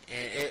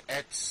 And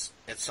it's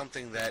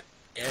something that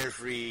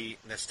every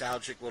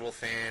nostalgic little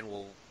fan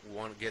will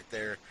want to get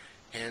their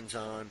hands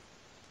on.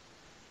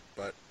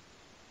 But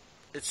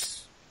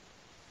that's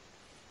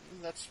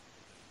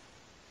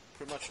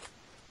pretty much.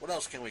 What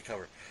else can we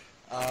cover?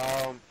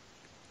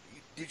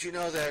 Did you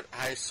know that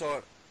I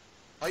saw?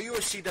 Are you a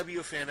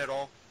CW fan at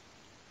all?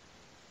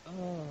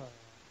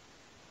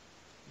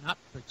 Not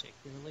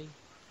particularly.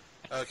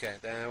 Okay,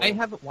 then I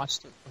haven't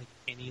watched like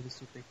any of the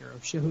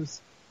superhero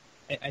shows.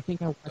 I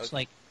think I watched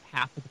like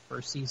half of the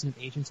first season of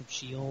Agents of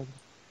S.H.I.E.L.D.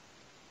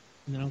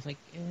 And then I was like,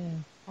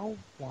 I'll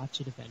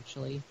watch it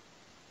eventually.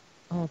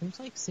 Oh, there's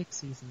like 6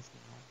 seasons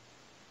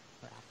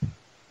now.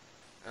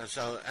 Crap.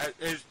 So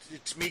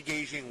it's me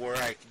gauging where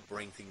I can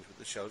bring things with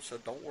the show, so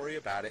don't worry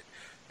about it.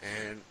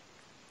 And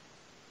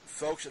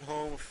folks at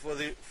home, for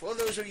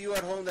those of you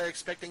at home that are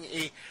expecting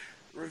a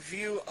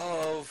review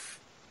of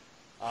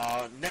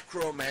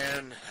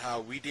Necroman,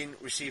 we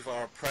didn't receive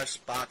our press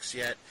box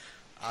yet.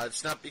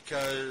 It's not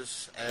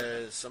because,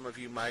 as some of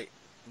you might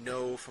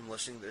know from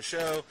listening to the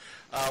show,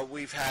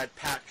 we've had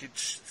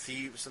package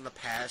thieves in the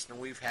past, and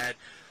we've had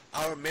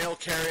our mail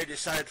carrier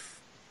decide,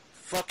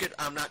 fuck it,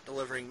 I'm not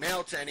delivering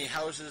mail to any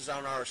houses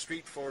on our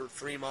street for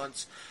 3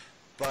 months.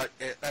 But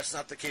that's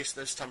not the case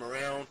this time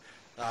around.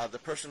 The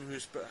person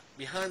who's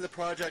behind the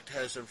project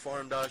has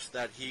informed us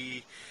that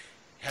he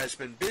has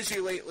been busy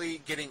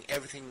lately getting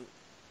everything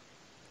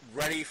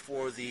ready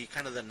for the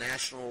kind of the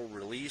national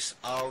release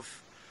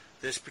of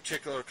this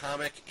particular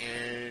comic,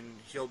 and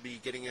he'll be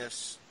getting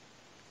us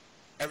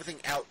everything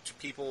out to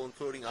people,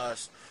 including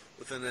us,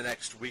 within the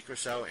next week or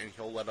so, and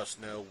he'll let us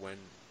know when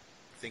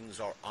things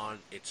are on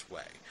its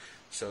way.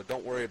 So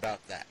don't worry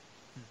about that.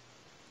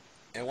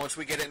 And once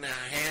we get it in our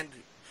hand,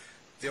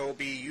 there will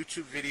be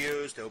YouTube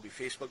videos, there will be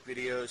Facebook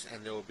videos,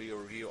 and there will be a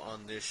review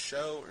on this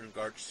show in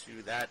regards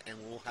to that, and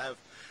we'll have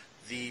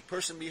the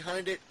person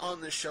behind it on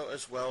this show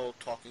as well,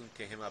 talking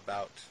to him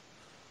about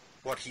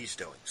what he's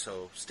doing.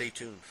 So stay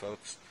tuned,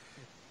 folks.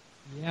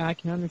 Yeah, I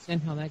can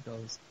understand how that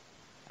goes.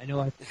 I know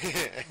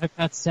I've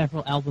got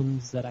several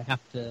albums that I have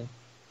to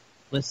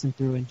listen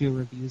through and do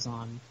reviews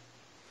on.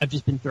 I've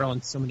just been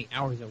throwing so many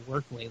hours at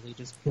work lately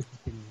just because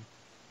it's been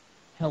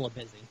hella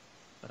busy.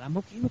 But I'm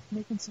okay with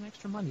making some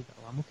extra money,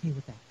 though. I'm okay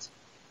with that.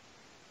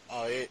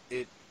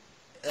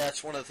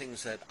 That's one of the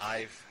things that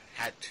I've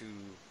had to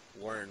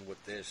learn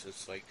with this.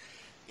 It's like,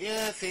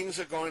 yeah, things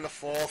are going to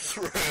fall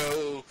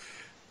through,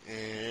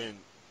 and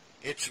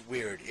it's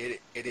weird.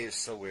 It is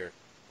so weird.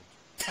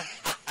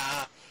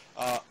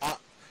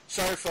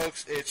 Sorry,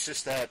 folks. It's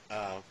just that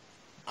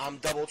I'm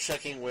double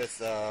checking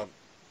with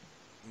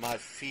my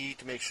feed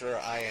to make sure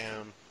I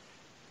am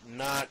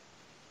not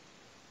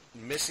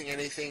missing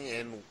anything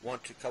and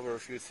want to cover a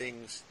few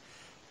things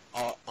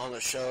on the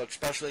show,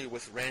 especially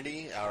with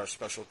Randy, our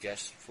special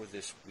guest for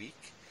this week.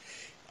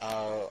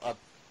 A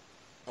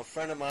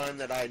friend of mine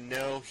that I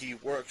know, he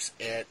works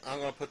at, I'm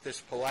going to put this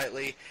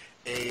politely,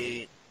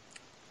 he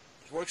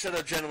works at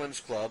a gentleman's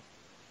club.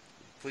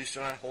 Please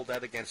do not hold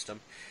that against him.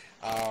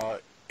 A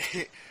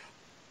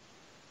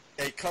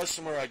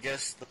customer, I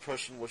guess the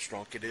person was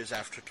drunk, it is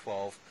after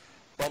 12,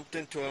 bumped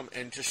into him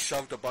and just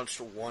shoved a bunch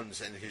of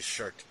ones in his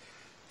shirt.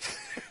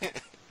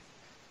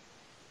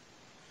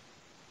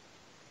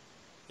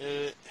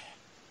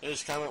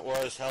 His comment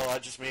was, hell, I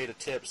just made a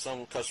tip.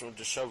 Some customer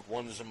just shoved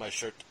ones in my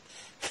shirt.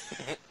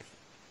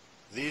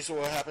 These are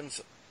what happens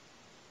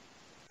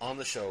on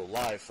the show,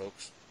 live,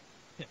 folks.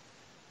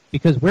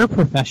 Because we're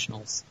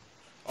professionals.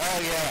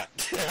 Oh,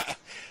 yeah.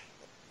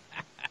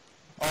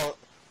 Oh,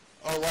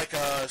 like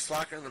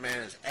Slacker and the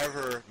Man has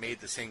ever made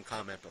the same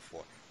comment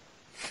before.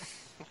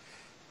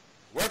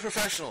 We're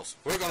professionals.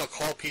 We're going to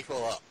call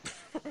people up.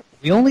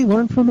 We only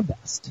learn from the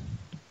best.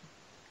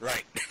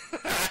 Right.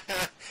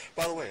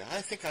 By the way,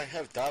 I think I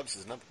have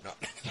Dobbs' number. No.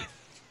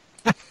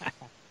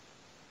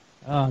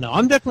 Oh, no,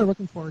 I'm definitely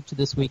looking forward to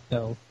this week,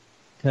 though,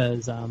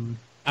 because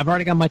I've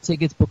already got my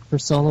tickets booked for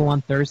Solo on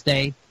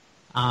Thursday,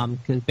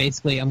 because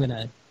basically I'm going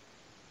to...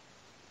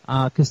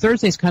 Because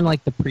Thursday's kind of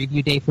like the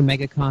preview day for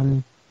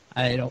MegaCon.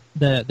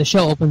 The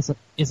show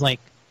is like,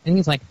 I think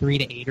it's like 3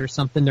 to 8 or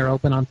something. They're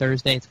open on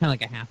Thursday. It's kind of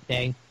like a half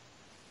day.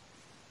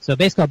 So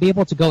basically I'll be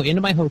able to go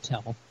into my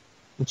hotel,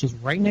 which is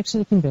right next to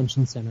the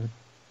convention center.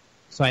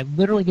 So I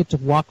literally get to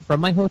walk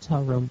from my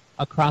hotel room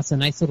across a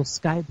nice little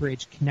sky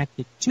bridge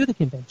connected to the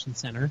convention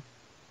center.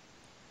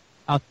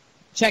 I'll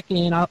check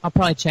in. I'll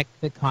probably check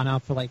the con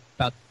out for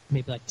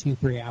maybe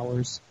 2-3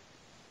 hours.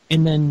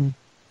 And then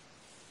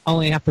I'll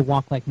only have to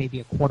walk maybe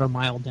a quarter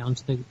mile down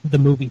to the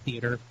movie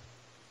theater.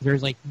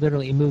 There's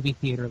literally a movie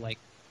theater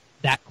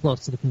that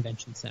close to the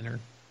convention center.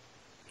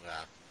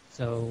 Yeah.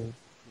 So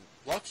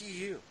lucky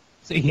you.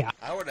 So yeah.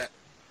 I would.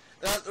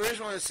 The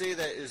reason why I say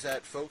that is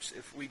that, folks,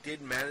 if we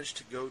did manage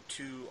to go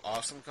to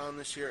AwesomeCon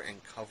this year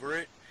and cover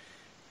it,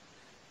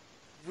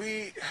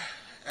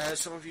 as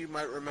some of you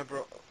might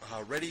remember,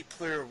 Ready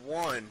Player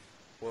One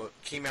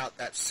came out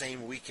that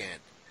same weekend.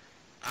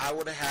 I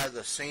would have had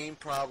the same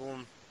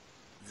problem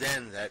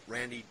then that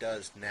Randy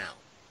does now.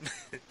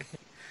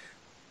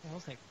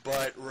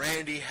 But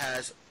Randy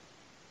has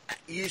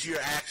easier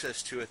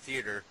access to a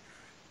theater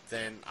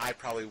than I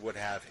probably would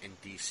have in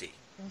DC.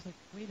 I was like,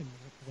 wait a minute,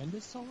 when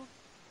does Solo?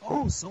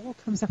 Oh, Solo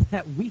comes out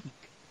that week.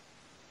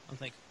 I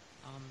was like,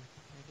 can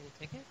I get a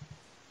ticket?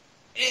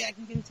 Hey, I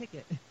can get a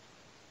ticket.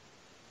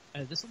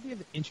 This will be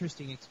an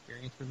interesting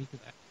experience for me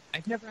because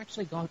I've never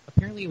actually gone.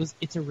 Apparently,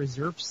 it's a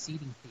reserved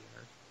seating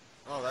theater.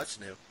 Oh, that's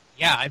new.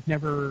 Yeah, I've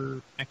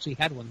never actually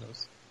had one of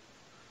those.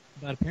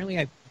 But apparently,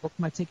 I booked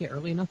my ticket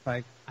early enough.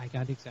 I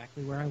got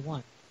exactly where I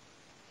want.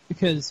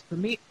 Because for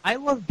me, I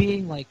love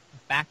being like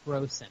back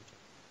row center.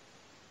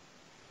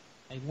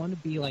 I want to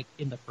be like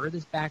in the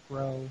furthest back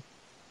row.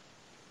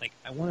 Like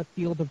I want to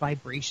feel the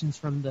vibrations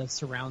from the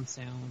surround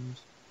sound.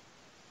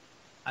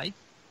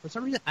 For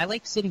some reason, I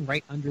like sitting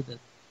right under the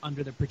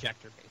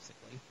projector,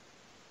 basically.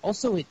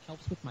 Also, it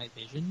helps with my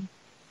vision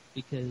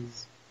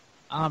because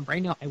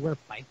right now I wear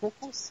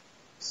bifocals,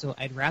 so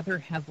I'd rather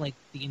have like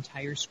the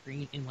entire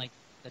screen in like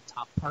the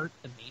top part,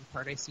 the main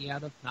part I see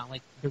out of, not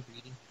like the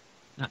reading,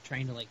 not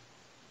trying to like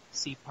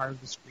see part of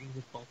the screen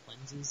with both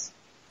lenses.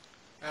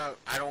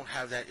 I don't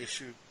have that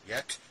issue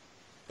yet,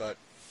 but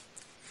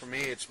for me,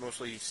 it's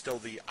mostly still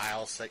the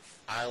aisle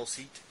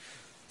seat.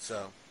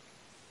 So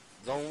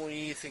the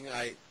only thing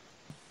I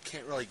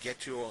can't really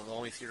get to, or the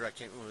only theater I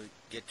can't really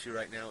get to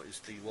right now is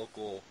the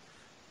local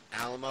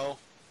Alamo,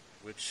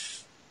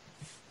 which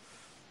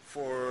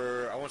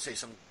for, I won't say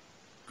some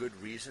good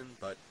reason,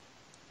 but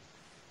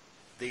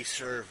they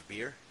serve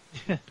beer.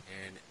 And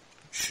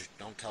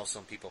don't tell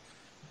some people.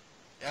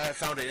 I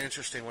found it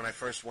interesting when I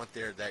first went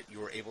there that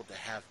you were able to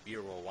have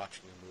beer while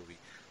watching a movie.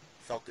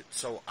 Felt it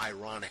so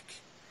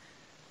ironic.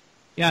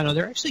 Yeah, no,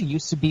 there actually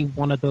used to be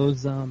one of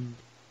those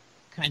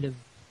kind of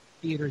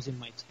theaters in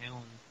my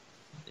town.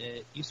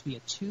 It used to be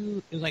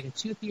it was like a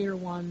 2-theater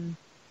one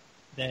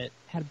that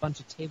had a bunch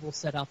of tables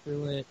set out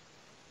through it.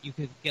 You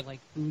could get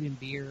like food and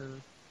beer.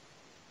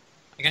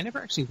 Like I never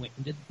actually went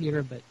into the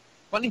theater, but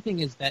funny thing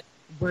is that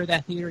where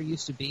that theater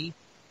used to be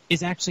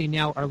is actually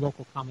now our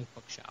local comic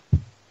book shop.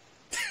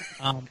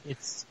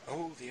 It's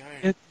the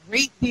iron. a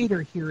great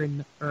theater here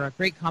or a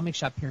great comic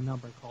shop here in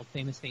Melbourne called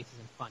Famous Faces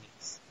and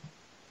Funnies.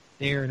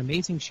 They're an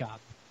amazing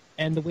shop,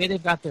 and the way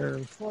they've got their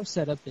floor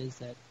set up is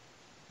that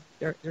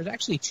there's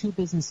actually 2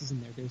 businesses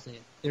in there.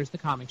 There's the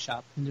comic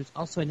shop, and there's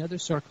also another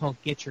store called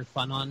Get Your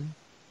Fun On.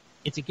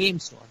 It's a game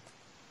store,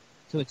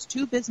 so it's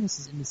 2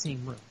 businesses in the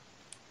same room.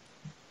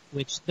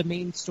 Which the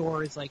main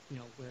store is like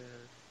where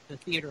the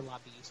theater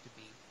lobby used to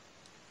be,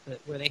 but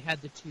where they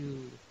had the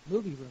 2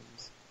 movie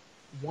rooms.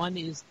 One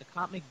is the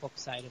comic book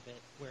side of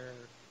it, where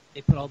they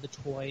put all the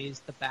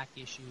toys, the back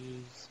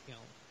issues,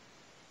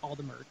 all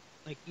the merch,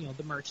 like,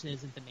 the merch that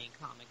isn't the main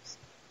comics.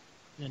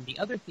 And then the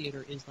other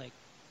theater is, like,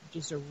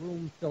 just a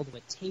room filled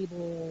with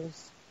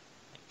tables,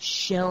 like,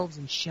 shelves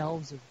and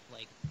shelves of,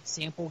 like,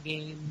 sample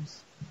games,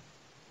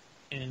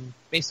 and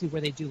basically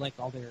where they do, like,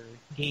 all their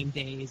game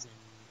days and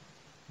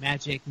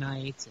Magic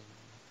nights and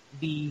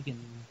League,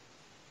 and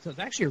so it's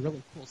actually a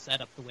really cool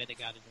setup, the way they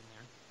got it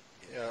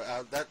in there.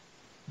 Yeah,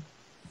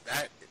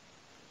 that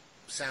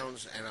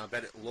sounds, and I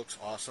bet it looks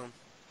awesome.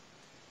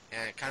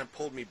 And it kind of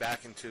pulled me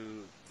back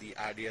into the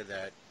idea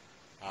that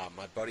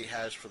my buddy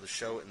has for the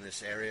show in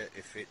this area.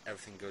 If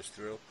everything goes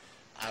through,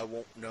 I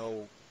won't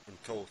know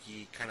until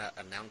he kind of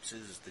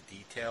announces the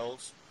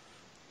details.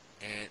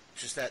 And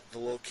just that the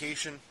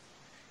location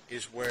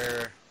is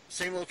where,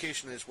 same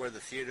location as where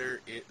the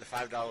theater, the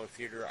 $5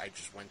 theater I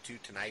just went to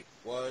tonight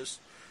was.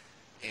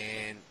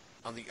 And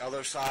on the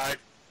other side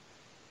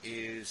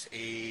is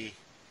a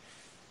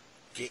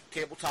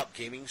tabletop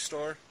gaming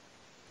store,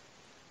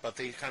 but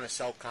they kind of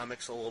sell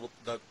comics a little,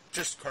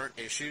 just current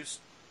issues,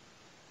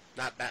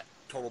 not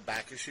total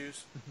back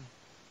issues. Mm-hmm.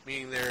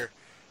 Meaning they're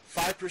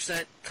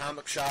 5%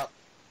 comic shop,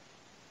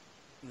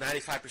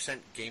 95%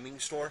 gaming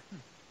store.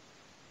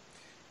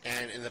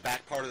 And in the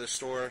back part of the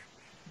store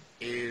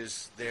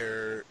is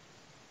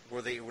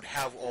where they would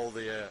have all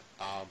the,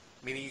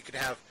 meaning you could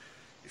have,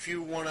 if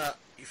you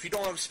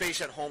don't have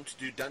space at home to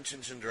do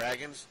Dungeons and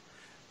Dragons,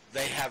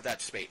 they have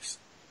that space.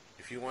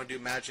 If you want to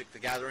do Magic the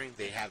Gathering,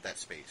 they have that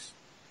space.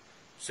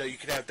 So you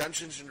could have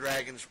Dungeons and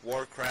Dragons,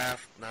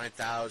 Warcraft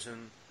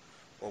 9000,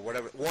 or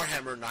whatever,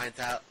 Warhammer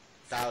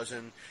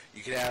 9000.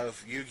 You could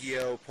have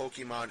Yu-Gi-Oh,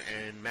 Pokemon,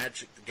 and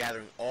Magic the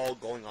Gathering all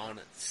going on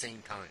at the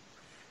same time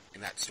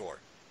in that store.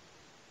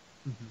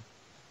 Mm-hmm.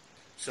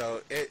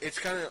 So it's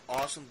kind of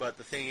awesome, but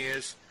the thing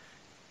is,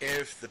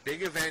 if the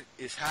big event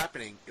is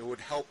happening, it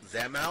would help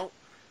them out.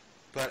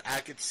 But I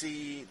could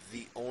see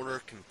the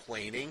owner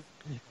complaining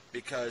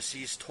because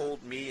he's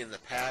told me in the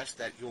past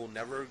that he'll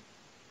never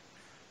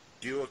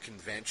do a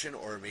convention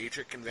or a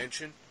major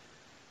convention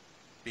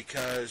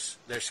because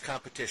there's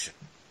competition.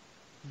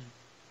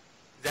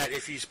 That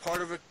if he's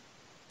part of a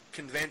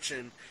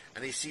convention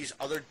and he sees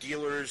other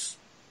dealers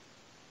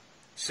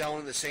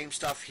selling the same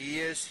stuff he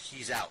is,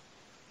 he's out.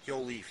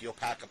 He'll leave. He'll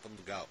pack up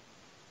and go.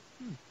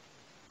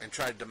 and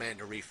try to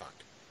demand a refund.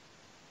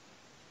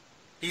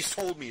 He's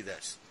told me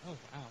this. Oh,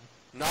 wow.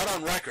 Not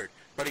on record,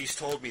 but he's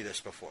told me this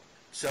before.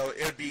 So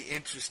it would be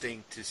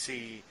interesting to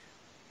see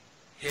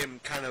him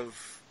kind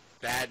of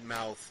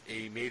badmouth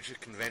a major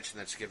convention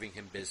that's giving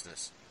him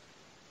business.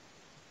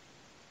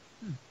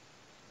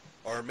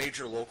 Or a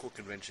major local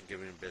convention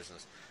giving him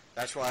business.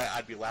 That's why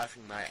I'd be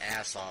laughing my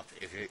ass off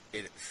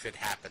if it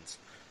happens.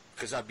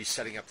 Because I'd be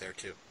setting up there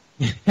too.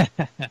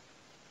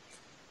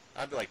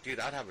 I'd be like, dude,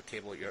 I'd have a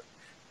table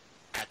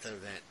at the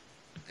event.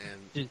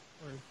 And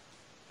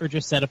or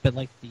just set up at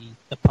like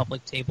the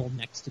public table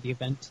next to the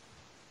event.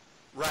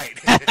 Right.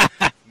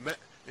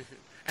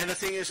 And the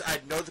thing is,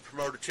 I'd know the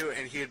promoter too,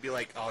 and he'd be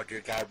like, "Oh,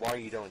 dear God, why are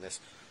you doing this?"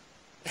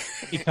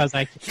 Because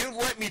he'd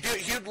let me do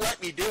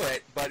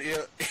it, but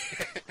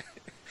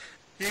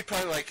he'd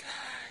probably like,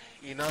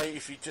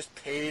 if you just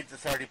paid the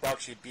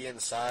 $30, you'd be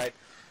inside.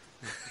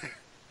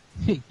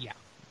 Yeah.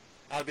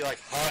 I'd be like,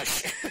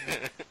 hush.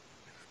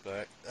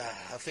 But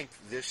I think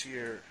this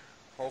year,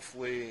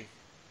 hopefully,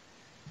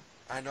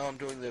 I know I'm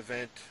doing the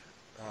event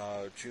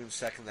June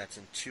 2nd. That's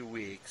in 2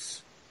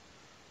 weeks.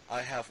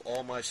 I have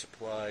all my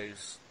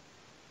supplies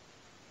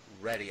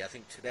ready. I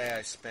think today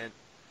I spent,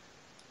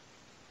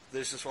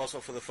 this is also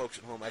for the folks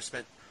at home, I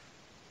spent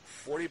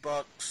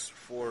 $40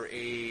 for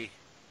I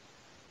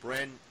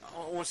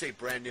won't say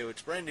brand new,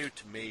 it's brand new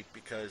to me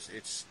because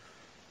it's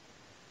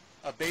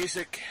a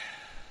basic,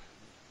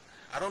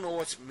 I don't know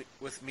what's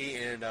with me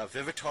and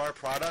Vivitar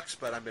products,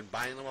 but I've been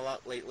buying them a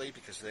lot lately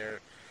because they're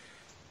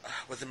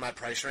within my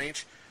price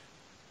range.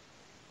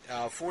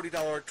 $40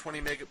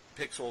 20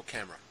 megapixel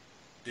camera,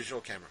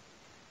 digital camera.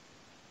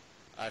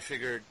 I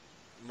figured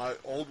my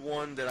old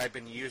one that I've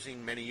been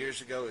using many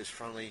years ago is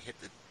finally hit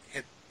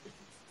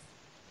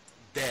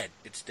dead.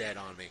 It's dead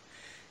on me,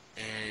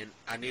 and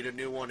I need a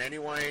new one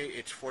anyway.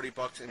 It's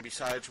 $40, and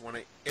besides,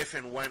 if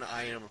and when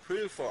I am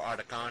approved for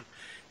Articon,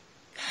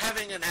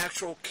 having an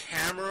actual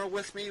camera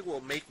with me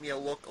will make me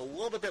look a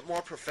little bit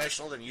more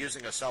professional than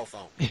using a cell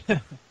phone.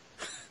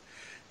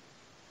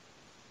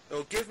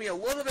 It'll give me a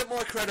little bit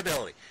more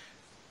credibility.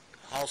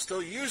 I'll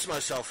still use my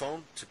cell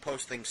phone to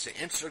post things to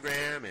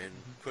Instagram and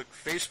quick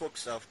Facebook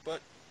stuff,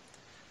 but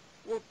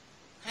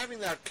having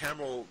that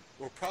camera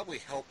will probably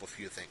help a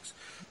few things.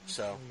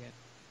 So.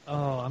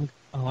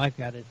 I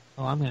got it.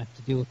 Oh, I'm gonna have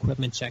to do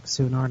equipment checks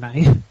soon, aren't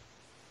I?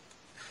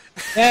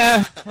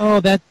 Yeah. Oh,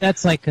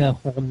 that's like a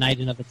whole night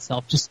in of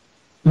itself. Just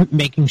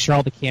making sure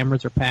all the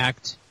cameras are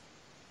packed,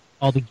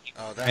 all the gear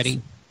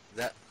ready.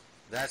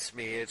 That's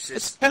me.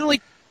 It's kind of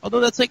like, although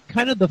that's like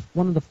kind of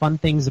one of the fun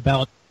things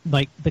about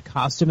like the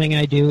costuming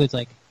I do is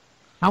like,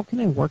 how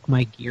can I work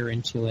my gear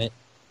into it?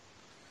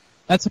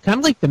 That's kind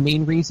of like the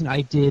main reason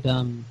I did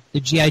the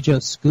G.I. Joe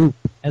scoop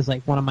as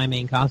like one of my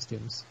main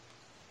costumes.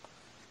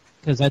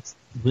 Because that's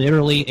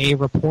literally a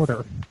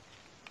reporter.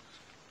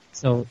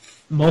 So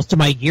most of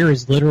my gear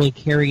is literally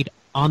carried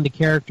on the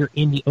character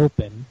in the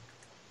open.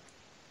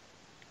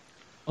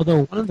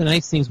 Although one of the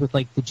nice things with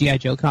like the G.I.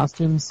 Joe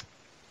costumes,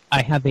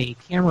 I have a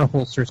camera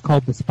holster. It's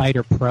called the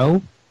Spider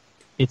Pro.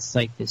 It's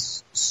like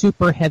this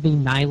super heavy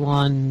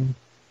nylon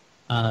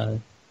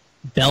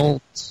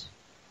belt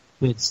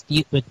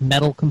with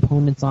metal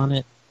components on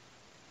it.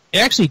 It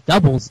actually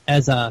doubles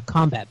as a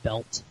combat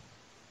belt.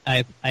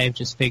 I have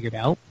just figured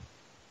out,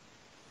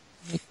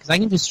 because I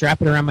can just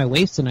strap it around my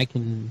waist and I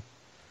can,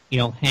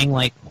 hang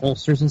like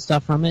holsters and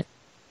stuff from it,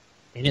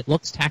 and it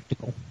looks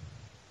tactical.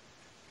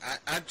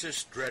 I'm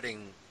just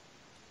dreading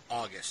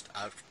August.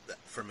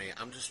 For me,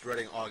 I'm just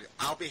dreading August.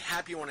 I'll be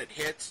happy when it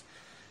hits.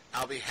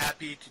 I'll be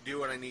happy to do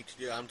what I need to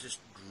do. I'm just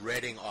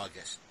dreading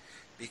August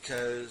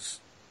because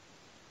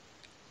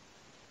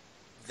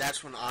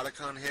that's when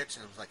Otakon hits,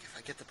 and I was like, if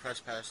I get the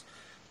press pass,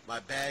 my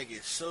bag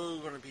is so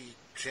going to be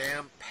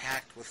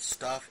jam-packed with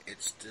stuff.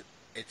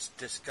 It's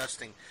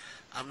disgusting.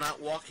 I'm not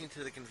walking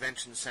to the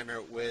convention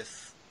center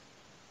with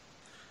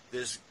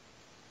this.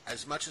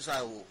 As much as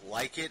I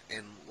like it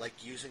and like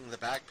using the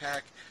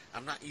backpack,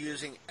 I'm not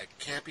using a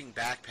camping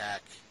backpack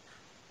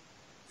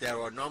that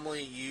are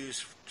normally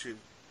used to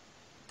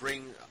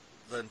bring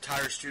the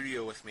entire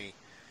studio with me,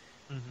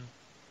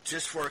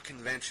 just for a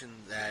convention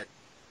that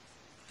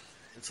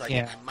it's like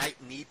I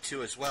might need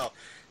to as well,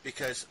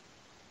 because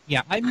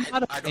I'm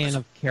not a fan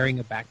of carrying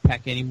a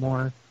backpack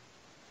anymore.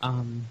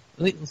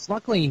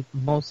 Luckily,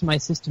 most of my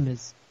system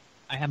is,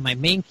 I have my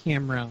main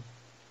camera,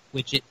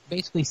 which it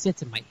basically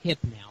sits in my hip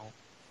now,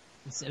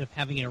 instead of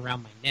having it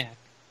around my neck.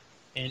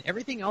 And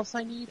everything else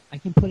I need, I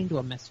can put into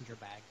a messenger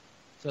bag.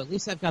 So at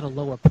least I've got a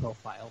lower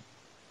profile.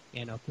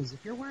 Because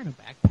if you're wearing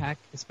a backpack,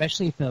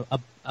 especially if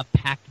a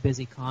packed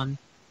busy con,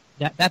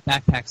 that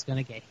backpack's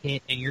going to get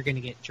hit and you're going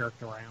to get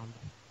jerked around.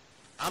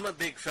 I'm a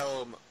big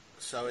fellow,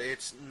 so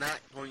it's not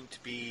going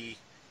to be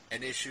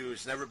an issue.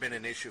 It's never been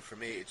an issue for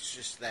me. It's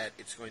just that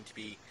it's going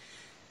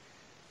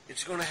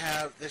to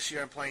have, this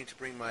year I'm planning to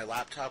bring my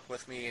laptop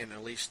with me and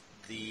at least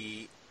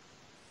the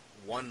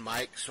one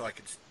mic so I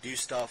could do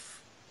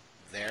stuff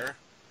there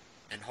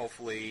and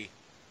hopefully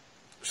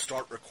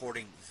start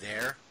recording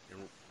there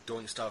and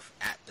doing stuff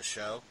at the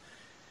show.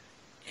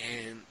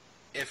 And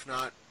if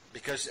not,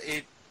 because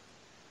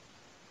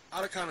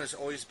Otakon has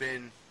always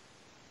been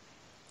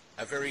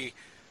a very,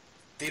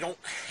 they don't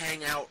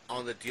hang out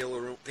on the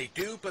dealer room. They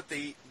do, but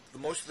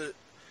most of the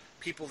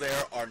people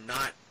there are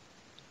not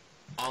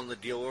on the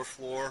dealer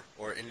floor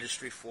or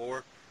industry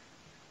floor.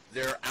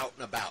 They're out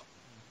and about.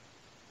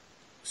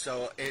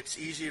 So it's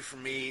easier for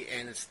me,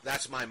 and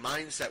that's my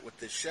mindset with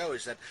this show,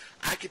 is that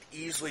I could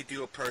easily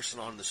do a person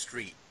on the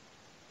street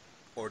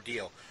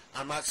ordeal.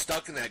 I'm not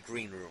stuck in that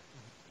green room.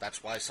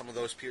 That's why some of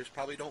those peers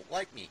probably don't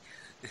like me.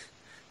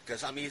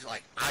 Because I'm easy,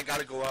 like, I got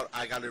to go out,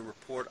 I got to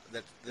report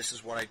that this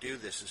is what I do,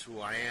 this is who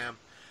I am.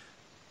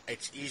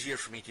 It's easier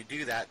for me to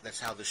do that.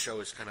 That's how the show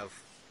is kind of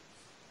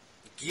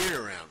geared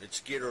around. It's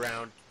geared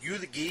around you,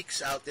 the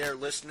geeks out there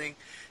listening,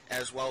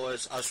 as well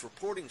as us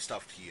reporting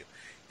stuff to you.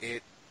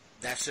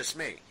 That's just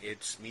me.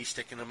 It's me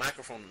sticking a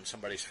microphone in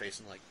somebody's face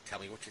and, like, tell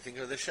me what you think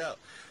of the show.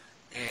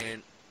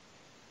 And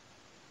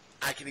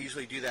I can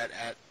easily do that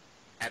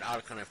at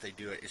Otakon if they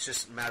do it. It's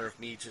just a matter of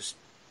me just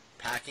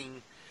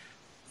packing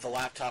the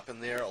laptop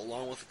in there,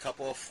 along with a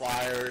couple of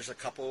flyers, a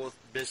couple of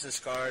business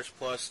cards,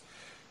 plus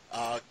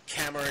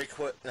camera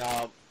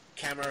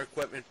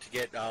equipment to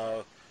get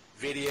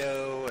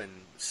video and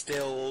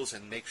stills,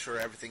 and make sure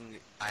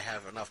I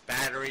have enough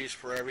batteries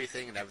for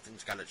everything, and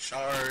everything's got a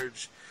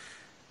charge.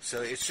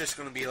 So it's just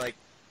going to be like,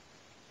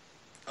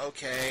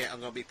 okay, I'm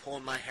going to be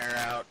pulling my hair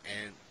out,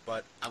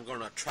 but I'm going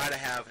to try to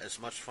have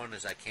as much fun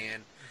as I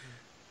can,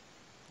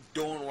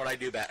 doing what I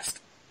do best,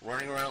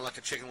 running around like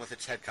a chicken with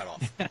its head cut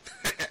off.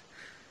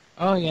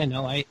 Oh, yeah,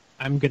 no,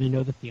 I'm going to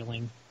know the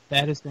feeling.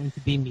 That is going to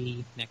be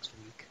me next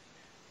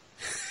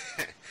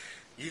week.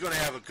 You're going to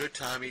have a good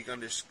time. You're going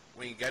to just,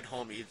 when you get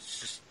home,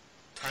 it's just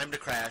time to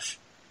crash.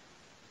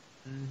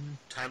 Mm-hmm.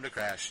 Time to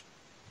crash.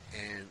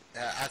 And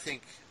I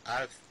think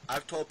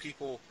I've told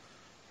people,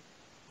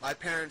 my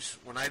parents,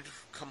 when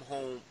I've come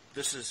home,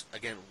 this is,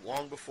 again,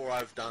 long before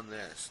I've done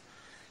this,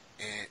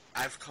 and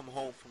I've come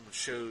home from the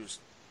shows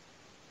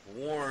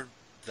worn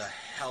the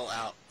hell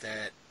out,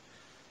 that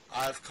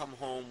I've come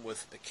home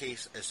with a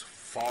case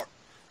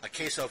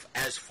of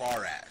as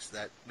far as,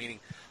 that meaning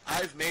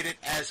I've made it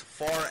as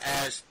far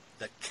as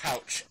the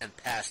couch and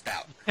passed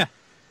out.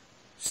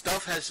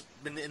 Stuff has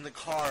been in the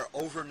car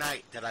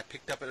overnight that I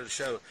picked up at a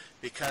show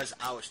because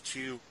I was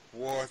too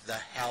wore the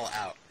hell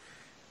out.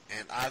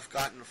 And I've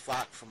gotten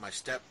flack from my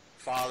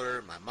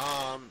stepfather, my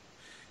mom,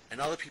 and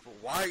other people.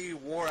 Why are you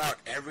wore out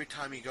every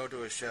time you go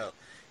to a show?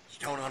 You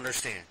don't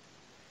understand.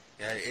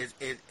 Yeah,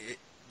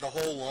 the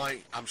whole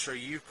line, I'm sure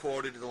you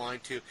quoted the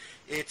line too,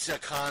 it's a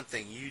con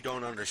thing, you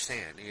don't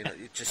understand. You know,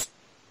 it just,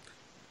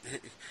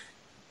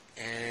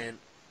 and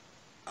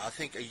I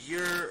think a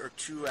year or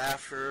two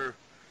after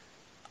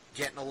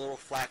getting a little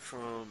flack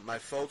from my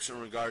folks in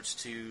regards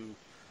to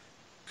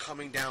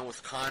coming down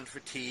with con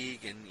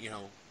fatigue and,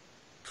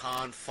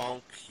 con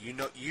funk,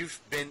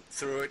 you've been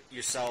through it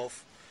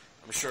yourself,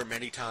 I'm sure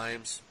many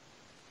times,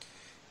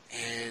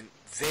 and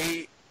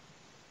they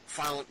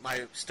finally,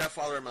 my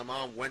stepfather and my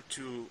mom went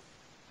to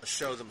a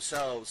show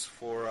themselves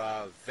for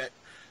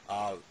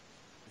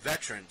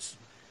veterans.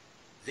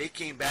 They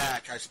came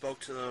back. I spoke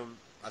to them,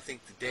 I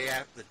think the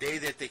day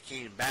that they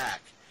came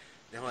back.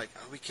 They're like,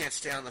 oh, we can't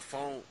stay on the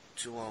phone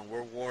too long.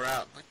 We're wore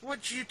out. I'm like,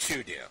 what'd you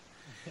two do?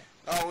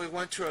 Oh,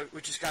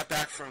 we just got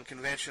back from a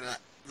convention.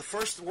 The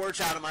first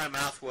words out of my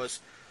mouth was,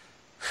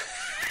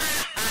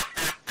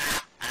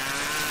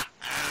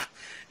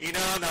 you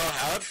don't know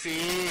how it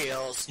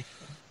feels.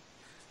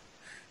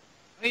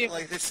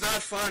 Like, it's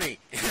not funny.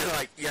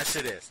 Like, yes,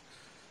 it is.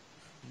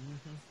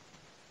 Mm-hmm.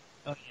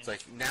 Oh, yeah. It's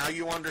like, now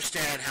you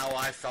understand how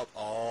I felt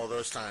all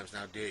those times,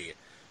 now do you?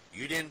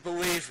 You didn't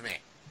believe me.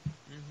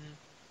 Mm-hmm.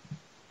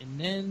 And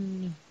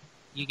then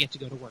you get to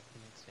go to work the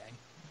next day.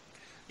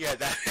 Yeah,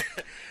 that...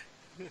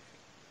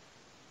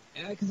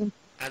 Yeah,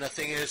 and the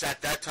thing is,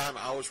 at that time,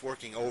 I was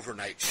working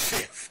overnight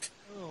shift.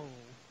 Oh.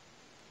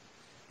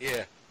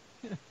 Yeah.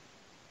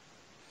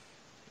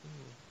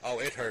 Oh,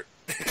 it hurt.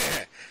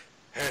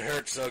 It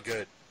hurt so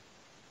good.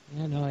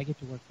 Yeah, no, I get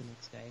to work the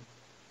next day.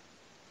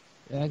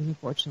 Yeah, 'cause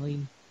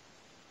unfortunately,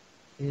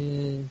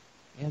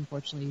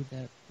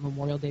 that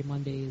Memorial Day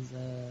Monday is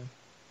a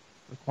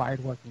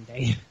required working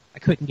day. I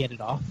couldn't get it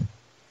off.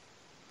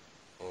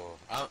 Oh,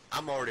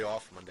 I'm already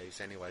off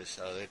Mondays anyway,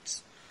 so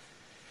it's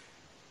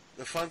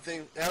the fun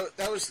thing.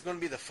 That was going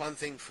to be the fun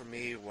thing for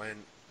me,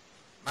 when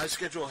my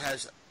schedule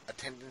has a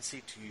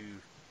tendency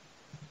to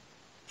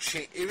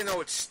change. Even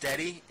though it's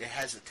steady, it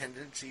has a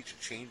tendency to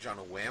change on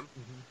a whim.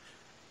 Mm-hmm.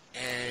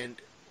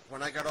 And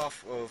when I got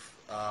off of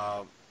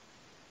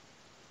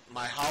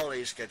my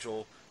holiday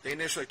schedule, they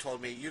initially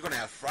told me, you're going to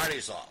have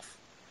Fridays off.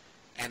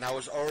 And I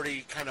was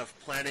already kind of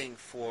planning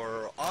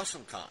for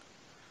AwesomeCon.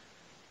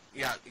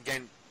 Yeah,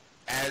 again,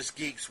 as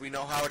geeks, we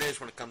know how it is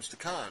when it comes to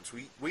cons.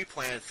 We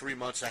plan 3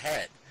 months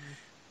ahead.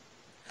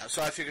 Mm-hmm.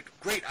 So I figured,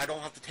 great, I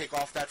don't have to take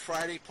off that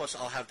Friday, plus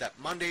I'll have that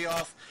Monday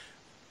off.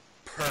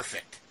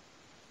 Perfect.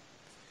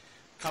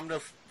 Come to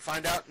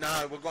find out,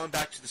 nah, we're going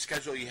back to the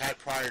schedule you had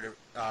prior to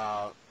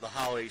the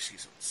holiday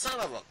season. Son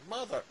of a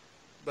mother.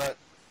 But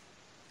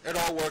it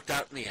all worked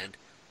out in the end.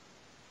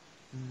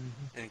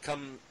 Mm-hmm. And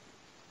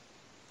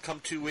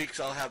come 2 weeks,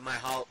 I'll have my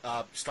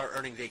start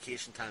earning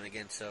vacation time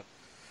again. So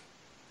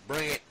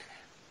bring it.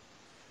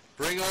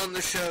 Bring on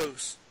the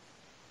shows.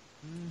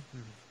 Mm-hmm.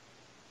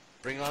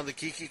 Bring on the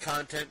geeky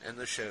content and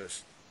the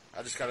shows.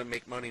 I just got to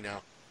make money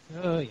now.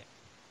 Oh, yeah.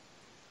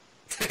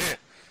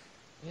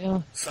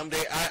 Yeah.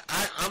 Someday,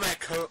 I'm at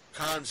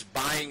cons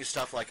buying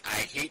stuff like, I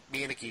hate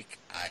being a geek.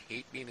 I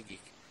hate being a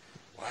geek.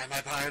 Why am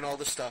I buying all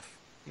this stuff?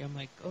 Yeah, I'm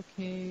like,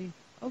 okay.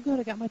 Oh, good,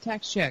 I got my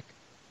tax check.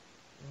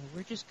 Well,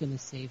 we're just going to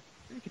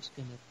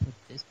put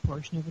this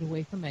portion of it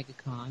away for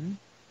MegaCon.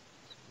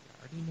 So we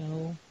already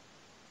know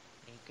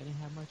ain't going to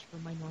have much for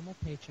my normal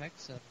paycheck,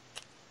 so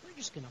we're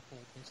just going to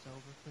hold this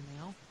over for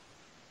now.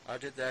 I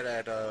did that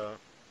at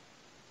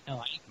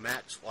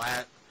Matt's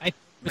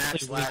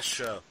last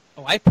show.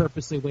 Oh, I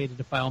purposely waited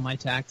to file my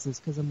taxes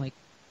because I'm like,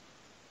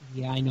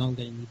 yeah, I know I'm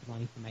going to need the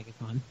money for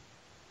MegaCon.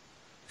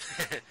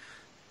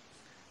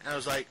 And I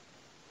was like,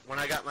 when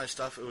I got my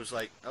stuff, it was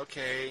like,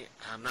 okay,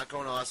 I'm not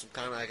going to Awesome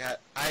Con.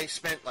 I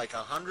spent like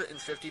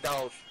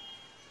 $150.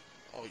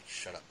 Oh,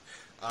 shut up.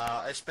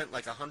 I spent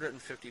like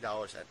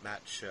 $150 at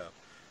Matt's show.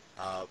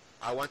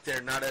 I went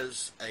there not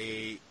as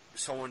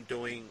someone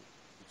doing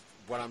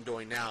what I'm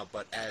doing now,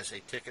 but as a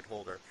ticket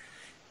holder,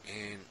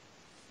 and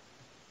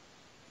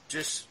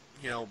just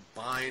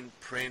buying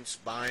prints,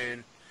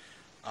 buying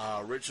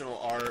original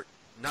art,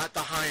 not the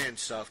high-end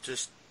stuff,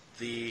 just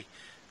the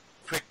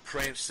quick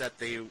prints that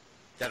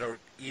are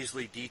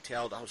easily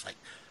detailed. I was like,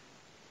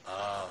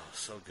 oh,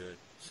 so good,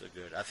 so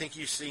good. I think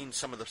you've seen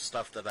some of the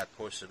stuff that I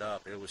posted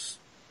up. It was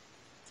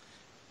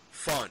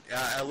fun.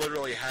 I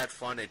literally had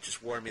fun. It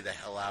just wore me the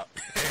hell out.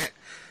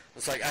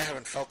 It's like, I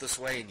haven't felt this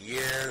way in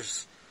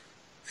years.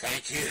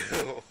 Thank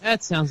you.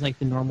 That sounds like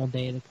the normal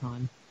day at a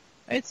con.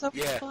 It's so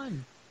Yeah.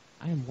 fun.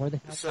 I am more than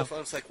happy. So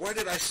fun. It's like, where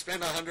did I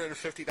spend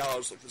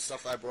 $150 with the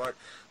stuff I brought?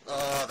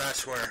 Oh,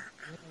 that's where.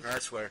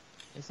 That's where.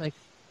 It's like,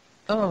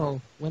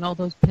 oh, when all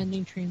those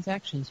pending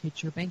transactions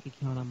hit your bank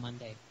account on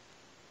Monday.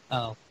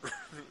 Oh.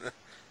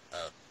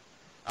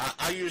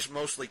 I use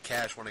mostly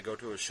cash when I go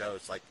to a show.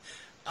 It's like,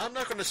 I'm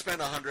not going to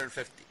spend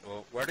 $150.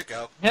 Well, where'd it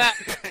go? Yeah.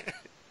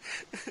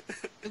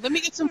 Let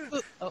me get some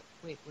food. Oh,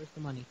 wait, where's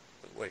the money?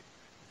 Wait.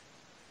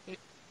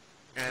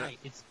 Right,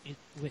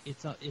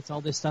 it's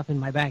all this stuff in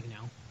my bag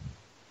now.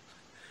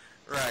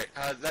 Right.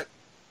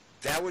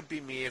 That would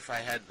be me if I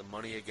had the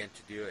money again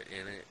to do it.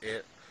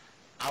 And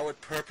I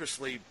would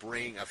purposely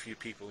bring a few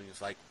people and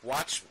it's like,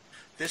 watch.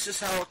 This is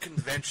how a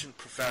convention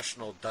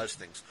professional does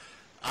things.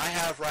 I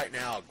have right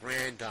now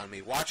 $1,000 on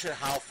me. Watch it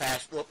how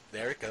fast. Look,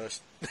 there it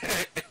goes.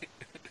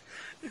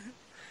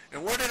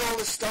 And where did all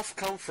this stuff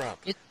come from?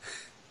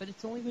 But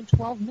it's only been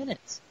 12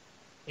 minutes.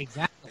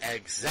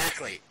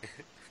 Exactly.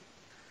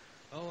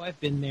 Oh, I've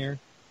been there.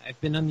 I've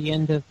been on the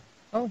end of,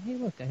 oh, hey,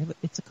 look,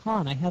 it's a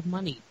con. I have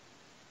money.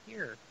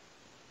 Here.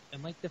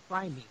 And like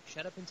defy me.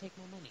 Shut up and take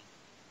my money.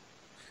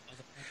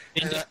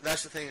 And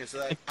that's the thing is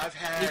that I've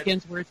had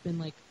weekends where it's been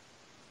like,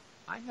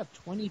 I have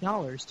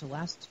 $20 to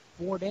last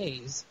 4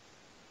 days.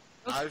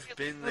 I've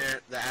been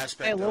there, the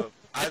aspect of,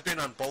 I've been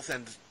on both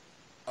ends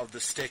of the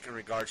stick in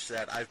regards to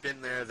that. I've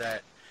been there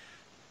that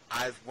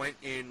I've went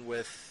in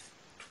with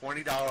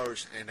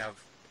 $20 and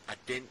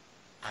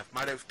I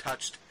might have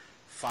touched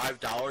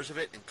 $5 of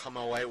it and come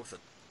away with a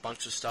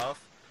bunch of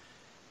stuff.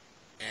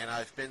 And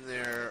I've been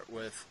there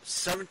with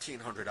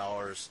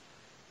 $1,700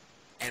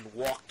 and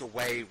walked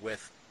away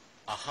with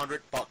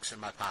 $100 in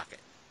my pocket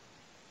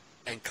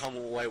and come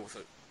away with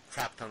a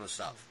crap ton of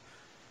stuff.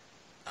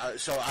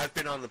 So I've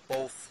been on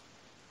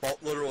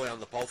literally on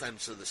the both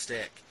ends of the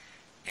stick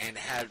and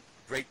had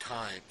great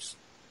times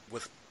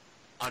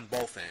on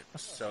both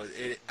ends. So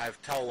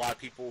I've tell a lot of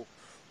people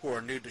who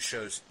are new to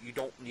shows, you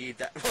don't need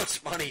that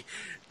much money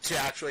to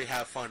actually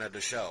have fun at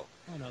a show.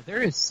 Oh no,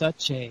 there is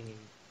such a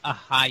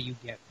high you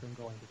get from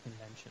going to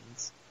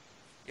conventions.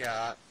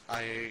 Yeah,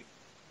 I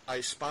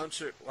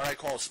sponsored, what I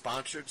call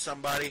sponsored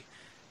somebody.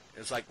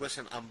 It's like,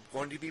 listen, I'm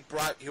going to be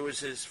brought, it was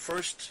his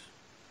first,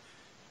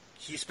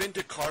 he's been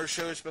to car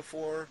shows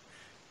before,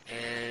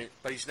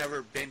 but he's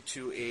never been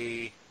to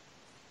a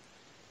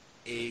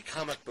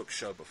comic book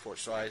show before.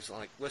 So I was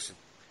like, listen,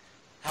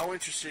 how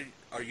interested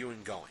are you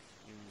in going?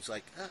 And he's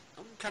like,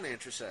 I'm kind of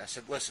interested. I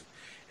said, listen,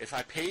 if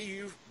I pay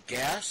you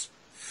gas,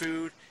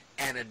 food,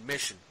 and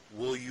admission,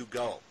 will you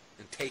go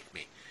and take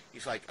me?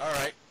 He's like, all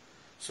right.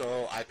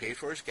 So I paid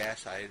for his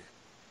gas. I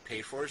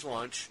paid for his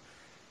lunch,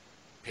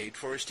 paid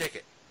for his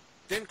ticket.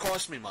 Didn't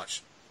cost me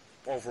much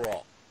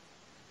overall.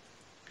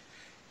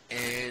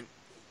 And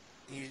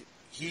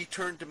he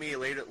turned to me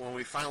later when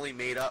we finally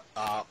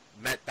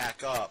met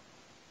back up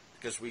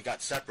because we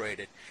got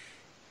separated.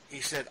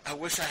 He said, I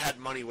wish I had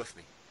money with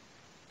me.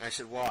 And I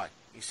said, why?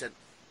 He said,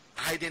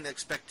 I didn't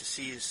expect to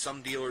see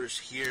some dealers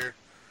here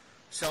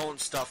selling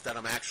stuff that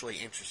I'm actually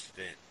interested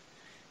in.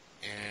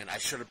 And I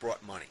should have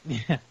brought money.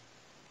 Yeah.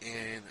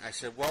 And I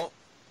said, well,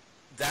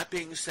 that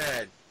being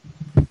said,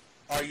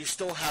 are you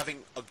still having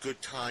a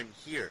good time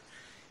here?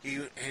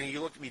 And he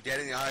looked at me dead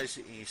in the eyes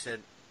and he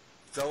said,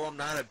 though I'm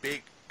not a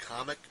big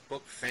comic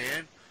book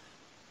fan,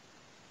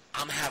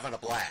 I'm having a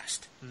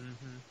blast.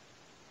 Mm-hmm.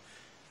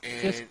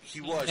 And Just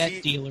he was.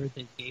 That dealer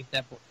that gave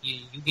that boy,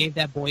 you gave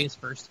that boy his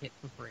first hit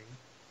for free.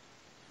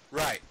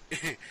 Right.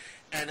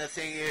 And the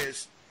thing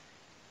is,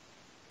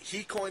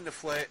 he coined the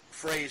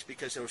phrase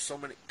because there were so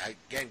many,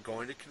 again,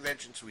 going to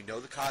conventions, we know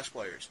the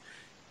cosplayers.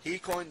 He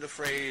coined the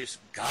phrase,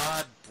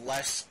 God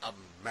bless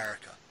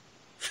America.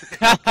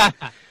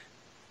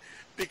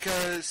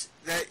 Because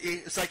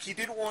it's like he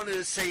didn't want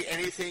to say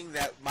anything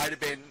that might have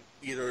been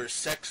either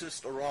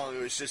sexist or wrong.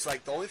 It was just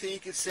like the only thing he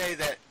could say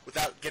that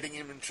without getting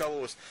him in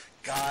trouble was,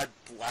 God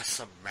bless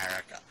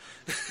America.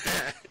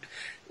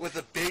 With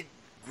a big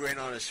grin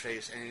on his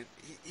face. And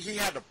he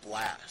had a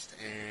blast.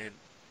 And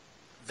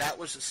that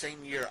was the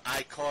same year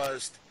I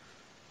caused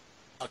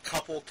a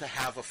couple to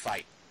have a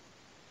fight.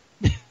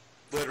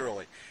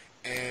 Literally.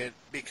 And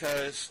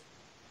because,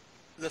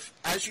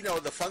 as you know,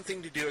 the fun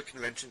thing to do at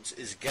conventions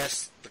is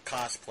guess the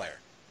cosplayer.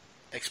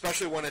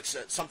 Especially when it's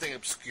something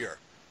obscure.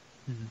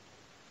 Mm-hmm.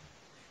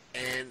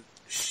 And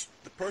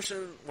the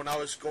person, when I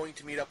was going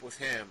to meet up with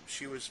him,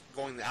 she was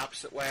going the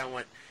opposite way. I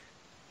went,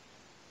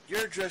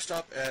 you're dressed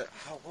up at,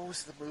 what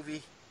was the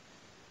movie?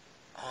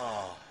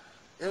 Oh,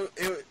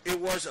 it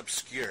was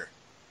obscure.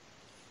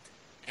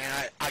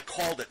 And I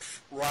called it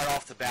right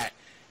off the bat.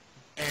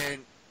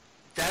 And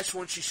that's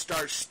when she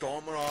started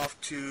storming off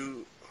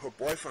to her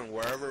boyfriend,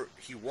 wherever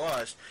he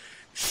was,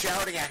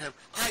 shouting at him,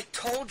 I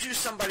told you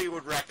somebody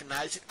would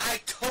recognize it. I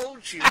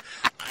told you.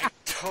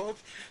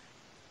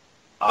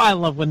 Oh, I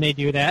love when they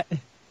do that.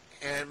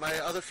 And my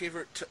other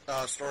favorite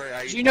story...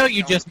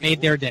 you just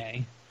made their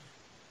day.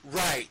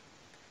 Right.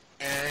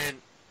 And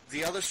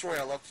the other story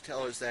I love to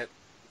tell is that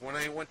when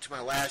I went to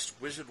my last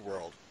Wizard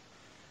World,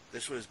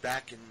 this was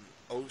back in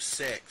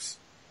 2006,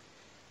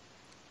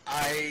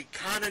 I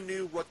kind of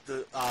knew what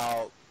the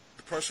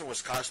person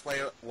was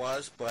cosplay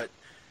was, but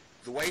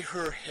the way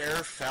her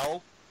hair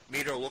fell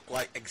made her look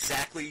like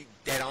exactly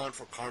dead on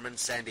for Carmen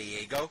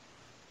Sandiego,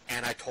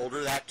 and I told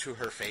her that to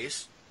her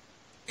face,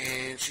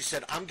 and she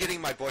said, I'm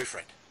getting my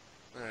boyfriend.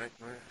 All right,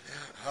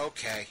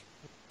 okay.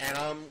 And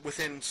I'm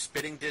within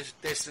spitting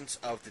distance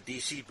of the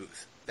DC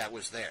booth that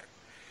was there.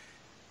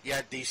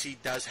 Yeah, DC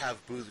does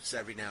have booths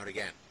every now and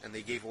again, and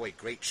they gave away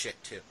great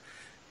shit too.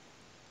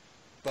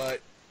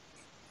 But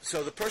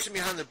so the person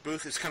behind the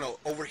booth is kind of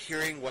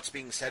overhearing what's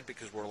being said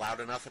because we're loud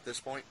enough at this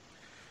point.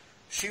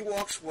 She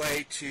walks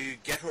away to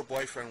get her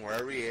boyfriend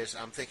wherever he is.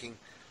 I'm thinking,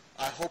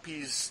 I hope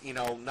he's,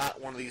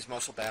 not one of these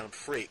muscle-bound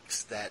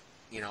freaks that,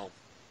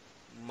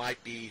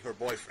 might be her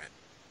boyfriend.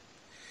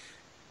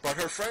 But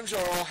her friends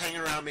are all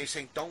hanging around me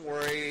saying, don't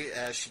worry,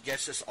 she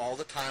gets this all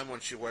the time when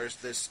she wears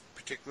this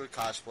particular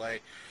cosplay.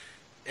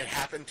 It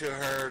happened to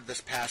her this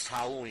past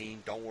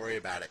Halloween. Don't worry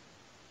about it.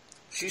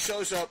 She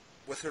shows up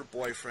with her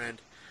boyfriend,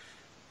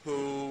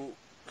 who,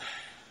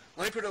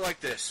 let me put it like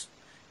this,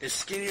 is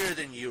skinnier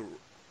than you,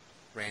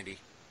 Randy.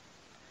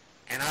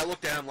 And I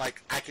looked at him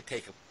like, I could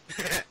take him.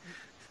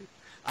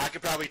 I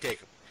could probably take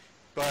him.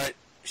 But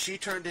she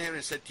turned to him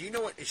and said, do you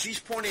know what, she's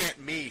pointing at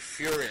me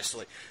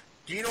furiously.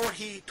 Do you know what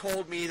he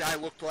told me that I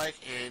looked like?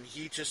 And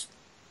he just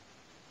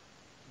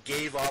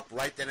gave up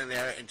right then and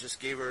there and just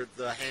gave her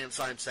the hand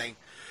sign saying,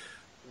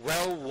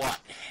 well, what?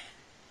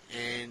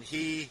 And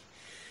she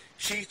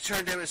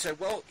turned to him and said,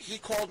 well, he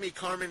called me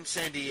Carmen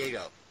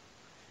Sandiego.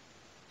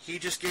 He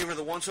just gave her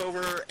the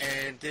once-over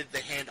and did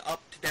the hand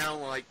up to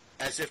down like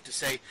as if to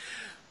say,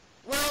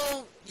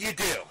 well, you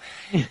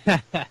do.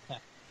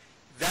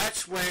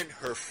 That's when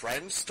her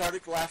friends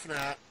started laughing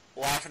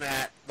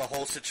at the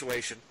whole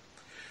situation.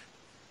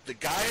 The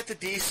guy at the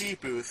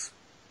DC booth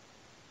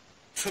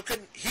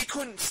he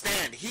couldn't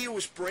stand. He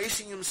was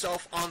bracing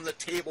himself on the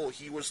table.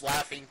 He was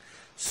laughing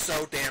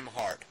so damn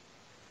hard.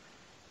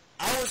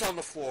 I was on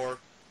the floor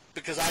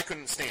because I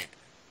couldn't stand.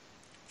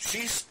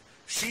 She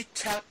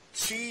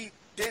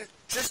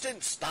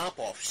didn't stomp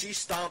off. She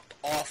stomped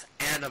off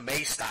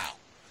anime style,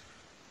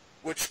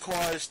 which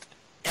caused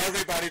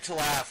everybody to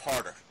laugh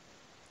harder.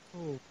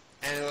 Ooh.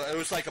 And it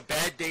was like a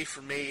bad day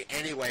for me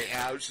anyway.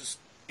 And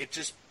it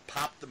just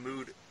popped the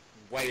mood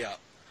way up.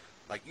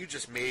 Like, you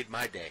just made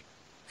my day.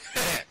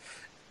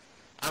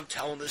 I'm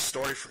telling this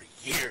story for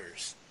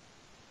years,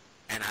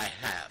 and I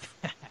have.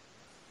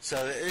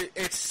 So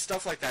it's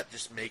stuff like that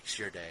just makes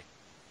your day.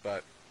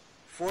 But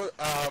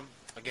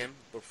again,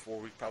 before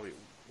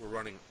we're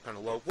running kind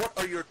of low. What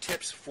are your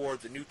tips for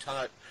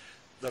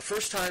the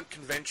first time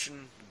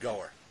convention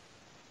goer?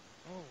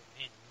 Oh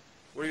man,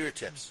 what are your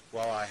tips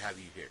while I have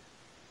you here?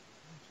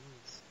 Oh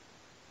jeez,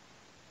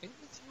 I think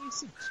it's really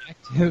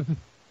subjective.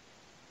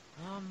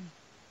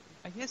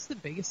 I guess the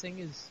biggest thing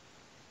is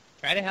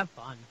try to have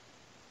fun,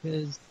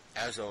 as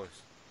always.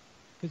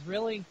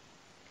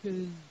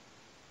 Because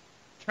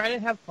try to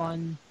have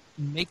fun,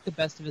 make the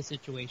best of a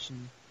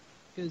situation.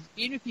 Because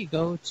even if you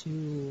go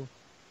to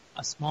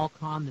a small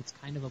con that's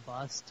kind of a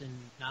bust and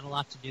not a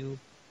lot to do,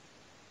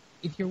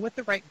 if you're with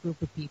the right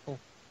group of people,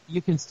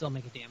 you can still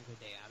make a damn good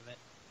day out of it.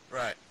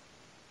 Right.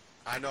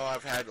 I know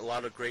I've had a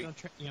lot of great...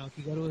 if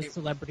you go to a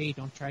celebrity,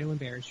 don't try to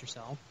embarrass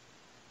yourself.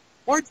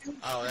 Or do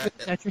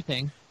that's your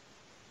thing.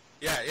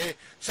 Yeah,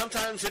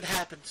 sometimes it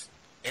happens.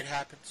 It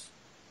happens.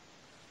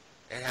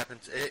 It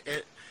happens.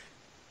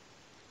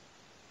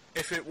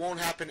 If it won't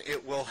happen,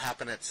 it will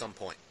happen at some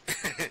point.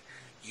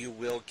 You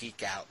will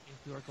geek out.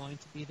 If you are going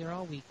to be there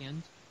all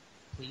weekend,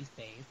 please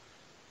bathe.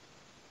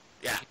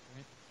 Yeah.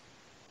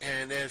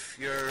 And if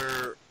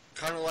you're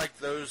kind of like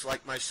those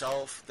like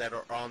myself that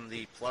are on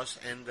the plus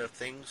end of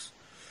things,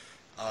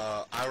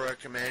 I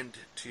recommend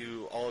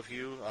to all of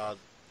you,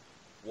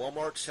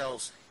 Walmart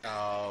sells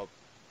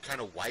kind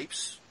of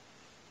wipes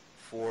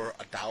for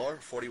 $1,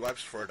 40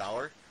 wipes for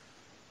 $1.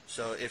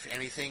 So if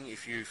anything,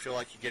 if you feel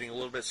like you're getting a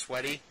little bit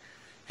sweaty,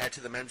 head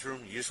to the men's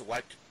room, use a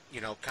wipe,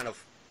 kind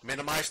of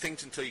minimize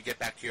things until you get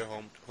back to your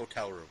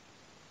hotel room.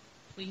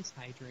 Please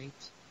hydrate.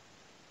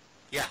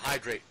 Yeah,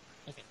 hydrate.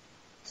 Okay.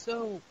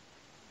 So,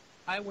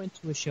 I went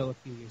to a show a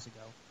few years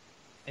ago,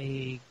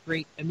 a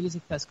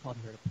music fest called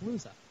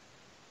Nerdapalooza.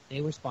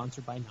 They were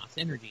sponsored by NOS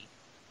Energy.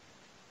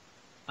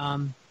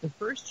 The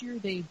first year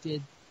they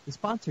did the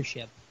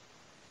sponsorship,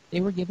 they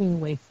were giving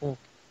away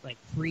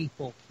free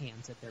full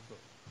cans at their booth.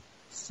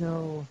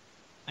 So,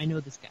 I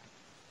know this guy.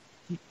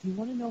 Do you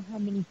want to know how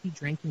many he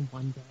drank in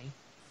one day?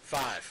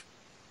 5.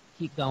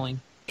 Keep going.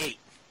 8.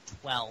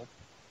 12.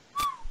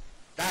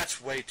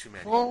 That's way too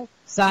many.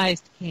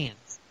 Full-sized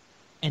cans.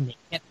 And they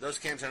kept... Those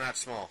cans are not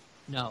small.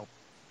 No.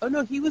 Oh,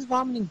 no, he was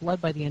vomiting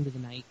blood by the end of the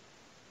night.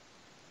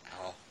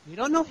 Oh. We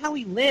don't know how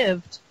he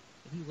lived.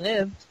 But he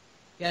lived.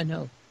 Yeah,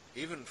 no.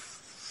 Even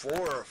 4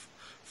 or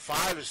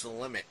 5 is the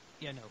limit.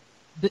 Yeah,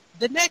 no.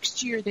 The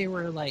next year they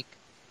were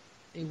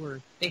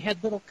they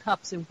had little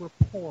cups and were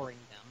pouring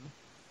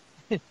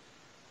them.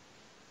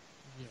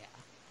 Yeah.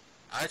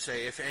 I'd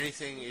say, if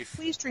anything,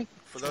 please drink.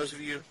 For those of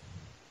you,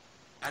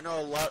 I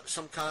know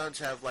some cons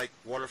have like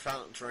water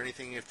fountains or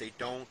anything. If they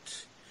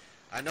don't,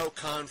 I know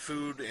con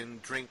food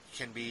and drink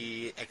can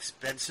be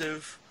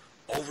expensive,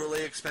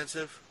 overly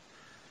expensive.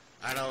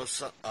 I know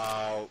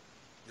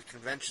the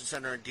convention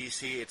center in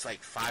DC, it's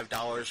like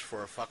 $5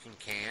 for a fucking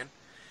can.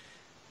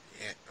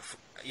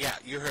 Yeah,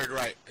 you heard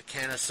right, a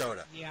can of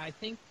soda. Yeah, I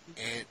think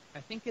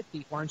at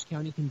the Orange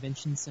County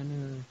Convention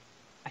Center,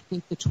 I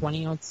think the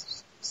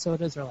 20-ounce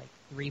sodas are like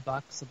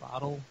 $3 a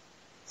bottle,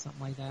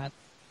 something like that.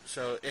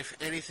 So, if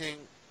anything,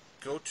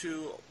 go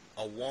to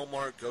a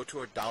Walmart, go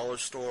to a dollar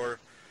store,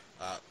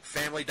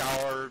 Family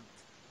Dollar,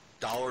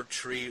 Dollar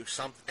Tree,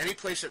 any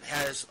place that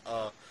has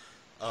a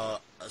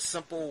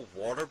simple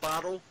water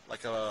bottle,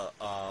 like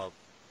a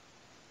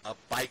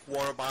bike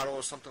water bottle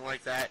or something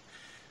like that.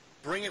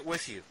 Bring it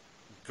with you.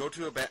 Go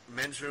to a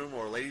men's room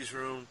or a ladies'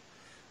 room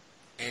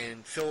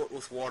and fill it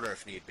with water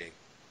if need be.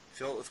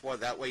 Fill it with water.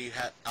 That way you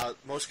have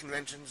most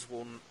convention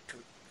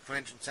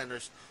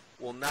centers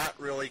will not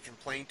really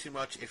complain too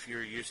much if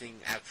you're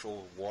using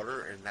actual water,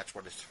 and that's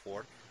what it's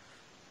for.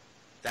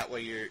 That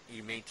way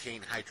you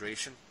maintain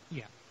hydration.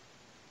 Yeah.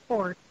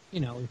 Or,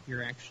 if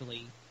you're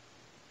actually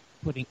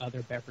putting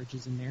other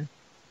beverages in there,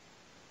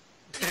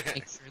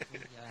 make sure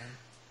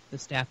the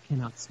staff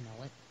cannot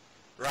smell it.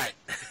 Right.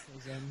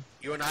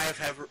 You and I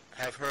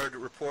have heard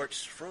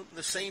reports from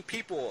the same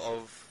people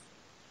of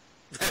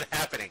that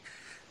happening.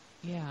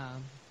 Yeah.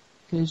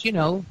 Because, you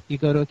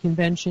go to a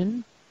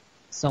convention,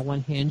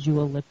 someone hands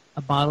you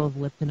a bottle of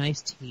Lipton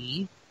iced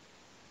tea.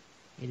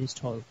 It is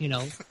told,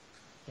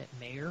 that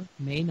may or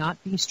may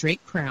not be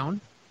straight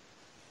Crown.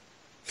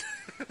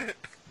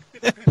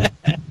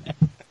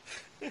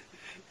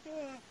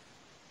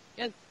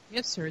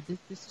 Yes, sir.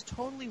 This is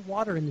totally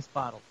water in this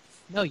bottle.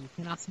 No, you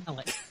cannot smell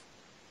it.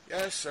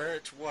 Yes, sir.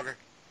 It's water.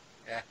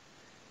 Yeah.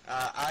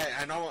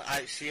 I know.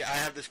 I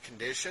have this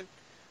condition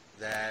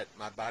that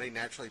my body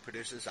naturally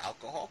produces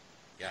alcohol.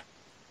 Yeah.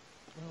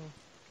 Well,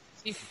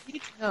 see, you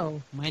need to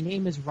know, my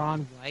name is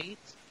Ron White,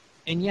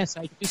 and yes,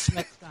 I do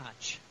sweat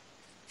scotch.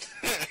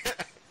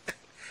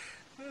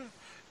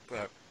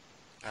 But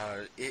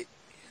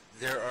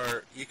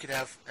you could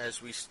have,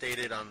 as we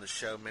stated on the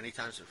show many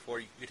times before,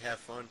 you could have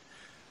fun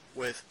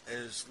with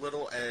as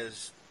little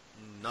as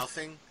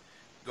nothing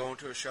going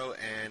to a show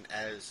and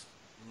as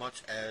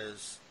much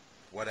as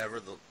whatever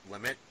the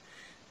limit.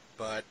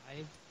 But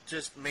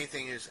just main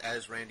thing is,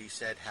 as Randy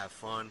said, have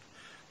fun.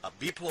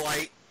 Be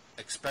polite,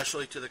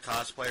 especially to the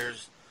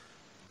cosplayers.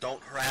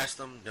 Don't harass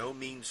them. No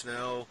means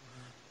no.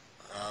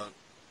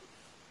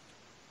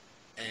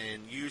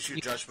 And use your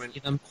judgment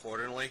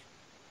accordingly.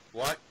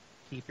 What?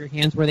 Keep your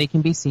hands where they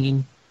can be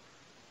seen.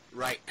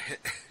 Right.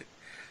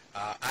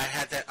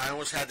 I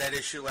almost had that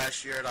issue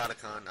last year at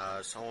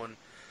Otakon. Someone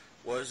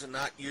was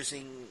not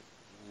using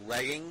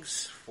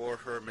leggings for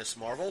her Miss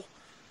Marvel,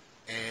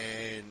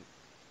 and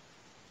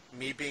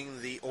me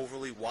being the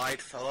overly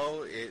wide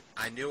fellow,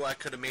 I knew I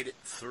could have made it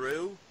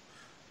through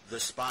the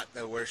spot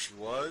where she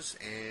was,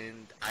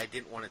 and I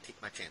didn't want to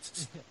take my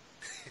chances.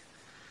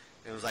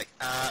 It was like,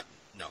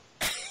 no.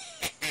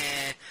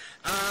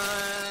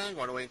 I'm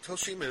going to wait until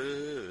she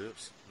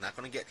moves. I'm not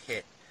going to get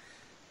hit.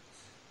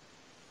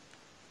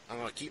 I'm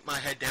going to keep my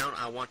head down.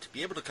 I want to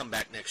be able to come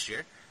back next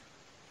year.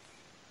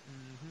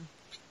 Mm-hmm.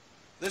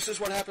 This is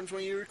what happens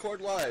when you record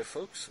live,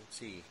 folks. Let's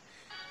see.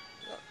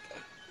 Let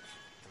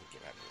me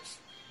get out of this.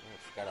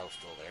 forgot I was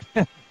still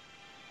there.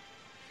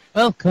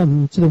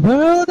 Welcome to the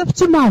world of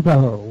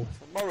tomorrow.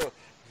 Tomorrow.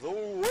 The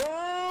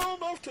world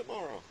of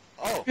tomorrow.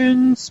 Oh.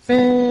 In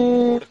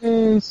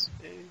space.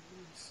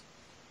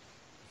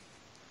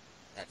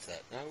 That's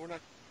that. No, we're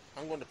not.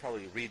 I'm going to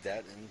probably read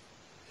that,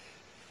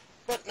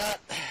 but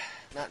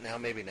not now.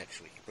 Maybe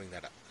next week. Bring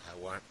that up.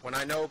 When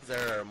I know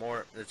there are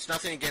more. It's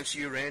nothing against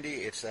you, Randy.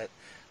 It's that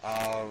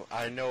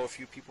I know a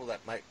few people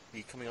that might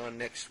be coming on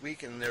next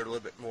week, and they're a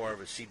little bit more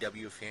of a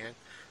CW fan,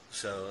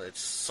 so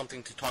it's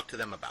something to talk to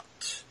them about.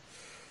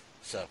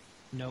 So.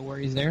 No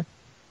worries there.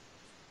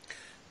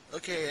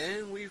 Okay,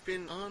 and we've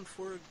been on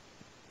for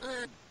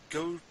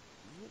go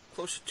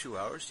close to 2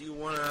 hours. Do you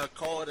want to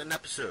call it an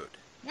episode?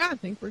 Yeah, I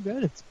think we're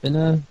good. It's been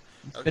a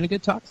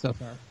good talk so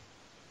far.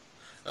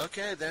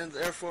 Okay, then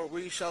therefore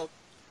we shall.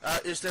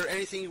 Is there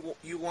anything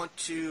you want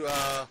to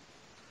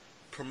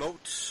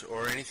promote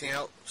or anything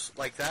else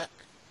like that?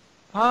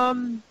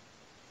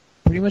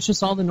 Pretty much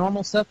just all the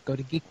normal stuff. Go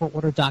to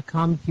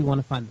geekworldorder.com if you want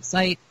to find the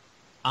site.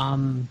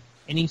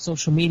 Any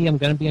social media, I'm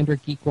going to be under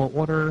Geek World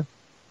Order.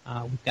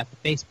 We've got the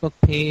Facebook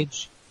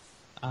page,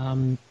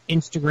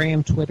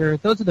 Instagram, Twitter.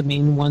 Those are the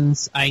main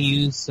ones I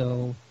use,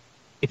 so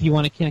if you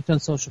want to connect on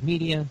social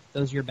media,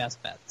 those are your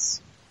best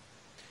bets.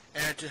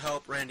 And to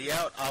help Randy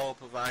out, I will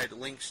provide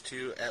links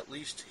to at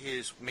least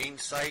his main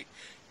site,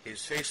 his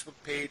Facebook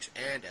page,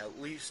 and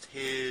at least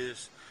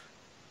his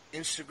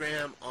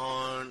Instagram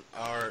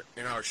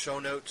in our show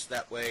notes.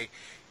 That way,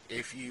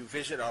 if you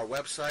visit our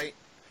website,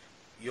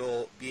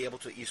 you'll be able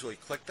to easily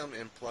click them.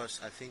 And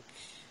plus, I think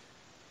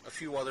a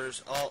few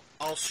others.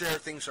 I'll share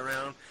things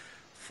around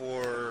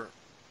for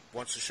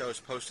once the show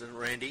is posted,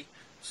 Randy.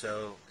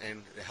 So,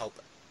 and to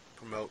help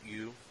promote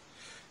you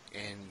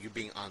and you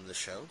being on the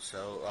show.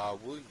 So,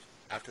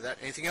 after that,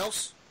 anything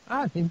else?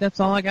 I think that's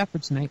all I got for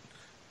tonight.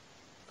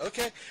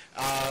 Okay.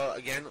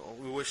 Again,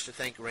 we wish to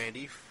thank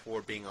Randy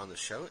for being on the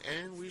show,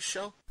 and we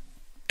shall.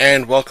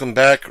 And welcome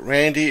back,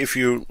 Randy. If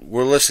you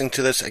were listening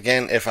to this,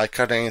 again, if I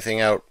cut anything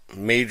out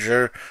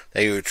major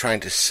that you were trying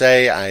to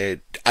say,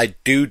 I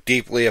do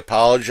deeply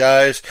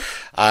apologize.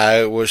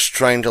 I was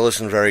trying to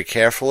listen very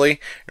carefully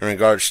in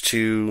regards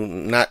to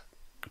not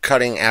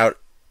cutting out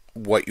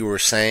what you were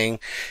saying,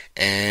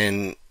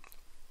 and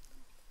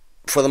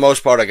for the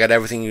most part, I got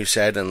everything you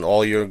said and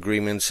all your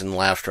agreements and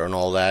laughter and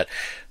all that.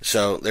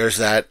 So there's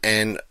that.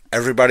 And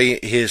everybody,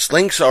 his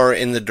links are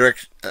in the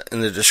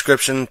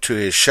description to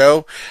his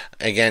show.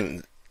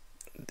 Again,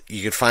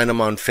 you can find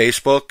him on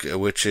Facebook,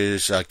 which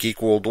is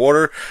Geek World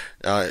Order.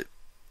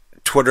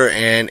 Twitter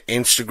and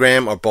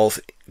Instagram are both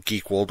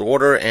Geek World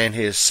Order, and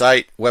his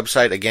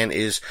website again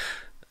is.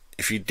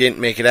 If you didn't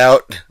make it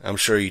out, I'm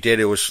sure you did.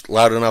 It was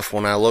loud enough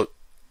when I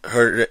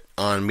heard it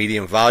on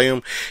medium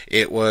volume.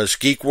 It was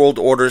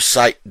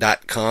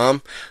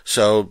geekworldordersite.com.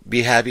 So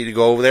be happy to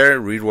go over there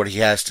and read what he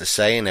has to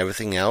say and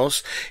everything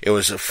else. It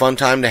was a fun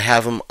time to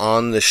have him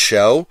on the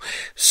show.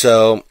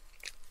 So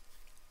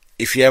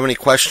if you have any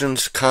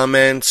questions,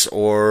 comments,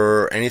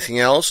 or anything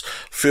else,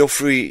 feel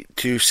free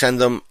to send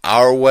them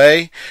our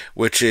way,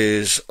 which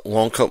is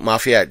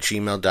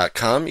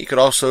longcoatmafia@gmail.com. You could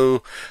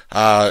also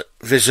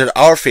visit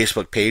our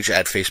Facebook page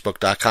at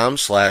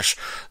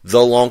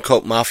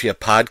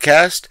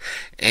facebook.com/thelongcoatmafiapodcast,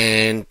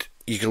 and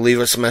you can leave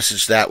us a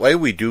message that way.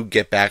 We do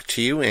get back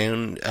to you,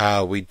 and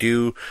we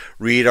do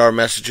read our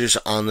messages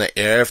on the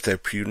air if they're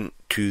prudent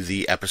to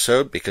the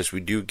episode, because we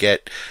do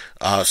get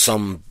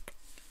some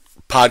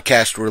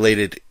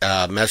podcast-related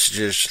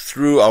messages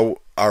through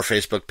our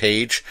Facebook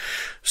page.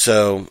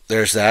 So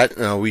there's that.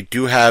 We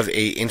do have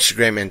a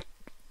Instagram and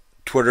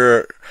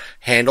Twitter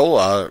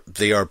handle.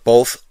 They are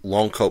both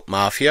Longcoat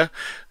Mafia.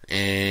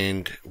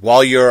 And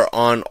while you're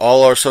on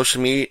all our social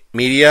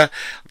media,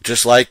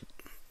 just like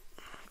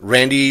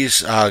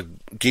Randy's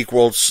Geek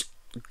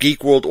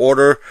World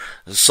Order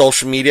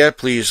social media,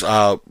 please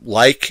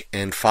like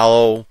and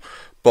follow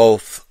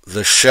both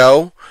the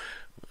show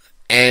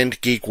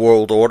and Geek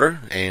World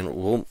Order,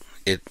 and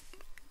it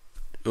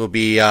will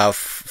be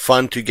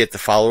fun to get the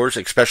followers,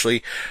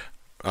 especially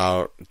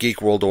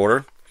Geek World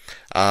Order.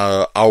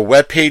 Our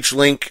webpage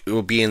link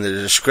will be in the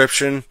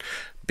description,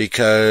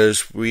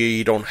 because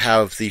we don't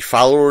have the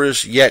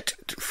followers yet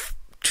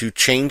to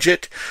change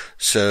it.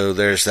 So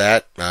there's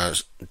that.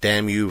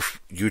 Damn you,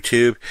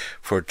 YouTube,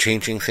 for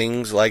changing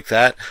things like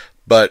that.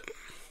 But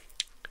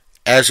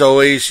as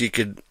always, you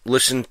could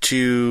listen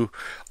to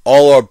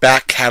all our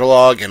back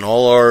catalog and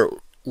all our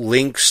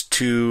links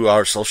to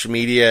our social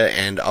media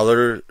and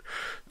other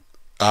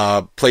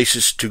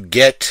places to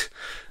get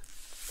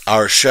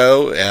our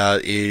show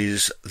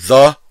is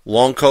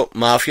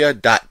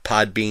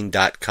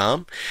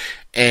thelongcoatmafia.podbean.com.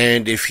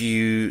 And if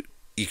you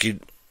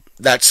could,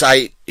 that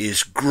site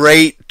is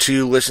great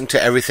to listen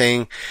to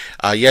everything.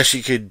 Yes,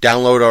 you could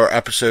download our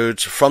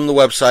episodes from the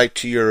website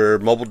to your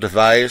mobile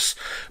device,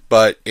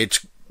 but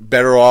it's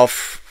better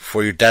off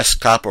for your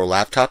desktop or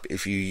laptop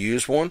if you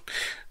use one,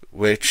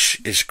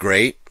 which is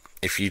great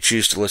if you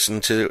choose to listen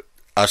to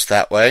us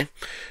that way.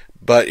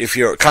 But if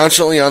you're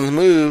constantly on the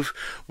move,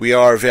 we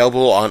are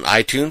available on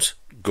iTunes,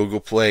 Google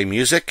Play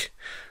Music,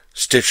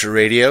 Stitcher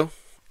Radio,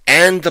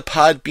 and the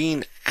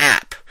Podbean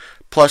app,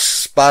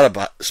 plus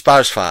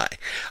Spotify.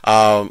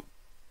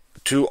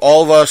 To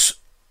all of us,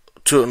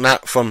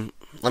 from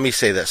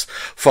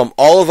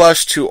all of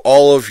us to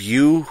all of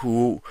you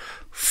who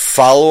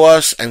follow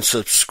us and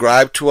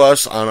subscribe to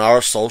us on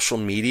our social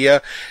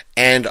media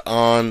and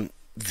on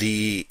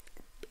the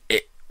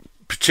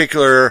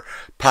particular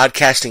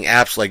podcasting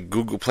apps like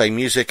Google Play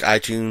Music,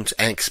 iTunes,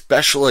 and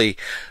especially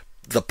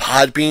the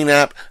Podbean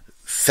app.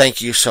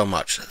 Thank you so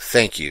much.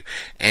 Thank you.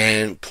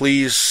 And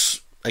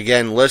please,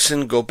 again,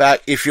 go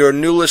back. If you're a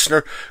new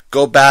listener,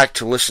 go back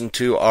to listen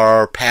to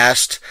our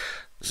past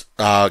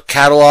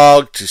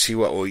catalog to see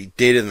what we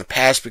did in the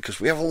past, because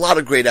we have a lot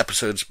of great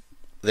episodes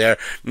there,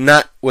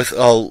 not with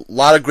a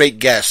lot of great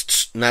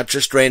guests, not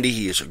just Randy.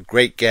 He is a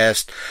great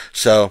guest.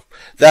 So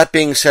that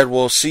being said,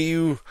 we'll see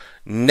you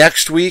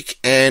next week,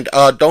 and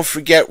don't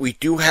forget, we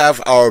do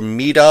have our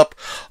meetup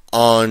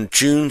on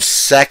June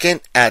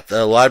 2nd at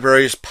the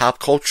library's Pop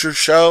Culture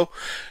Show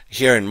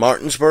here in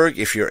Martinsburg.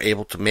 If you're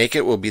able to make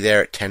it, we'll be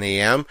there at 10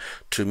 a.m.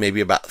 to maybe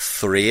about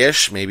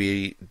 3-ish,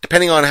 maybe,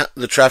 depending on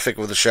the traffic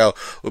of the show,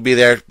 we'll be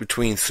there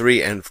between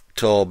 3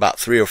 until about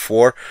 3 or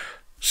 4.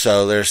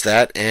 So there's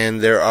that,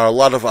 and there are a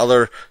lot of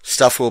other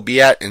stuff we'll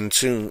be at, and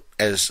soon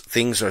as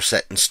things are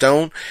set in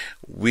stone,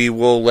 we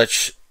will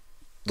let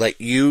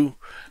you,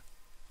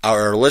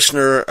 our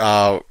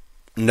listener,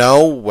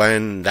 know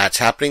when that's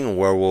happening and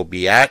where we'll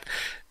be at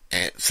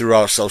through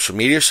our social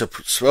media.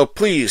 So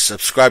please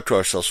subscribe to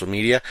our social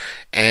media,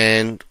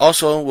 and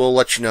also we'll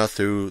let you know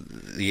through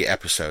the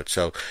episode.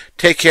 So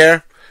take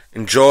care,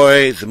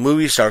 enjoy the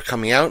movies that are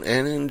coming out,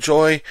 and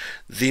enjoy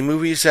the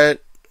movies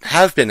that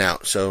have been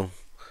out. So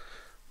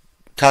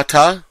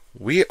ta-ta,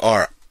 we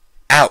are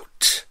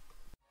out.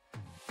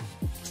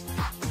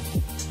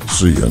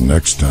 See you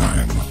next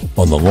time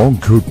on the Long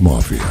Coat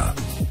Mafia.